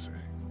Chuck say?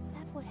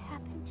 That what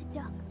happened to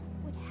Duck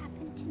would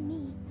happen to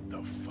me.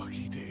 The fuck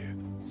he did?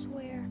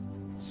 Swear.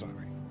 Sorry.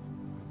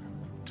 I'm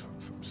gonna go talk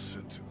some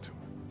sense into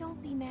him.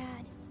 Don't be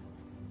mad.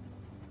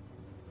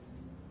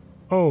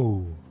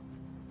 Oh.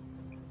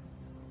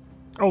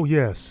 Oh,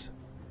 yes.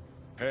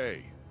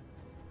 Hey,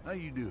 how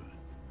you doing?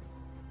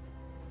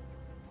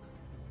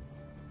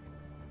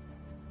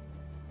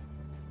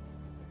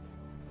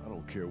 I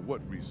don't care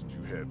what reasons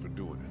you had for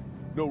doing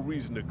it. No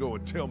reason to go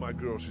and tell my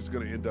girl she's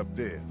gonna end up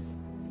dead.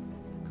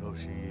 'Cause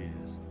she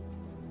is.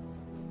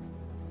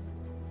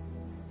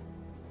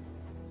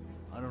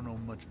 I don't know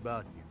much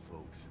about you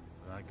folks,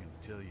 but I can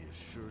tell you as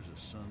sure as the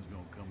sun's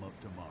gonna come up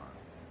tomorrow.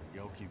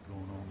 Y'all keep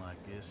going on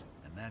like this,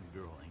 and that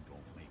girl ain't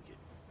gonna make it.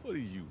 What do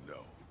you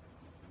know?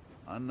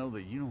 I know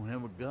that you don't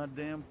have a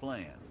goddamn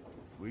plan.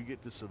 We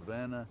get to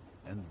Savannah,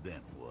 and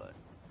then what?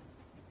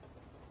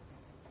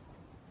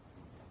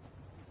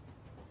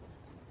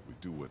 We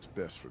do what's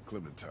best for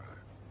Clementine.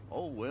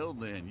 Oh, well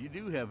then, you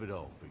do have it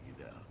all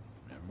figured out.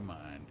 Never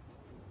mind.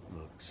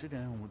 Look, sit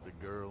down with the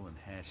girl and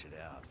hash it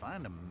out.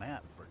 Find a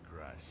map, for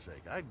Christ's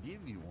sake. I'd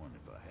give you one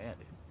if I had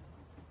it.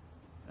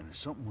 And if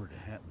something were to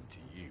happen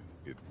to you...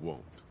 It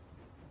won't.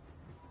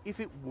 If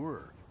it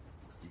were,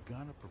 you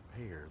gotta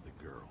prepare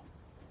the girl.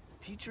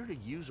 Teach her to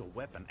use a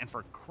weapon, and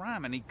for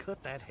criminy,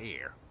 cut that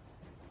hair.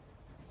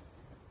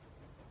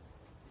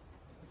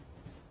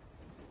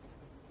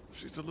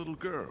 She's a little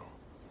girl.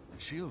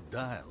 She'll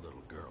die a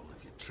little girl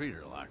if you treat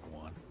her like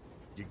one.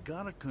 You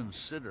gotta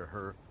consider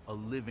her a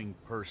living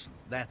person.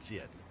 That's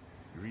it.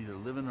 You're either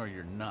living or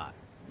you're not.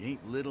 You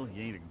ain't little,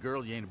 you ain't a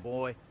girl, you ain't a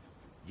boy.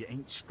 You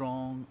ain't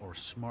strong or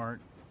smart.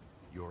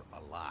 You're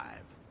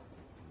alive.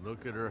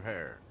 Look at her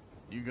hair.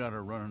 You got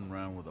her running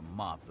around with a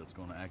mop that's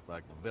gonna act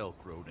like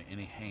Velcro to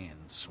any hand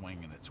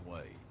swinging its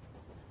way.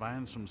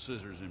 Find some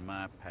scissors in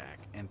my pack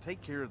and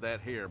take care of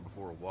that hair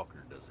before a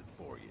walker does it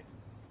for you.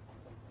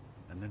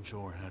 And then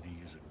show her how to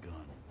use a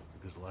gun.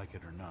 Because like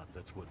it or not,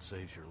 that's what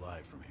saves your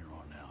life from here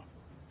on out.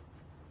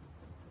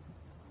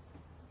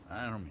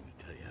 I don't mean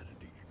to tell you how to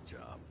do your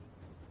job,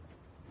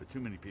 but too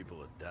many people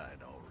have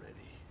died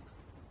already.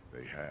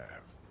 They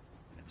have.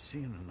 And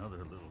seeing another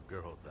little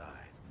girl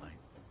die might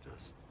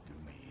just do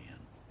me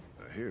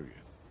in. I hear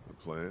you. A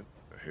plan,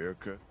 a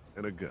haircut,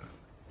 and a gun.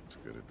 It's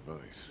good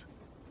advice.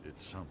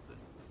 It's something.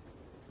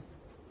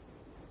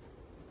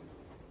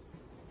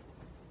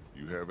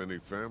 You have any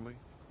family?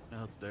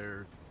 Out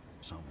there,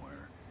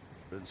 somewhere.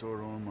 Been sort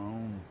of on my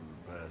own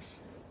for the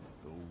past,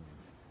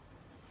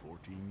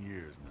 14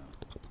 years now.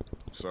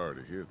 Sorry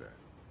to hear that.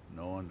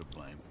 No one to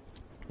blame.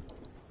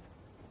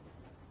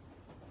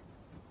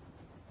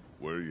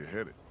 Where are you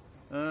headed?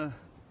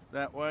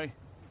 That way?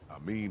 I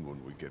mean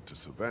when we get to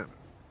Savannah.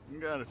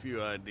 Got a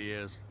few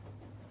ideas.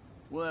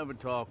 We'll have a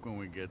talk when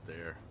we get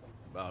there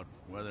about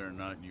whether or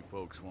not you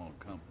folks want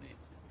company.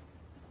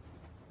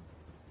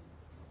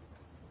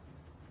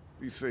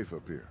 Be safe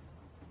up here.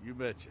 You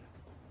betcha.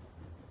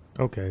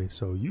 Okay,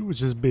 so you was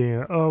just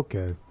being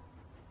okay.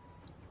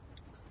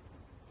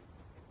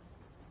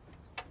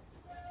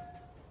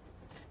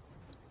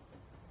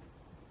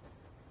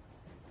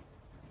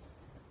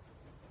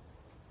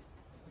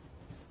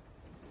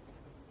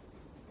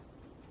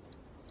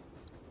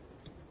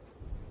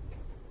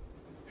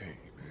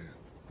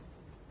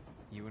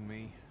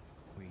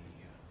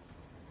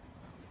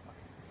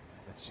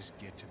 Let's just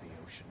get to the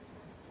ocean.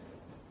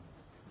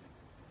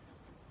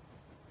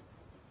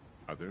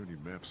 Are there any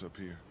maps up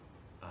here?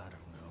 I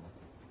don't know.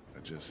 I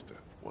just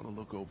want to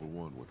look over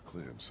one with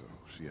Clem so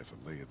she has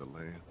a lay of the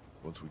land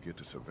once we get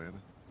to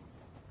Savannah.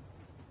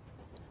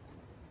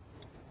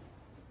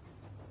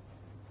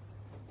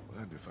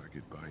 Mind if I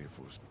get by you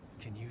for a...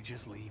 Can you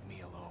just leave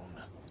me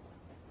alone?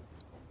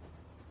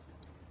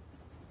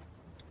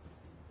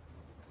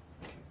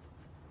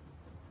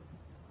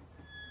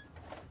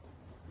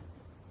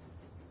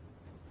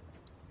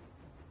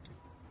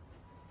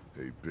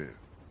 Hey, Ben.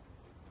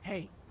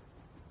 Hey.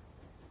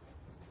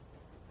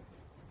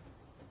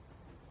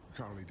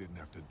 Carly didn't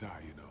have to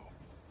die, you know.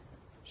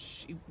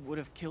 She would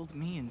have killed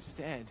me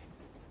instead.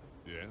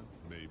 Yeah,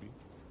 maybe.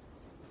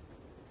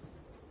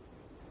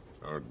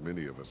 Aren't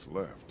many of us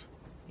left.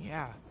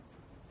 Yeah.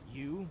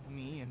 You,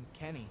 me, and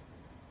Kenny.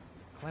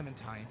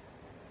 Clementine.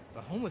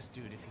 The homeless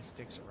dude if he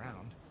sticks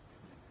around.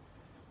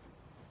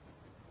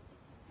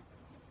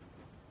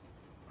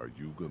 Are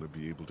you gonna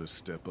be able to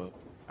step up?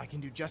 I can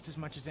do just as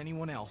much as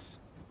anyone else.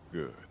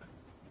 Good.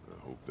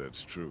 I hope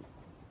that's true.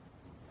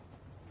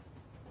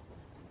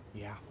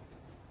 Yeah.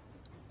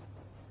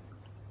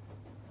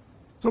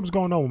 Something's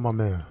going on with my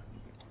man.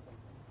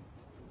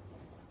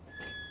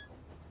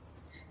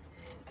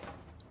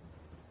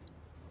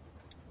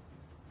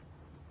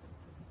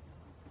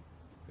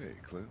 Hey,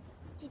 Clint.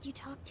 Did you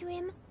talk to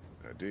him?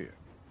 I did.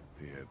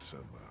 He had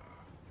some,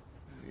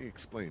 he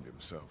explained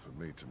himself and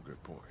made some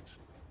good points.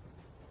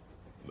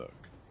 Look,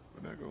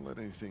 we're not gonna let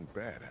anything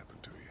bad happen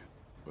to you,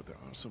 but there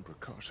are some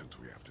precautions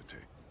we have to take.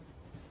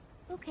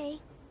 Okay.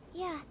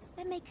 Yeah,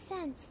 that makes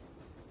sense.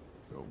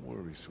 Don't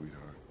worry,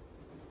 sweetheart.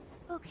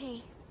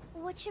 Okay.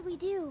 What should we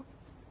do?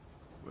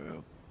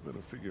 Well, we're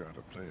gonna figure out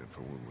a plan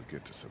for when we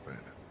get to Savannah.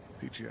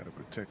 Teach you how to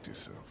protect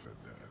yourself and,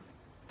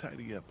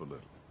 tidy up a little,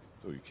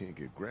 so you can't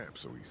get grabbed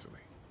so easily.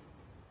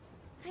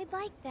 I'd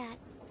like that.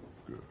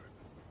 Good.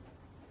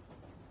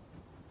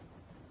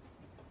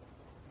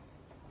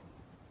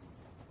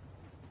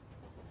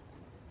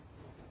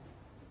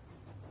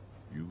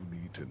 You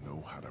need to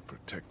know how to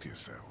protect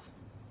yourself.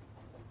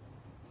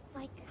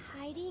 Like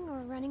hiding or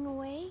running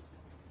away?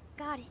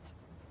 Got it.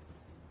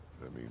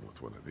 I mean,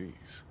 with one of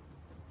these.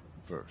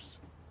 First,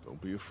 don't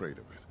be afraid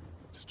of it.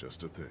 It's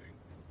just a thing.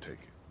 Take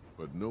it.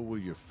 But know where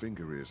your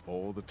finger is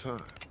all the time.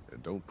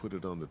 And don't put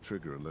it on the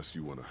trigger unless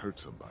you want to hurt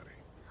somebody.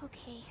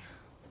 Okay.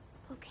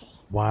 Okay.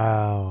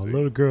 Wow, See,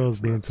 little girl's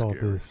it's being not taught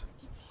scary. this.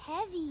 It's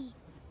heavy.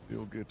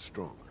 You'll get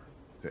stronger.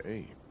 To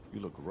aim, you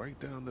look right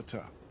down the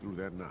top, through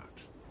that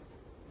notch.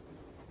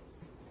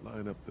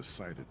 Line up the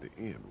sight at the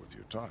end with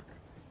your target.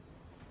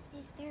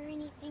 Is there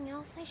anything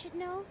else I should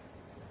know?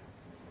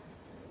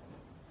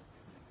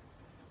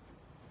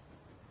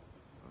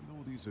 I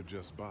know these are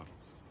just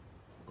bottles,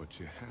 but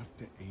you have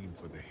to aim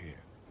for the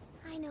head.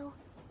 I know.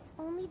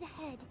 Only the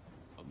head.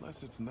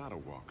 Unless it's not a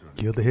walker. and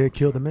Kill it's the head, someone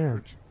kill the trying to man.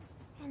 hurt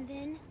And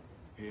then?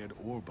 you. Head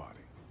or body.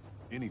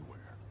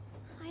 Anywhere.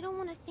 I don't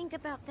want to think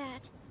about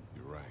that.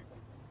 You're right.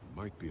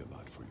 Might be a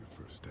lot for your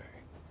first day.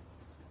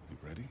 You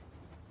ready?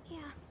 Yeah,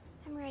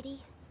 I'm ready.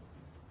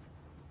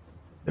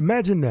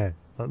 Imagine that.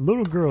 A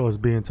little girl is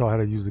being taught how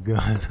to use a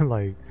gun.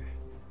 Like,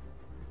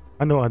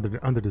 I know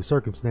under the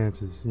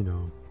circumstances, you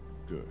know.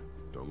 Good.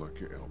 Don't lock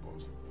your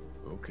elbows.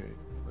 Okay,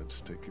 let's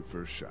take your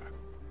first shot.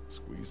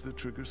 Squeeze the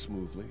trigger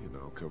smoothly and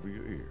I'll cover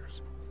your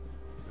ears.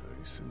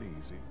 Nice and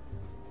easy.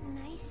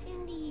 Nice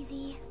and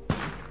easy.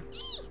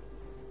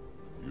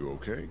 You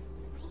okay?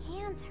 My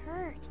hands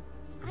hurt.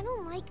 I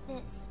don't like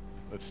this.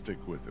 Let's stick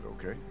with it,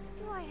 okay?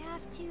 Do I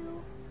have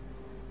to?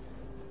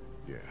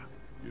 Yeah,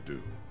 you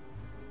do.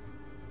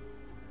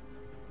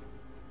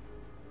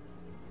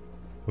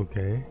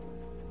 Okay.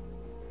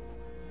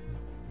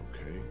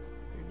 Okay,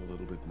 aim a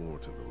little bit more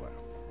to the left.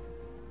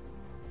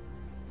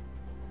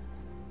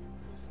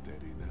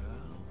 Steady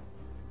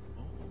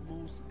now.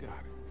 Almost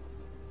got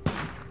it.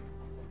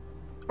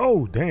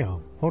 Oh,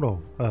 damn. Hold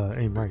on.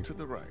 Aim right. To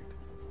the right.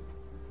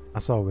 I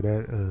saw where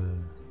that,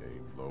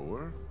 Aim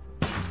lower.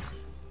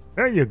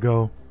 There you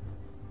go.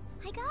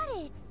 I got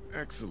it.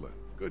 Excellent.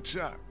 Good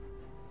shot.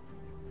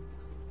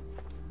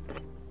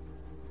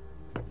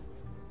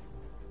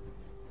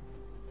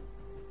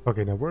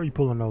 Okay, now where are you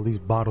pulling all these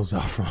bottles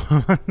out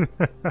from?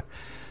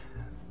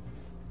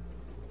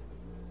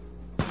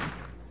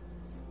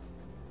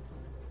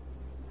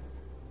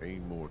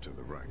 Aim more to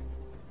the right.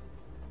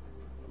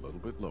 A little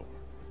bit lower.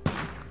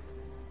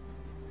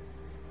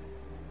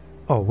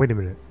 Oh, wait a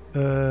minute.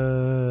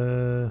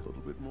 A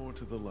little bit more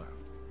to the left.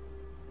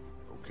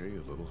 Okay,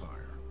 a little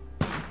higher.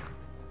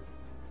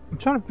 I'm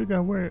trying to figure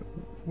out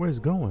where it's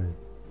going.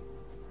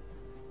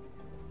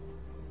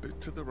 A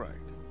bit to the right.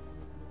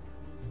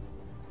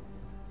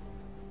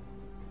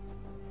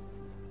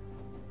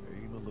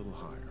 Aim a little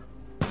higher.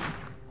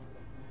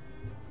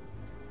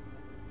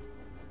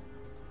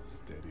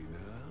 Steady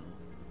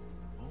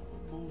now.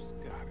 Almost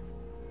got it.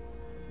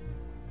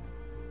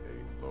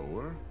 Aim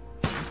lower.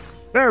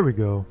 There we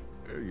go.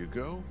 There you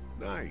go.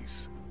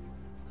 Nice.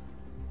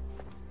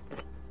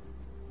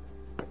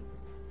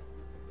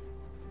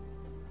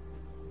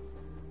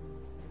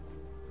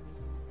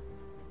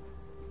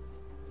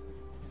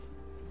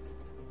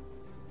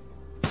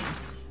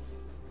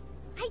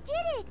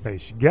 did it! Hey,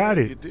 she got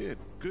Yeah, it. you did.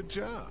 Good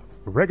job.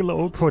 A regular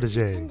old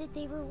protege. Pretended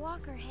they were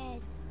walker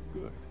heads.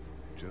 Good.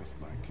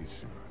 Just like you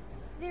should.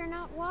 They're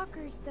not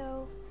walkers,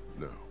 though.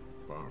 No,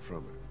 far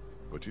from it.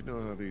 But you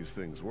know how these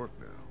things work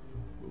now.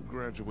 We'll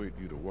graduate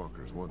you to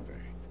walkers one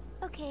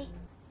day. Okay,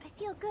 I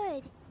feel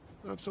good.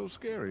 Not so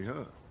scary,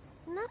 huh?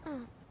 Nuh-uh.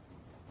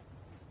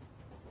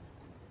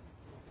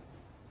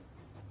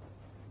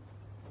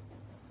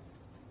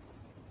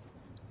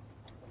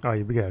 Oh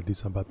yeah, we gotta do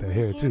something about that My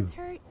hair too. hands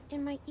hurt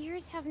and my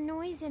ears have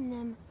noise in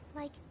them.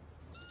 Like,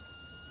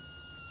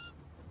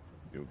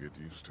 You'll get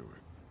used to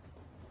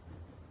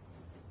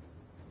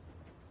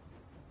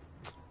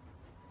it.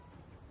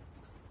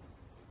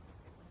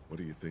 What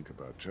do you think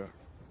about Chuck?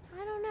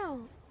 I don't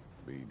know.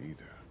 Me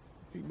neither.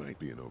 He might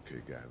be an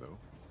okay guy, though.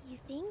 You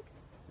think?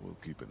 We'll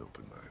keep an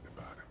open mind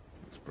about him.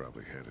 He's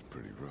probably had it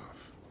pretty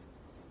rough.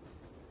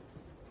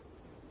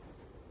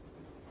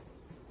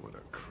 What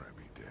a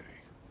crappy day.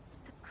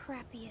 The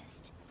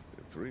crappiest.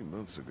 If 3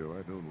 months ago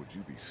I'd known what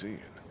you'd be seeing,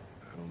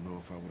 I don't know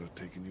if I would have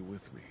taken you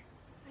with me.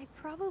 I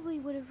probably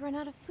would have run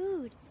out of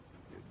food.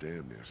 You're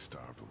damn near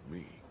starved with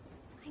me.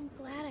 I'm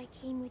glad I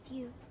came with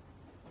you.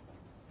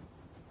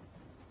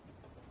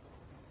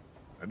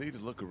 I need to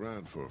look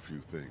around for a few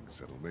things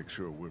that'll make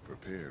sure we're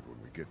prepared when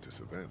we get to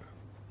Savannah.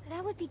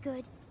 That would be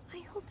good. I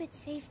hope it's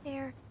safe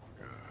there.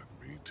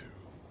 God, me too.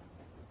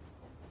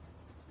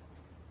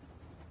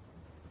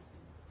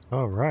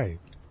 All right.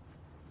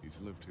 He's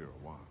lived here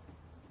a while.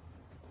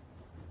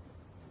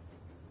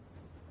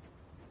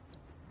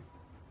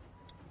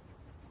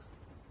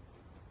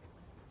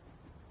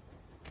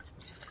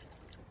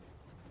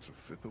 It's a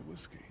fifth of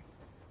whiskey.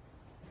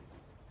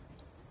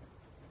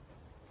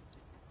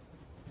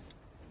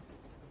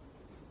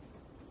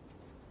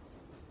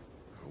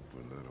 I hope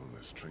we're not on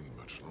this train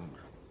much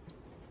longer.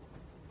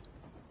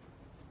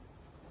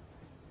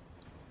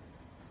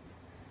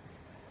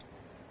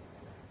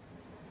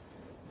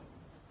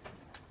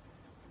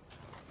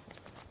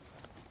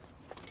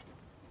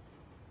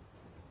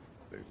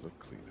 They look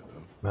clean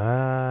enough.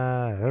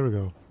 Ah, there we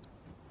go.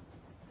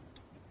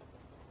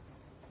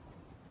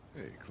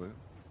 Hey, Clint.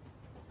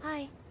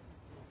 Hi.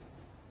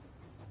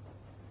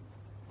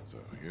 So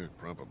you're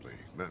probably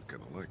not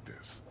gonna like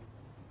this.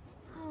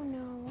 Oh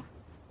no.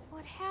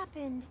 What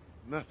happened?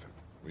 Nothing.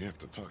 We have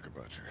to talk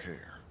about your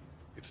hair.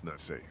 It's not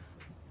safe.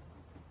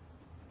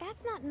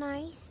 That's not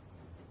nice.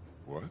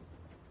 What?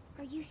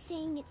 Are you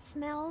saying it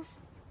smells?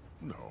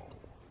 No.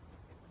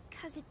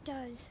 'Cause it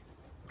does.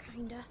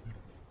 Kinda.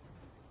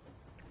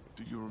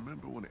 Do you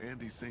remember when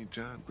Andy St.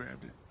 John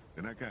grabbed it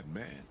and I got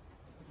mad?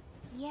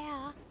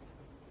 Yeah.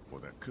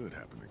 Well, that could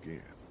happen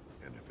again.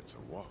 And if it's a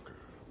walker,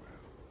 well,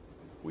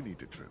 we need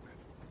to trim it.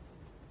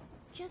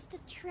 Just a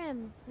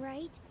trim,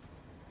 right?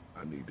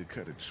 I need to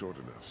cut it short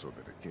enough so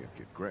that it can't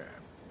get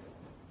grabbed.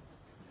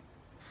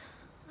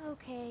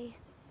 Okay.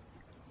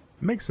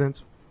 Makes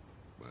sense.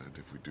 Mind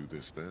if we do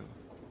this now?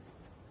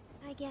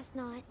 I guess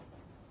not.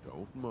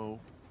 Don't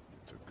mope.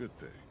 It's a good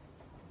thing.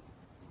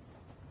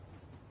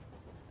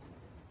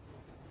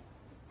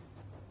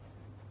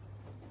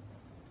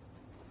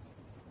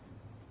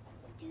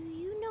 Do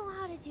you know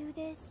how to do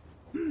this?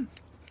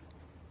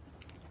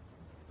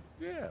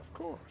 Yeah, of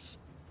course.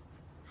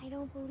 I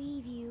don't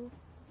believe you.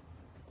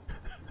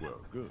 Well,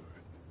 good.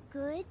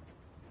 Good?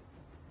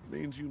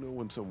 Means you know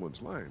when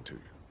someone's lying to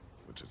you,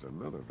 which is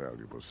another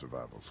valuable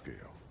survival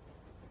skill.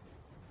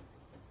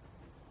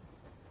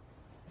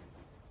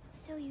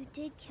 So you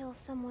did kill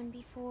someone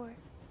before.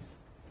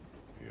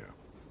 Yeah,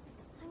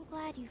 I'm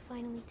glad you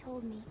finally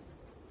told me.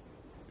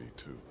 me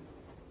too.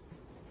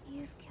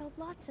 You've killed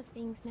lots of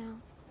things now.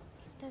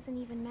 It doesn't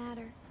even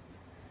matter.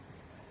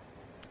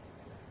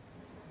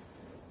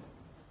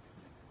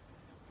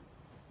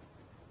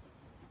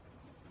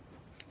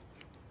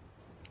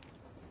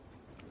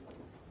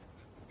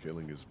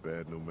 Killing is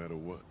bad no matter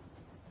what.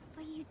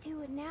 But you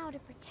do it now to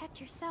protect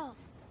yourself.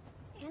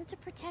 And to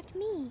protect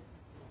me.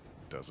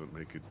 Doesn't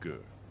make it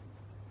good.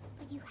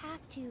 But you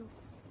have to.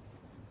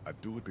 I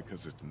do it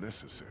because it's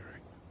necessary.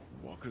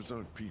 Walkers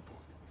aren't people.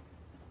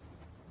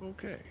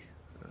 Okay,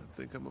 I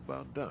think I'm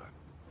about done.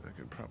 I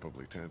can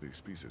probably tie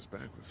these pieces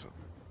back with something.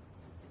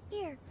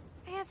 Here,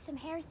 I have some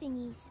hair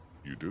thingies.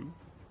 You do?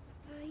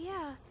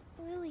 Yeah.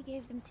 Lily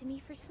gave them to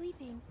me for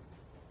sleeping.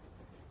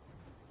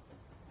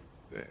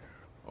 There,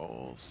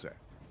 all set.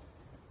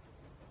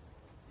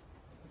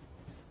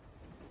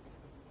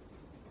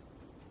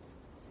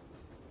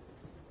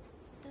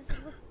 Does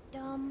it look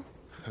dumb?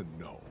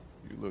 No,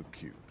 you look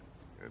cute,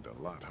 and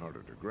a lot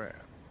harder to grab.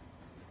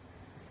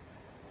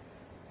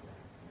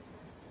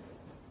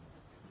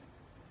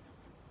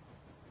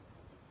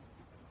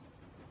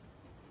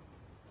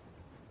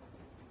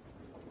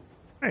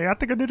 Hey, I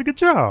think I did a good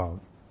job.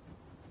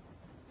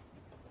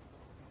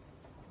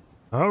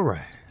 All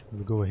right, let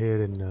me go ahead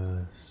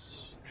and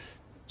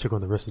check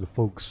on the rest of the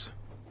folks.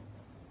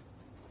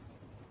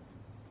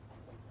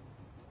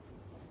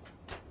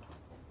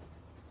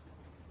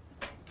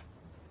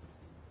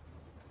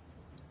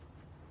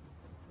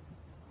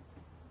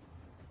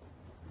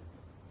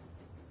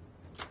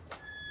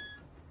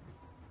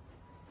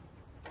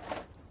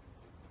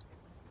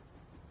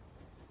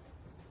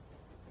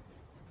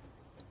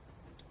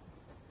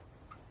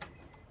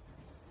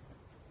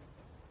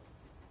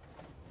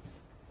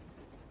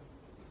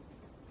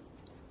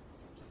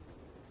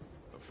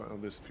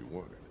 found this if you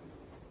wanted.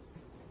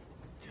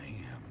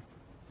 Damn.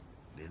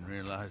 Didn't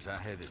realize I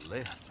had it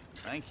left.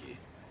 Thank you.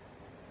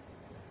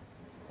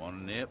 Want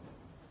a nip?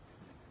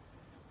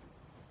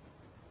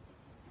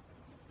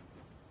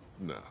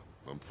 Nah,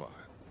 I'm fine.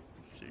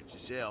 Suit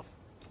yourself.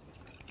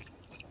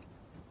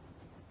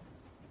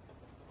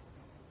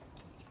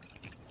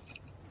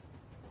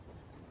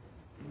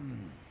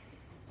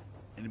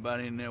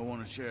 Anybody in there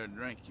want to share a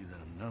drink, you let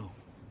them know.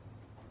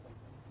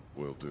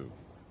 Will do.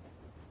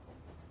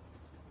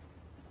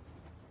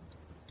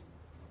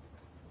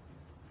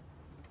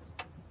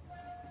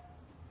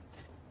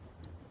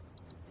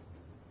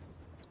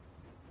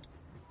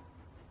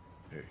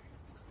 Hey.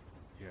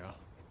 Yeah?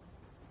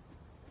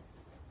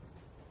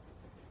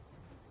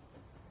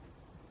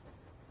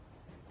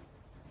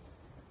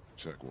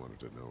 Chuck wanted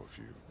to know if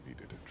you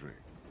needed a drink.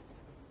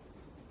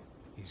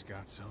 He's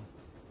got some?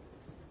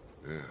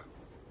 Yeah.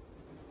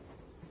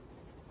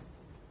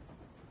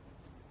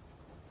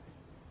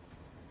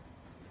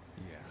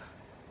 Yeah,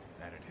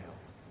 that'd help.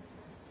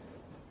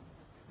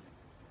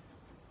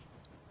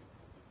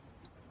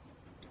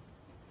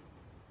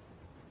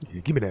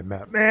 Yeah, give me that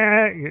map.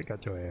 Man,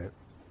 got your ass.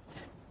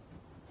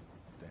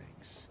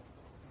 Thanks.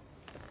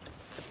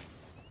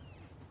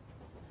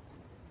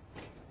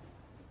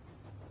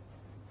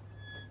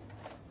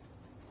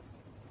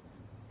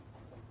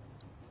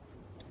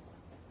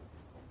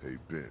 Hey,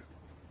 Ben.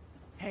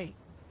 Hey.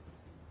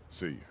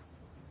 See ya.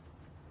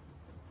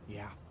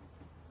 Yeah.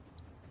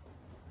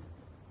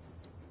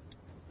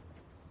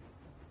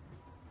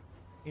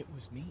 It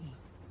was me.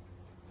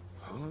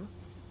 Huh?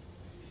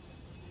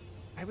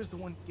 I was the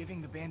one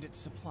giving the bandits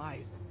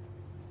supplies.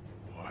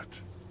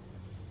 What?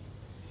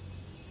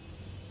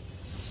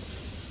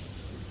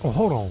 Oh,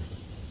 hold on.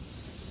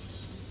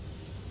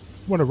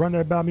 Want to run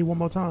that by me one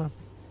more time?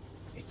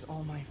 It's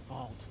all my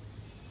fault.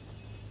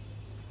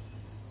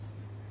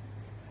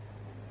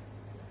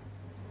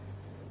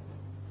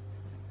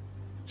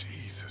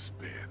 Jesus,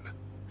 Ben.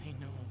 I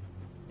know.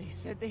 They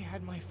said they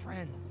had my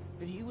friend,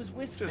 that he was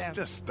with them.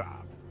 Just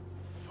stop.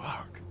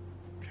 Fuck.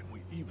 Can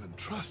we even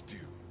trust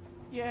you?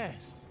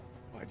 Yes.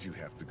 Why'd you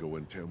have to go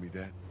and tell me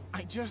that?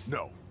 I just...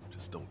 No,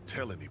 just don't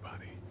tell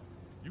anybody.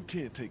 You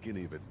can't take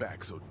any of it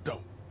back, so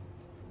don't.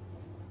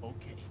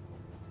 Okay.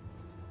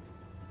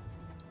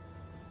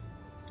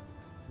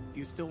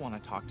 You still want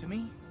to talk to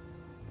me?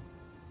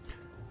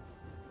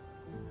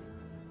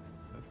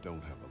 I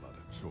don't have a lot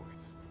of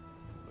choice,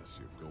 unless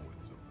you're going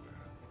somewhere.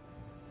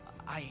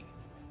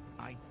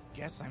 I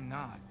guess I'm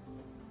not.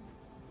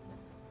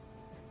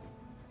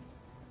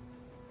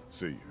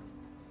 See you.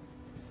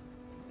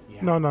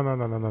 Yeah. No.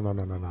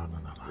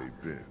 Hey,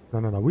 Ben.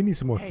 No. We need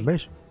some more Hey.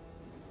 information.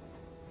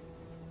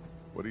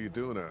 What are you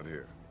doing out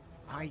here?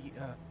 I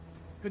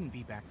couldn't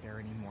be back there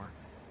anymore.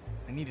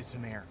 I needed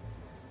some air.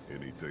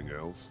 Anything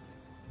else?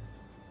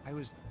 I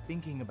was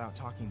thinking about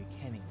talking to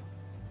Kenny.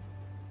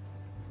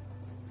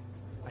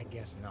 I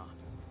guess not.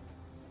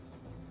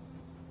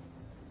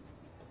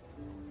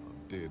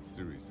 I'm dead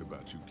serious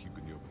about you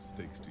keeping your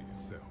mistakes to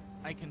yourself.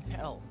 I can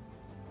tell.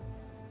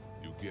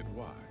 You get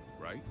why,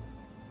 right?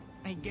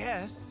 I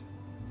guess.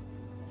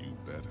 You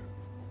better.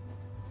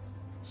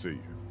 See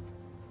you.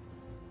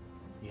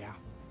 Yeah.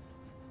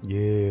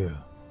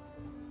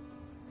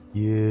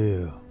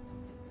 Yeah.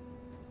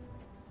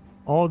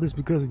 All this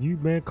because of you,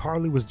 man.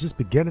 Carly was just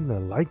beginning to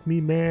like me,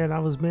 man. I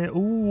was, man,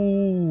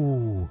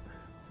 ooh.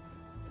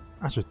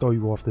 I should throw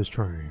you off this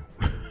train.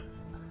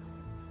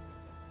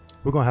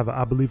 We're gonna have a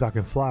I believe I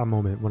can fly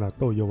moment when I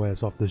throw your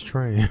ass off this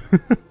train.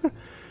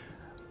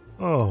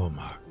 Oh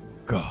my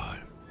God.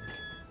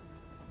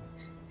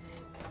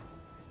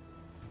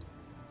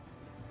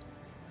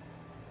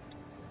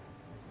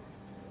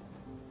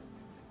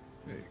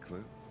 Hey,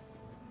 Clint.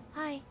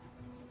 Hi.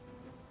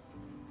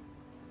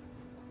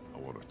 I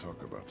want to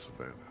talk about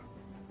Savannah.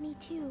 Me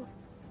too.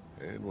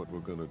 And what we're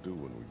gonna do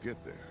when we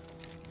get there.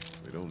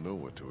 We don't know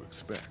what to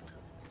expect.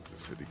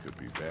 The city could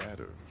be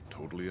bad or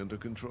totally under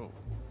control.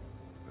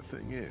 The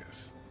thing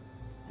is,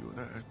 you and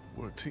I,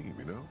 we're a team,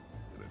 you know?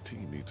 And a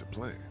team needs a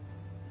plan.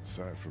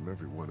 Aside from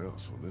everyone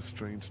else, when this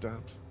train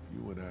stops,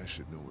 you and I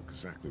should know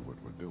exactly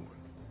what we're doing.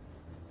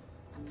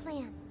 A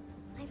plan.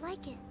 I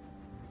like it.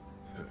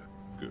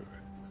 Good.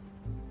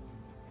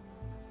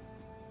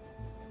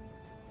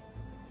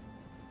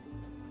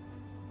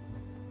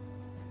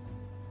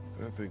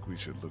 I think we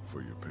should look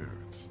for your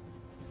parents.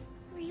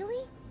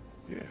 Really?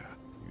 Yeah,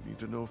 you need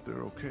to know if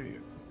they're okay,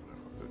 and well,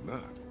 if they're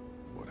not,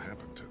 what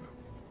happened to them.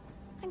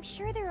 I'm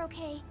sure they're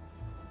okay.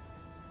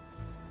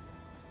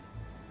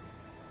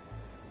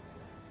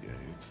 Yeah,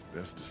 it's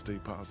best to stay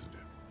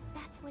positive.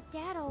 That's what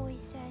Dad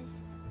always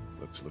says.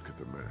 Let's look at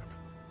the map.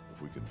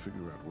 If we can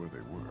figure out where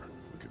they were,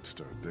 we can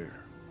start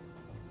there.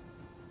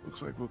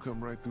 Looks like we'll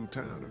come right through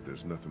town if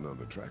there's nothing on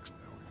the tracks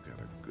now. We've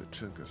got a good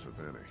chunk of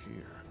Savannah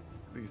here.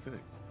 What do you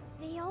think?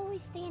 They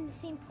always stay in the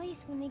same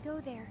place when they go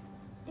there.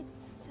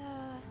 It's,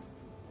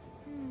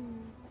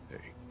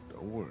 Hey,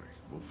 don't worry.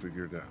 We'll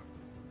figure it out.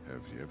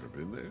 Have you ever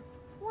been there?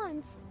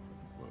 Once.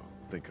 Well,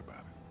 think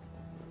about it.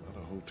 A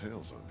lot of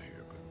hotels on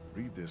here, but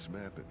read this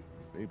map and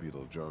Maybe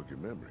it'll jog your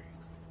memory.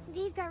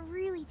 They've got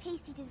really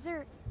tasty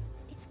desserts.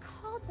 It's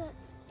called the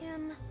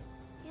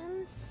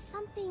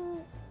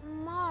something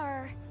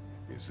Mar.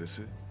 Is this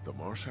it? The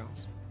Marsh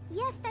House?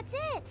 Yes, that's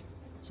it.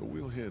 So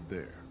we'll head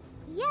there.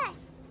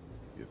 Yes.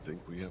 You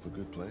think we have a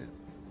good plan?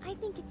 I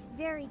think it's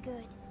very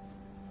good.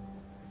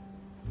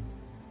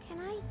 Can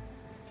I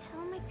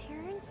tell my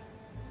parents?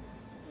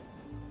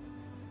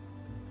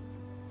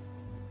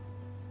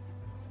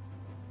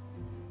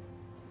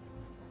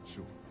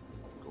 Sure.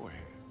 Go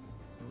ahead.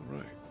 All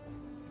right.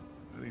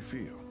 How do you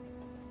feel?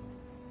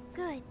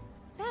 Good.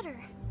 Better.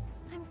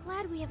 I'm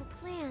glad we have a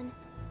plan.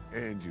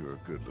 And you're a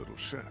good little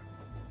shot.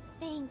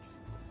 Thanks.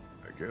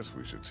 I guess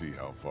we should see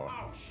how far.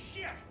 Oh,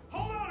 shit!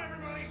 Hold on,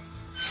 everybody!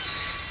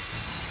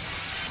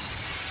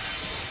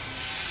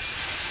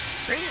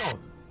 Damn!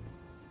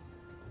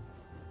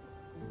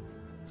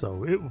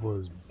 So it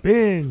was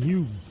Ben,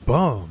 you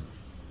bum.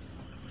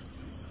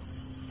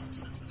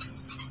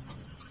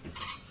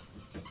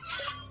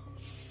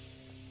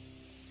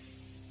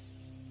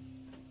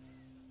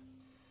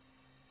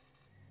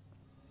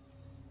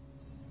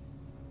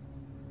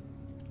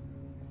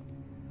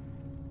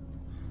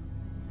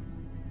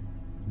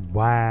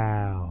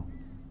 Wow.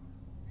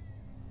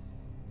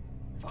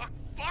 Fuck,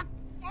 fuck,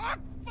 fuck,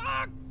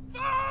 fuck,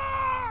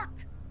 fuck!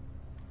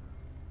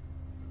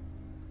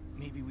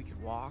 Maybe we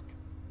could walk?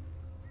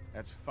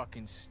 That's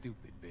fucking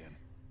stupid, Ben.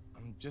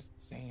 I'm just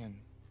saying.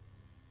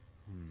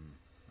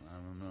 I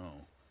don't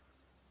know.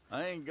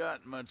 I ain't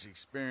got much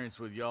experience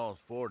with y'all's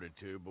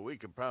fortitude, but we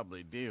could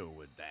probably deal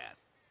with that.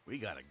 We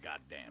got a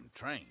goddamn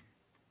train.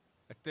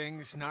 That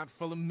thing's not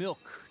full of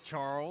milk,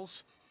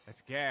 Charles.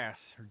 That's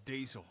gas or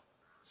diesel.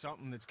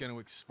 Something that's gonna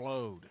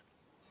explode.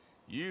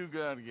 You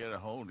gotta get a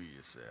hold of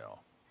yourself.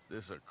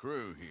 This a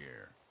crew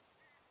here.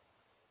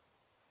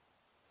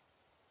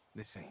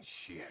 This ain't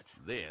shit.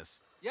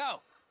 This?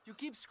 Yo, you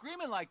keep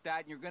screaming like that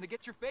and you're gonna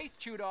get your face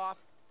chewed off.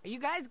 Are you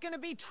guys gonna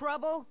be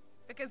trouble?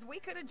 Because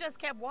we could have just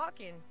kept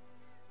walking.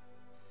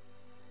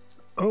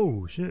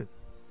 Oh, shit.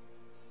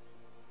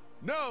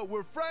 No,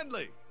 we're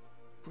friendly!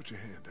 Put your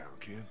hand down,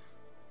 kid.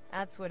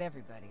 That's what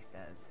everybody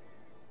says.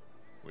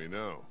 We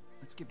know.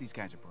 Let's give these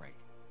guys a break.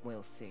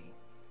 We'll see.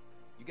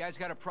 You guys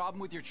got a problem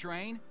with your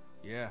train?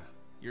 Yeah,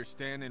 you're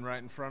standing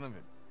right in front of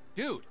it.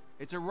 Dude,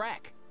 it's a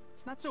wreck.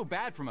 It's not so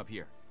bad from up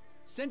here.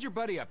 Send your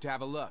buddy up to have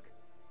a look.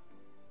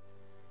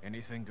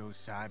 Anything goes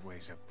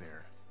sideways up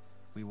there,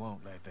 we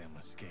won't let them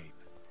escape.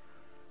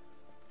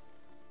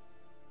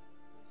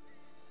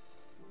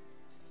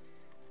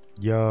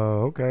 Yo,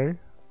 okay.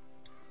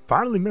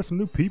 Finally met some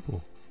new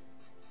people.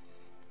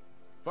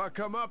 If I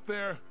come up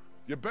there,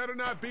 you better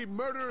not be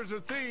murderers or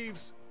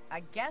thieves.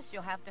 I guess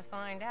you'll have to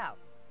find out.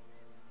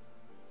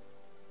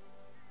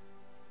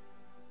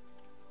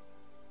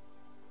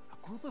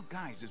 A group of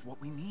guys is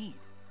what we need.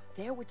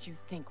 They're what you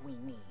think we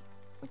need.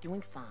 We're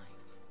doing fine.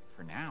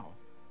 For now.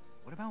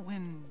 What about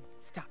when...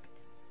 Stop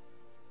it.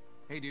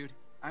 Hey, dude.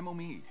 I'm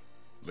Omid.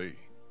 Lee.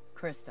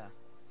 Krista,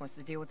 what's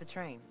the deal with the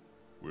train?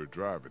 We're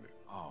driving it.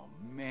 Oh,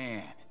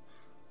 man.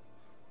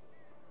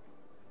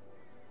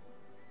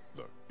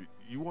 Look,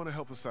 you want to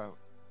help us out?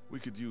 We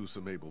could use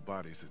some able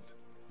bodies and...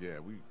 Yeah,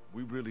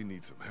 we really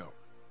need some help.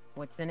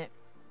 What's in it?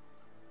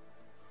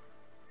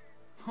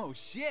 Oh,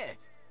 shit.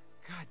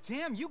 God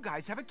damn, you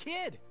guys have a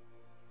kid.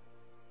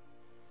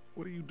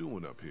 What are you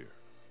doing up here?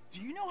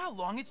 Do you know how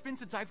long it's been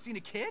since I've seen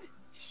a kid?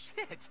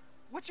 Shit.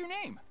 What's your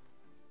name?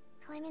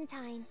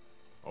 Clementine.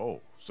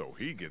 Oh, so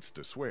he gets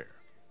to swear.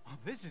 Oh,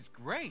 this is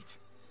great.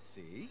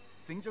 See?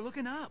 Things are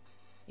looking up.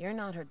 You're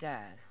not her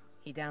dad.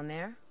 He down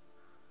there?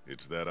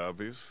 It's that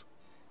obvious?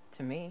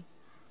 To me.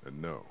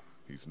 And no,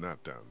 he's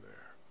not down there.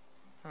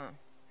 Huh.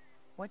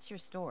 What's your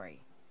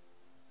story?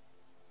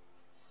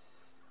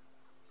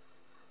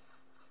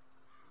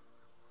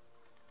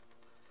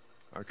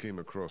 I came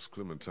across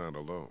Clementine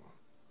alone.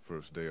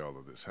 First day all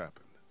of this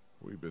happened.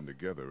 We've been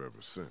together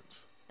ever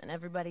since. And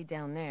everybody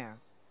down there,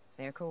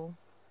 they're cool?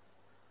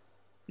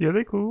 Yeah,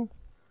 they cool.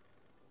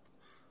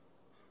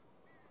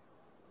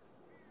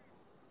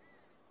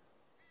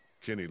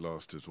 Kenny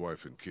lost his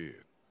wife and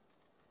kid.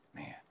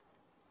 Man,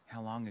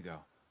 how long ago?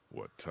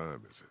 What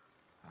time is it?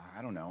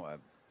 I don't know,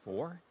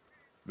 4?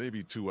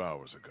 Maybe 2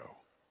 hours ago.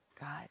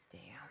 God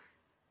damn.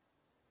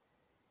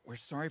 We're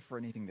sorry for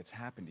anything that's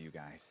happened to you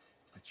guys.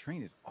 The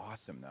train is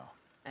awesome, though.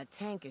 That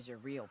tank is your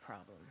real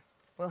problem.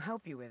 We'll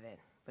help you with it,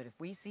 but if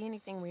we see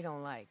anything we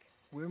don't like,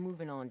 we're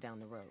moving on down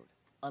the road.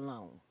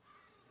 Alone.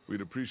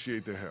 We'd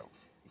appreciate the help.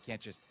 You can't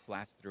just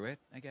blast through it,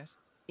 I guess?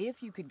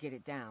 If you could get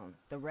it down,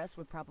 the rest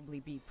would probably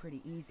be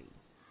pretty easy.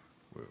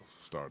 We'll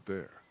start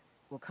there.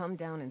 We'll come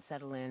down and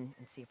settle in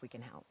and see if we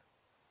can help.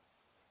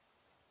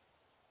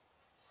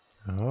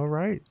 All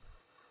right.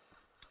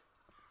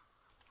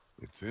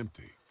 It's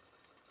empty.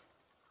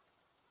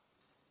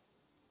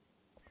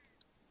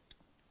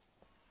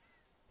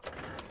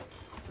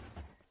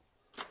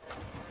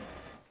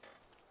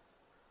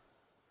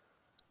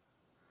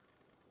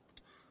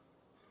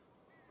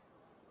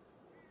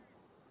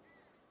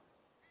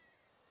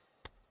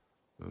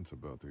 That's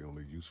about the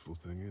only useful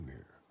thing in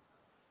here.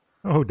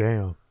 Oh,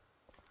 damn.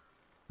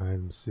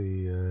 Let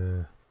see.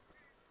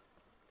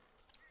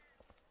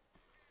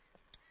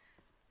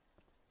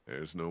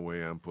 There's no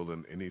way I'm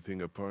pulling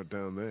anything apart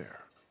down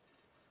there.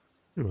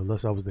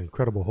 Unless I was the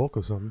Incredible Hulk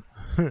or something.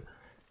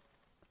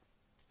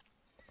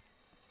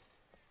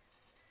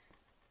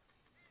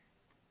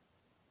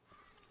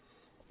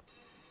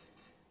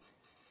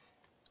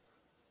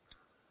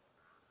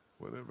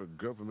 Whatever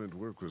government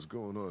work was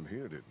going on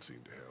here didn't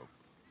seem to help.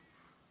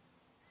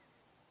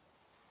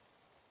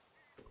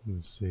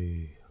 Let's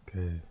see.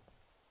 Okay.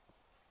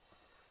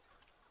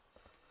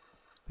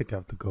 I think I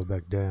have to go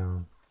back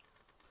down.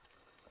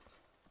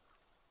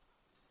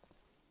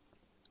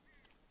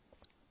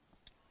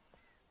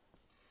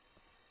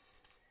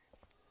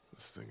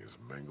 This thing is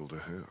mangled to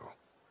hell.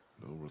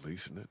 No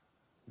releasing it.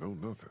 No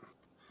nothing.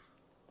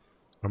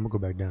 I'm gonna go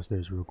back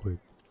downstairs real quick.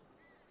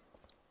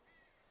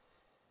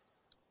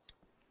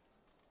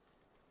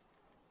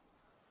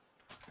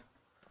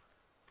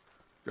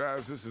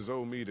 Guys, this is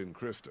Omid and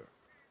Krista.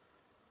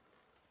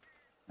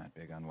 Not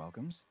big on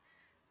welcomes.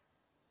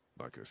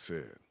 Like I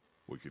said,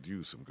 we could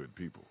use some good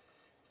people.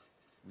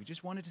 We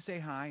just wanted to say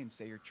hi and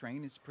say your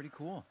train is pretty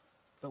cool.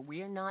 But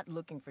we're not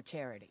looking for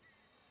charity.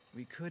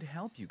 We could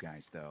help you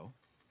guys, though.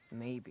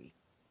 Maybe.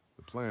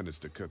 The plan is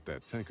to cut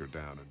that tanker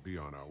down and be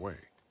on our way.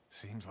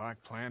 Seems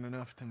like plan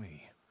enough to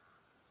me.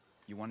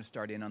 You want to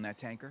start in on that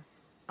tanker?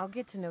 I'll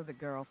get to know the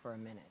girl for a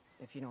minute,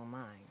 if you don't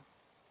mind.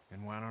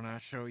 And why don't I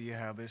show you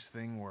how this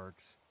thing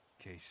works,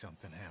 in case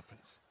something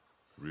happens?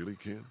 Really,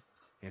 Ken?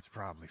 It's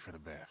probably for the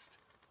best.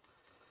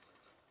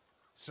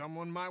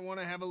 Someone might want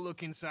to have a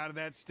look inside of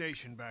that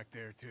station back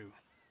there, too.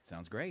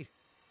 Sounds great.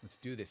 Let's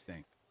do this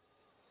thing.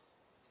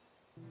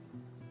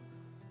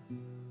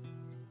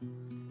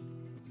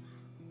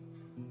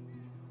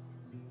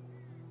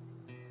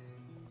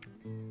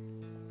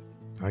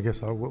 I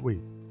guess I'll wait.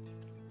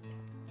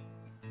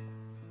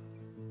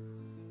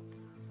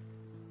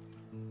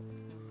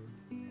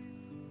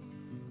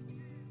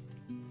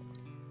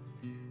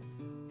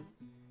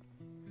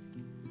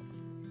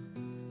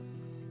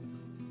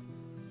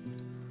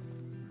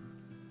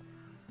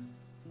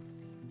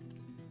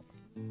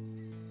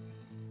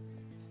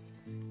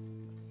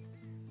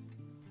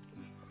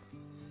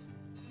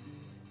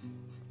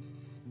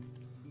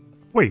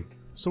 Wait,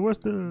 so what's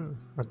the...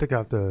 I think I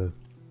have to...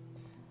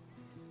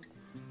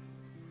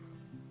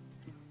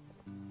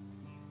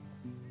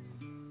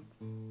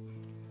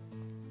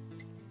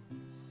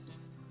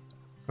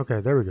 Okay,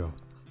 there we go.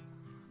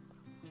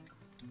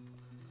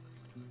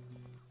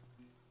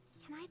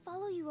 Can I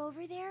follow you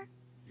over there?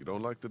 You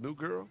don't like the new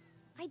girl?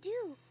 I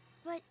do,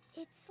 but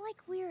it's like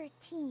we're a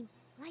team,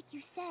 like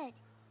you said.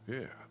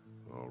 Yeah,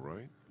 all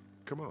right.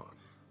 Come on.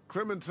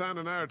 Clementine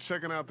and I are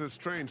checking out this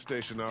train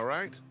station, all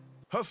right?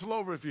 Hustle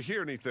over if you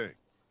hear anything.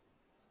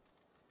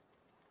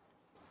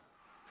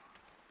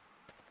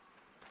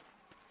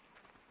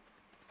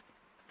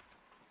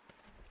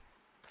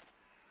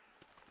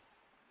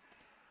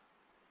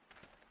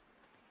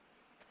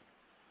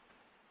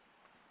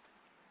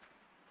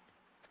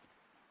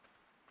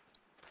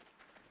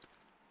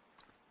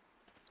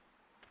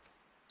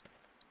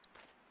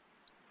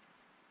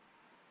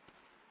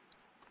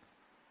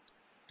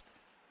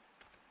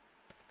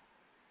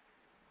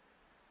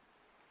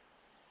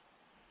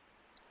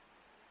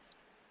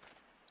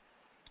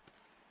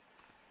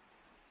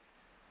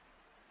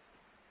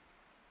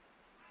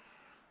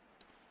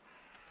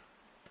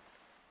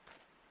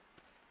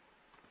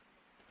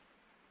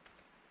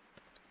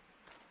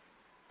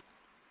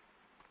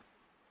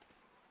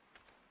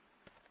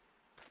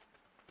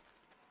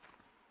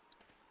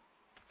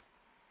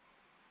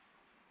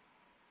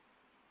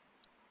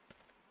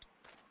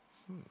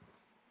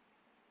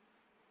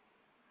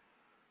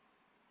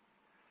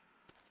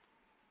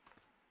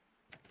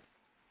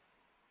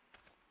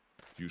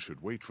 You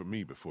should wait for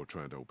me before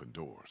trying to open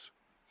doors.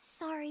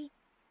 Sorry.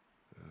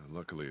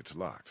 Luckily, it's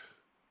locked.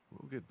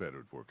 We'll get better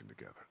at working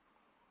together.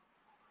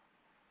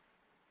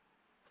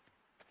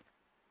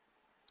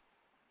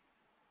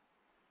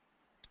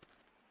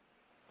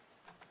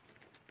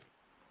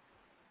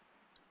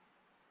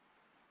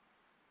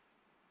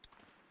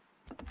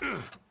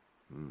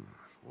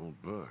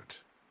 Won't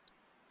budge.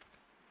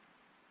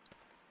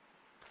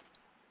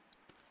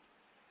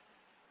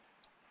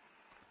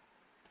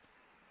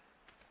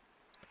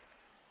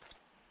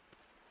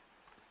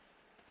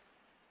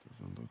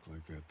 Doesn't look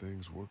like that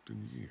thing's worked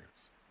in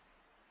years.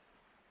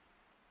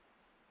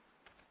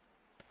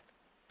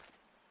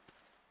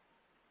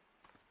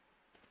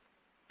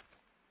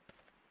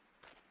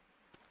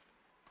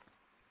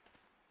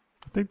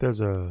 I think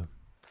there's a...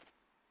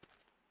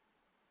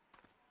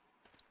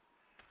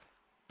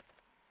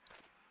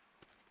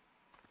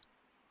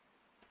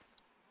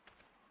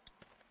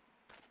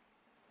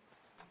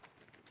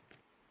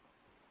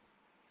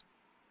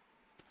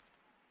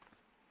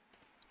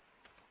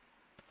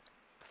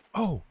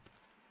 Oh!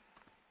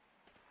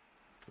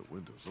 The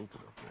window's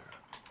open up there.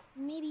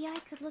 Maybe I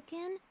could look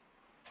in?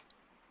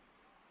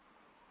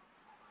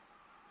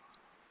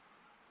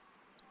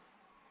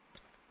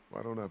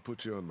 Why don't I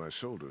put you on my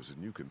shoulders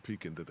and you can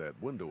peek into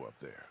that window up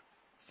there?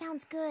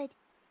 Sounds good.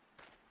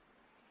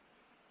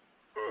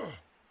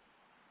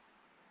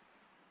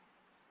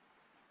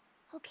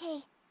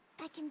 Okay,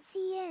 I can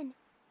see in.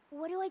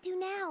 What do I do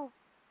now?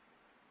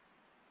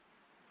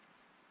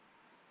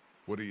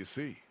 What do you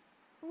see?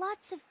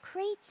 Lots of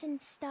crates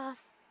and stuff.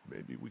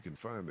 Maybe we can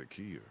find the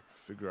key or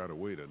figure out a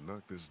way to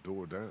knock this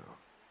door down.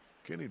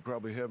 Kenny'd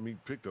probably have me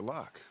pick the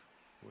lock,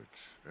 which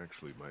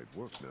actually might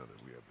work now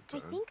that we have the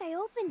time. I think I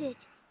opened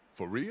it.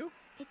 For real?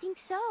 I think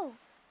so.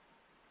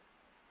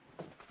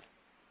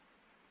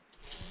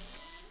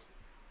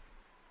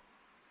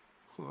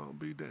 Well, I'll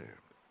be damned.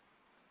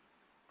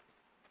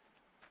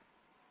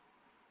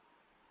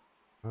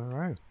 All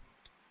right.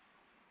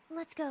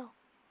 Let's go.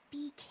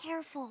 Be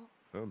careful.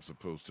 I'm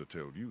supposed to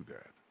tell you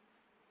that.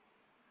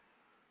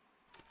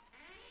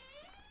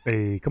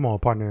 Hey, come on,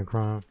 partner in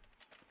crime.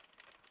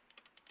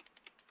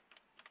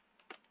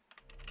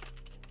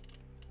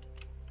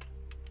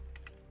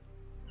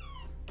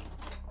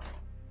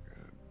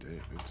 God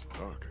damn, it's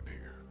dark in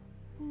here.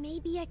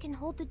 Maybe I can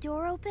hold the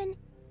door open?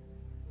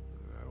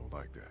 I don't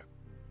like that.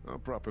 I'll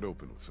prop it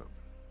open with something.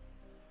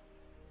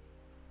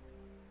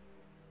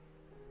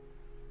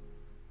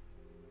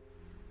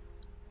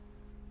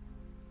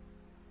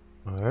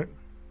 All right.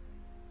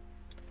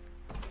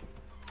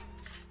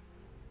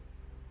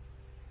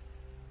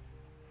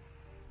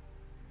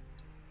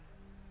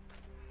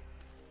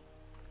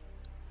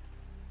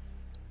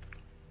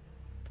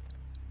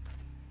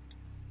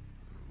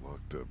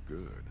 Locked up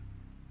good.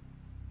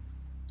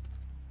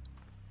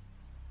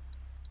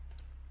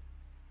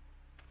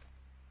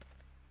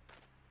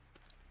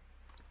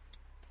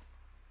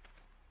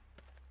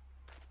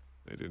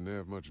 They didn't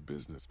have much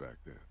business back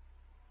then.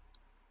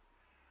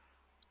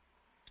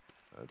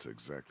 That's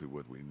exactly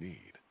what we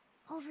need.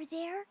 Over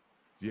there?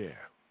 Yeah,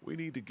 we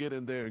need to get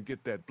in there and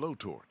get that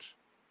blowtorch.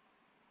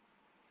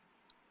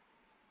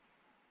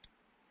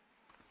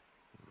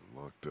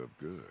 Locked up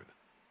good.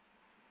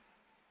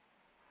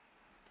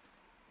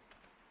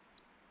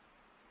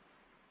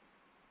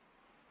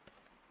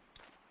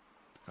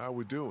 How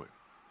we doing?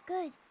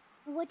 Good.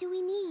 What do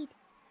we need?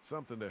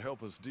 Something to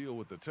help us deal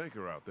with the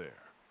tanker out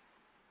there.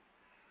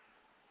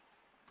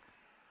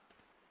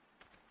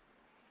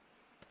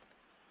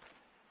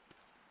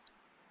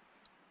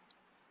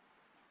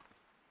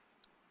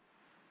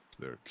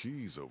 There are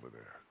keys over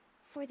there.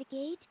 For the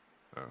gate?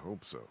 I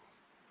hope so.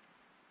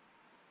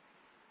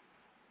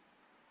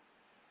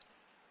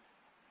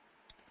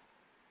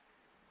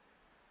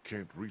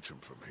 Can't reach them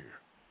from here.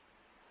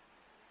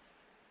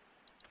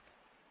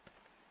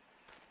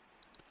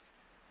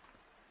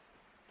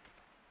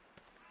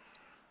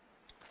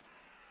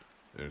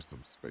 There's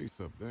some space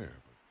up there,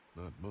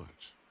 but not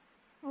much.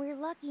 We're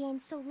lucky I'm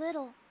so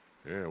little.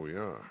 Yeah, we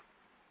are.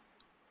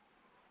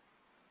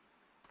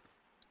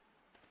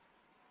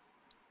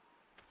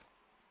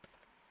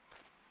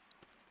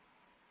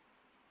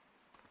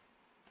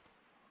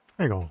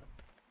 Hang on.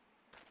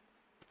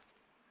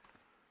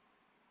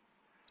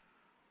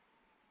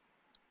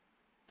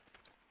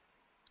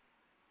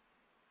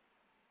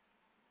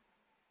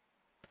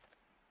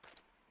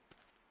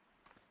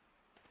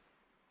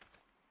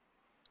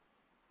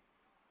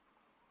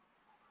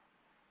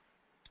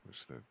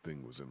 Wish that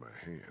thing was in my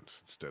hands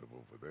instead of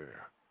over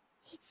there.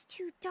 It's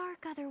too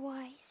dark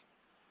otherwise.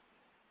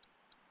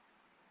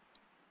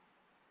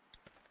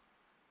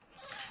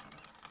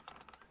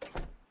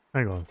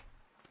 Hang on.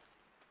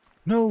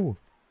 No!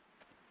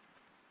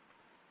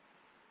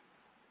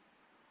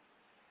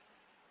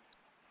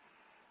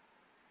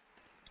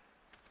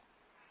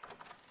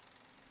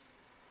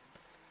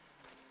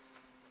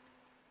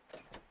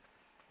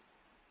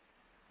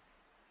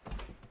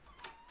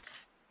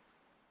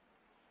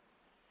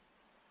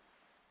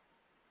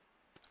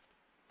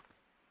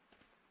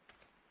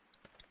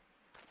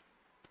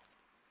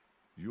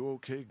 You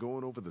okay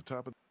going over the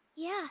top of...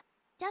 Yeah,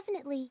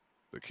 definitely.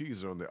 The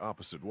keys are on the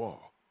opposite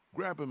wall.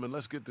 Grab them and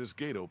let's get this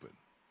gate open.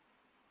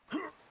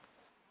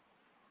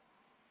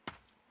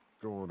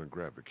 Go on and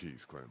grab the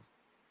keys, Clem.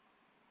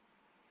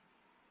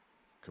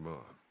 Come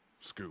on,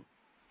 scoot.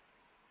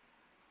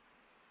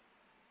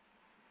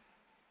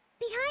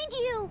 Behind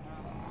you!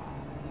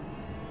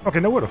 Okay,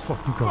 now where the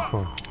fuck you come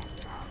from?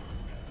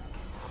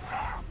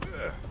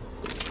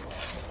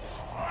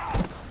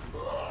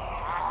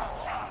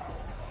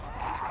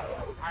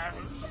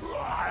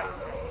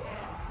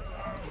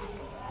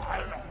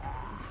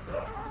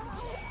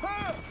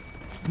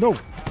 No!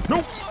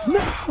 No!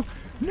 No!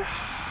 No!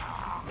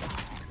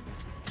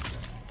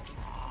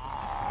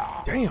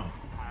 Damn!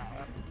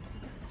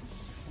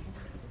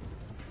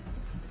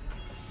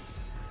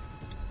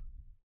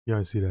 You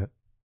don't see that.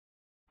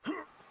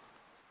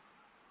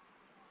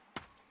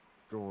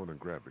 Go on and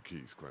grab the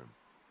keys, Clem.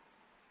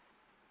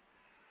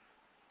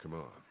 Come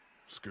on,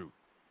 scoot.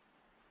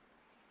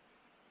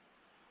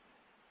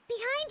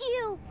 Behind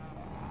you!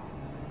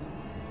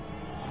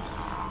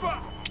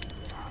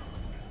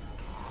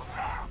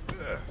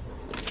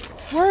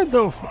 Where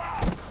the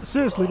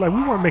seriously, like,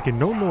 we weren't making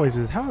no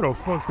noises. How the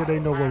fuck did they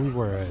know where we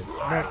were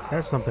at?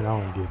 That's something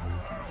I don't get, man.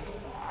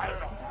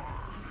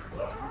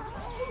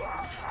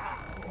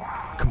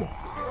 Come on.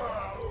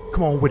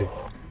 Come on with it.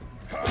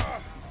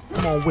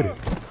 Come on with it.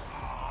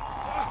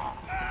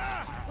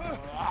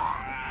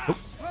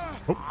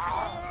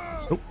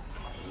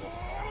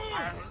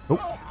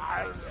 Oh.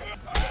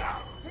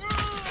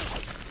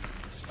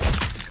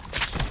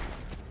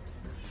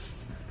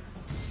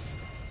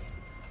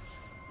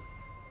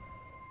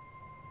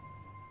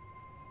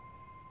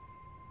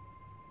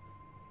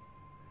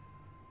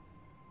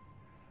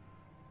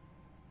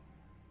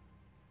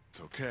 It's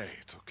okay,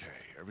 it's okay.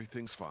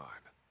 Everything's fine.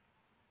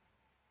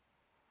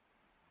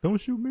 Don't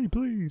shoot me,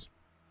 please.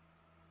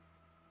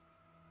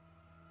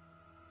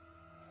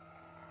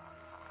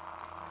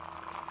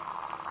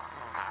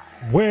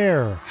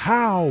 Where?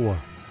 How?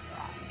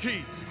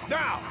 Keys,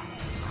 now!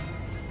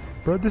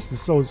 Bro, this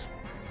is so...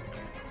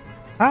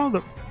 How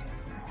the...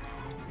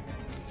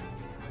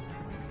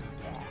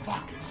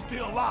 Fuck, it's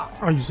still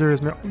locked. Are you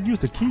serious, man? Use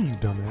the key, you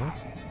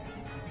dumbass.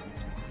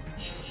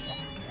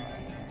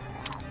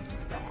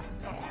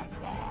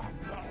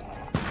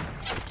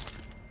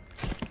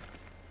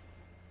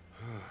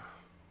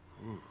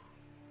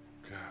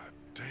 God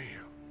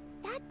damn.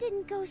 That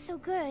didn't go so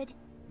good.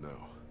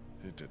 No,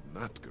 it did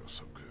not go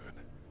so good.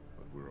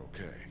 But we're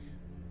okay.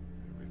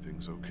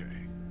 Everything's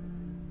okay.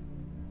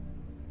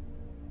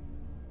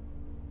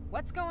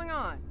 What's going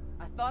on?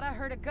 I thought I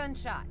heard a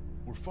gunshot.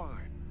 We're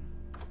fine.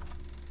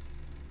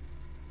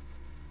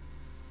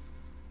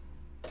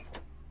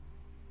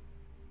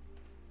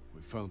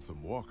 We found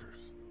some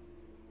walkers.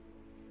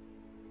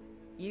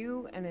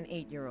 You and an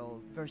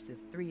 8-year-old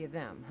versus 3 of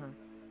them, huh?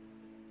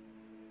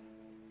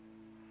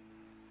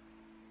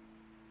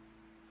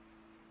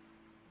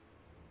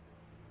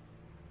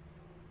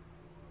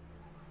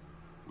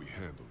 We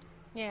handled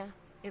it. Yeah,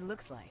 it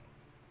looks like.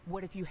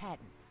 What if you hadn't?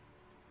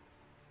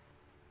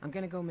 I'm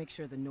gonna go make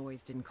sure the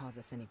noise didn't cause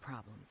us any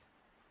problems.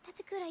 That's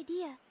a good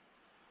idea.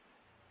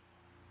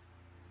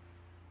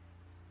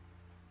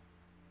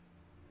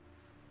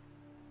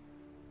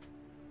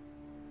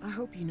 I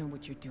hope you know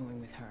what you're doing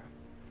with her.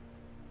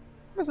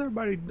 What's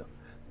everybody do?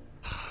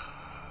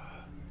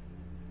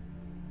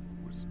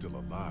 We're still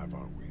alive,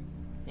 aren't we?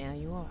 Yeah,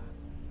 you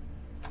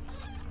are.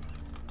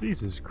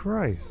 Jesus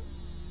Christ.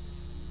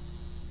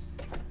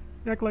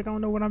 You act like I don't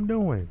know what I'm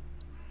doing.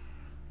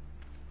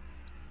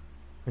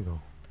 There you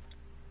go.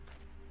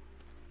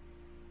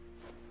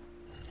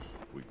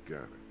 We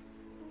got it.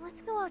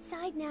 Let's go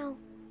outside now.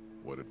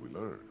 What did we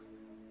learn?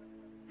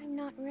 I'm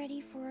not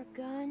ready for a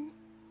gun.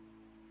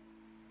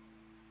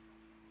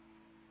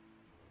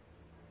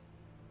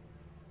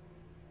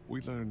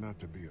 We learned not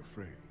to be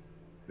afraid.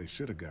 They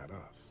should have got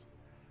us.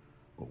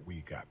 But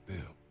we got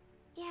them.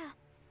 Yeah,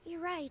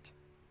 you're right.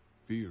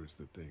 Fear is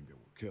the thing that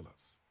will kill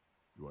us.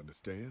 You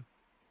understand?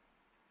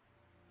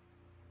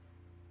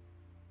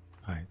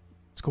 Alright,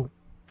 let's go.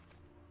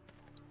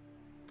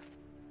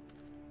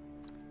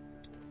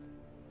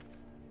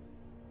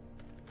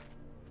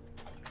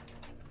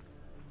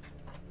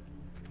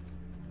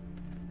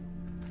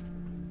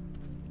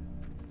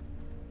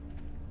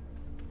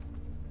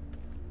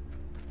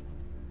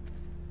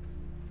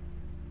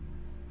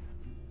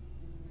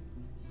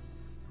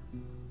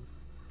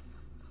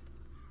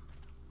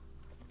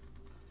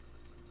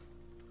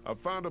 I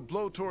found a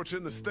blowtorch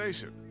in the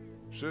station.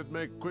 Should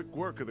make quick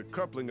work of the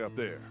coupling up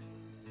there.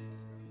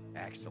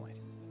 Excellent.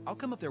 I'll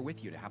come up there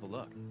with you to have a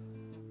look.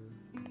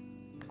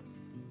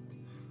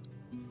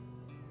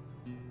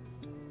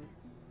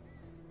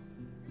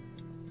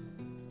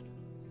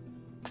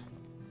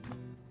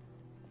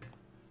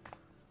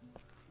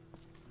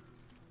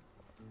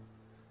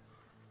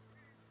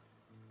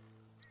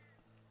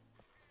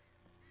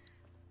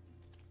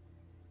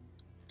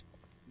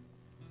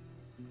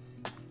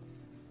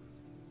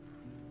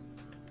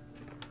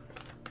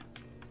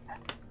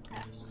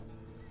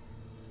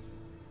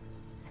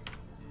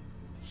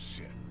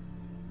 Shit.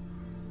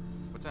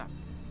 What's up?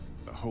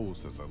 The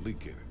hose has a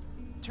leak in it.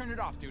 Turn it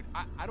off, dude.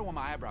 I don't want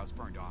my eyebrows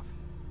burned off.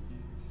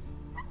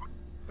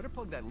 Better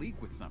plug that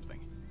leak with something.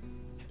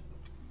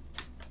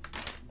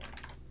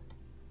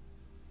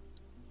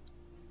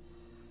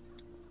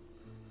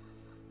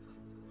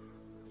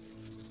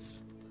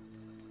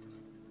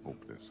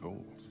 Hope this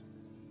holds.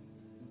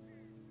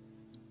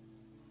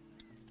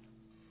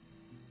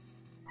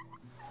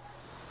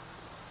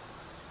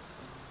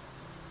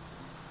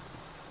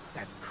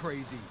 That's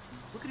crazy.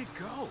 Look at it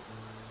go.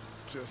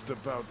 Just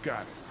about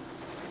got it.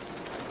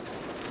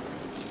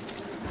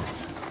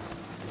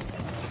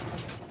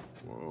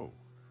 Whoa,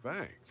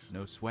 thanks.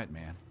 No sweat,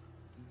 man.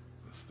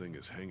 This thing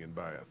is hanging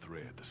by a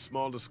thread. The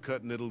smallest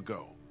cut and it'll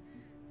go.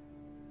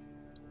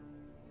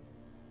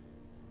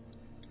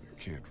 I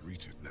can't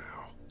reach it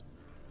now.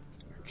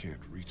 I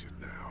can't reach it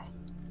now.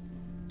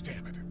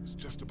 Damn it, it was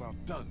just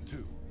about done,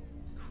 too.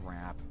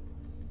 Crap.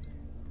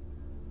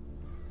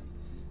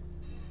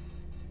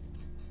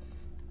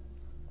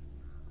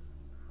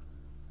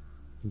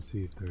 Let me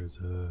see if there's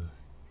a...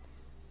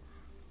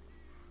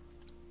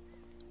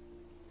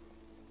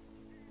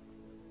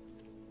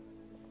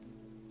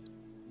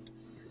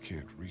 I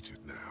can't reach it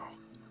now.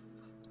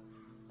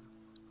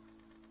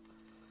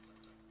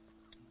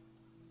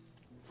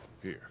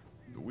 Here,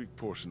 the weak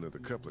portion of the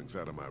coupling's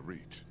out of my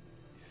reach.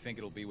 You think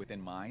it'll be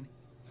within mine?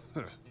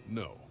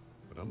 No,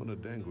 but I'm gonna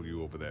dangle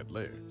you over that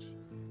ledge.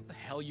 The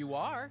hell you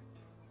are?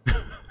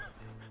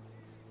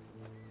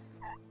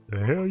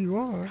 The hell you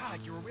are? God,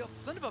 you're a real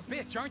son of a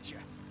bitch, aren't you?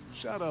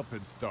 Shut up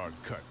and start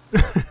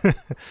cutting.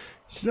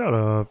 Shut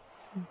up.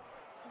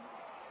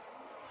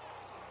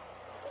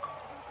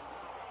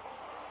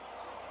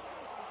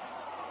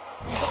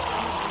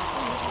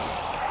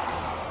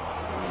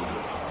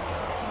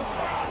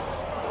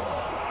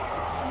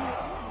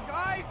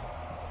 Guys,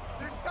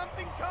 there's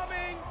something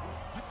coming.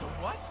 What the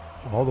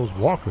what? All those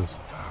walkers.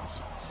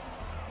 Thousands.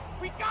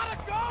 We gotta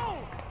go.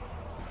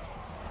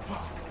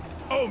 Fuck.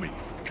 Omi,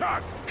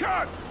 cut,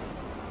 cut.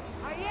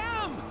 I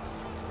am.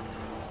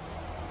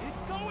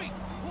 It's going.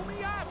 Pull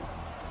me up.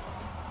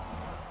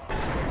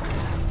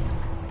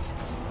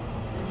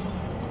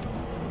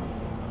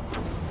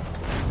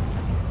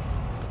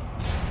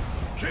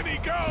 Kenny,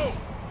 go.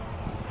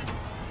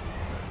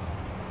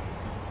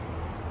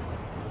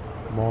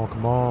 Come on,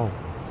 come on.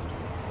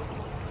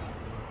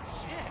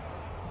 Shit.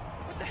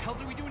 What the hell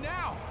do we do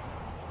now?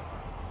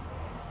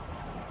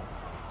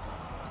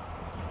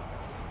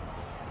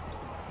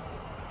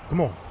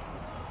 Come on.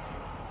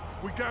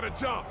 We gotta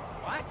jump.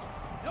 What?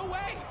 No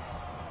way.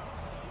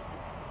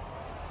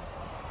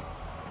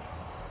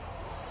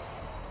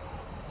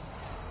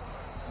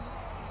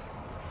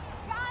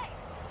 Guys!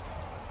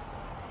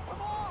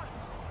 Come on.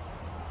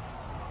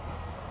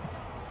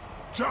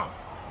 Jump.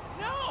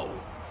 No.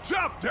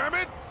 Jump, damn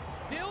it.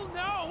 Still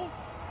no.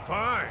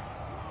 Fine.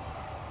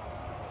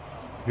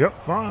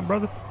 Yep, fine,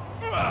 brother.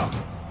 Ugh.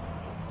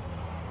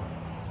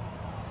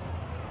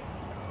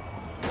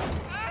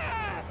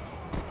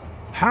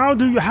 How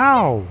do you,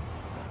 how?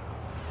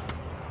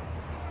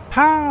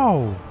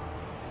 How?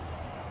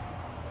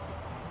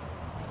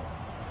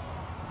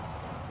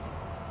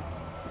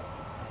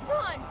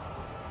 Run!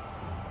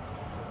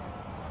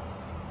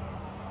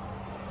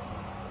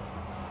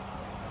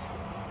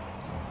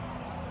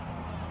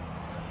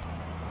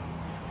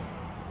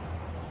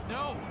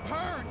 No,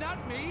 her,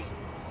 not me.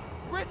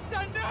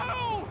 Krista,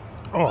 no!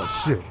 Oh, Fuck!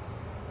 shit.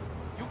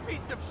 You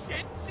piece of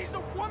shit! She's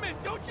a woman!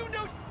 Don't you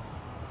know?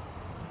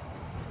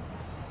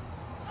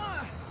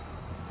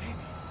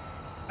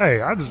 Hey,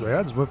 I just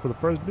went for the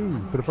first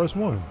dude, for the first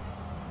one.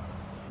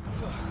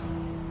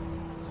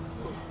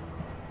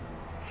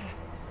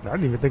 I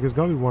didn't even think it's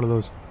gonna be one of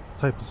those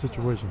type of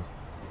situations.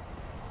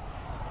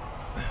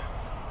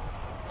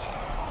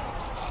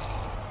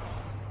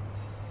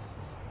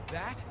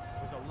 That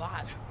was a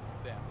lot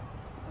of them.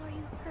 Are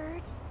you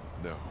hurt?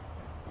 No,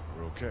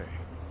 we're okay.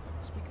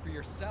 Speak for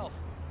yourself.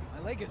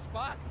 My leg is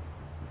fucked.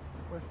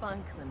 We're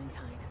fine,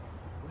 Clementine.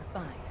 We're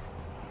fine.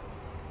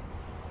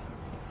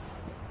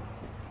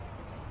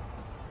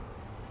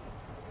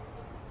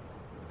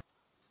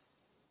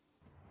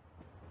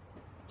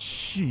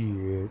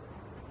 Shit.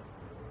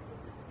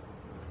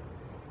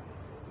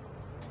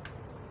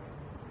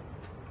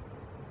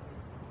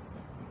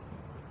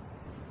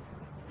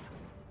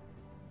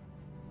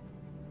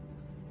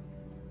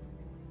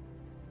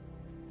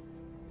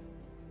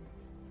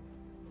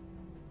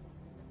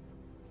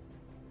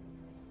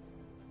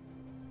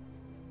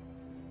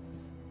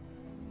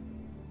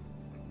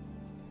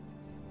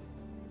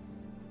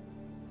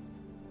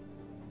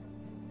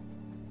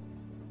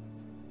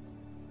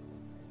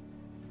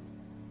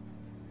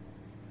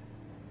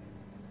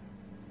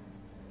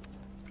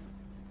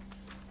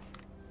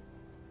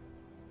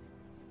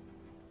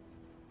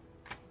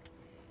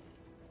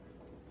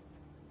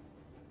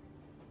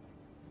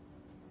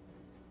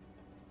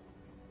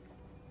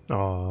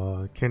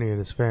 Aw, Kenny and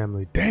his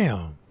family.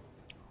 Damn.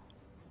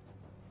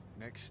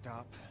 Next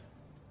stop,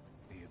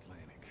 the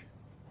Atlantic.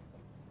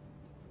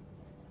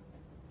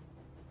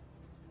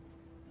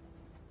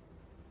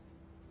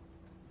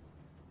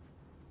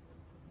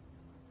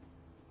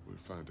 We're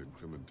finding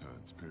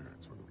Clementine's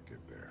parents when we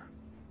get there.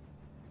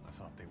 I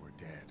thought they were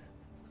dead.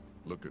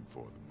 Looking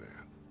for them,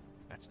 man.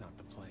 That's not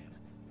the plan.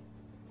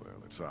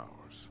 Well, it's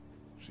ours.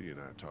 She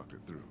and I talked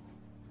it through.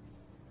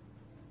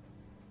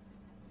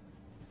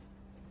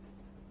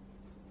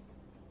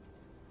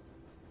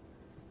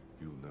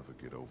 You'll never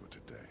get over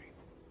today.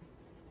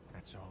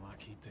 That's all I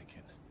keep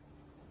thinking.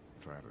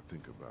 Try to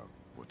think about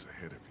what's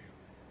ahead of you.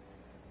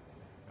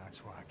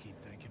 That's why I keep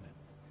thinking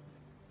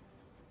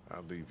it.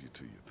 I'll leave you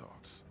to your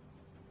thoughts.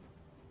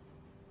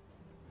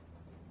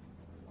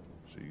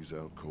 She's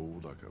out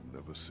cold like I've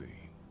never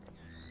seen.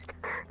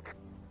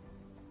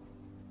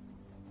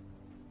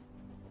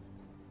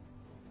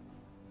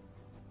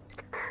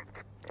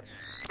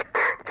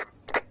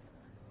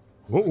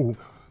 Whoa.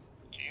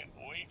 Can't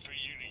wait for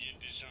you to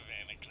get to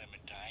Savannah,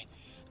 Clementine.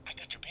 I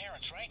got your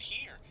parents right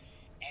here.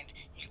 And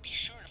you be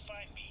sure to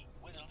find me,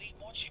 whether Lee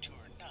wants you to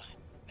or not.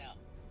 Now,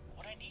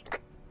 what I need...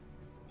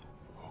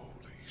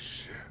 Holy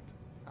shit.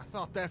 I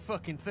thought that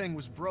fucking thing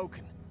was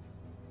broken.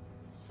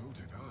 So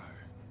did I.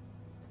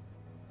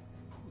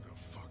 Who the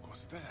fuck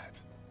was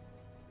that?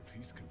 If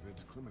he's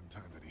convinced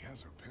Clementine that he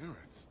has her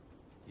parents...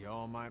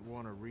 Y'all might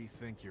want to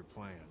rethink your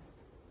plan.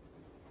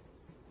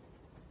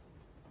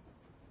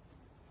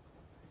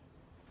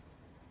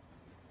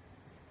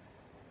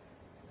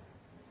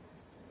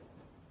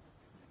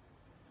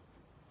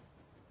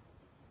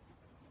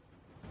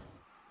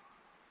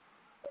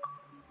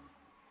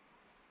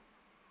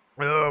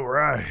 All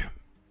right.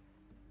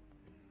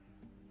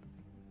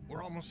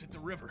 We're almost at the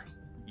river.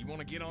 You want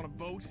to get on a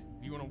boat?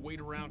 Or you want to wait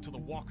around till the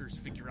walkers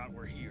figure out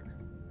we're here?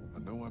 I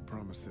know I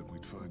promised that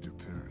we'd find your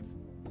parents,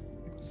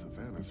 but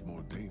Savannah's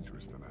more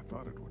dangerous than I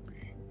thought it would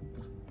be.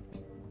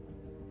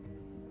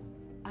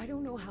 I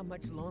don't know how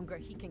much longer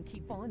he can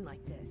keep on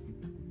like this.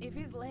 If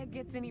his leg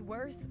gets any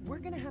worse, we're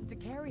gonna have to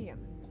carry him.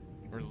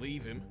 Or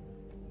leave him.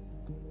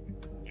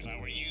 If I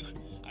were you,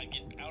 I'd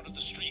get out of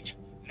the street,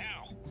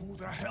 now. Who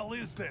the hell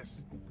is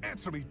this?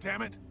 Answer me,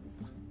 damn it!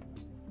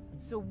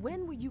 So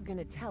when were you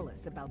gonna tell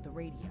us about the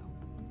radio?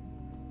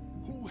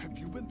 Who have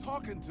you been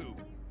talking to?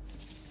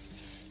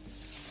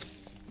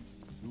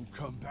 You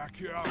come back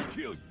here, I'll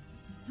kill you.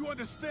 You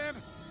understand?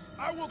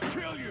 I will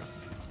kill you!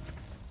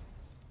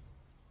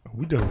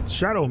 We done with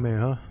Shadow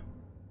Man, huh?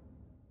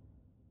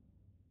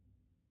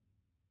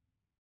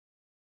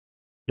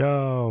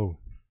 Yo.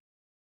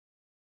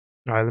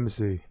 Alright, let me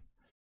see.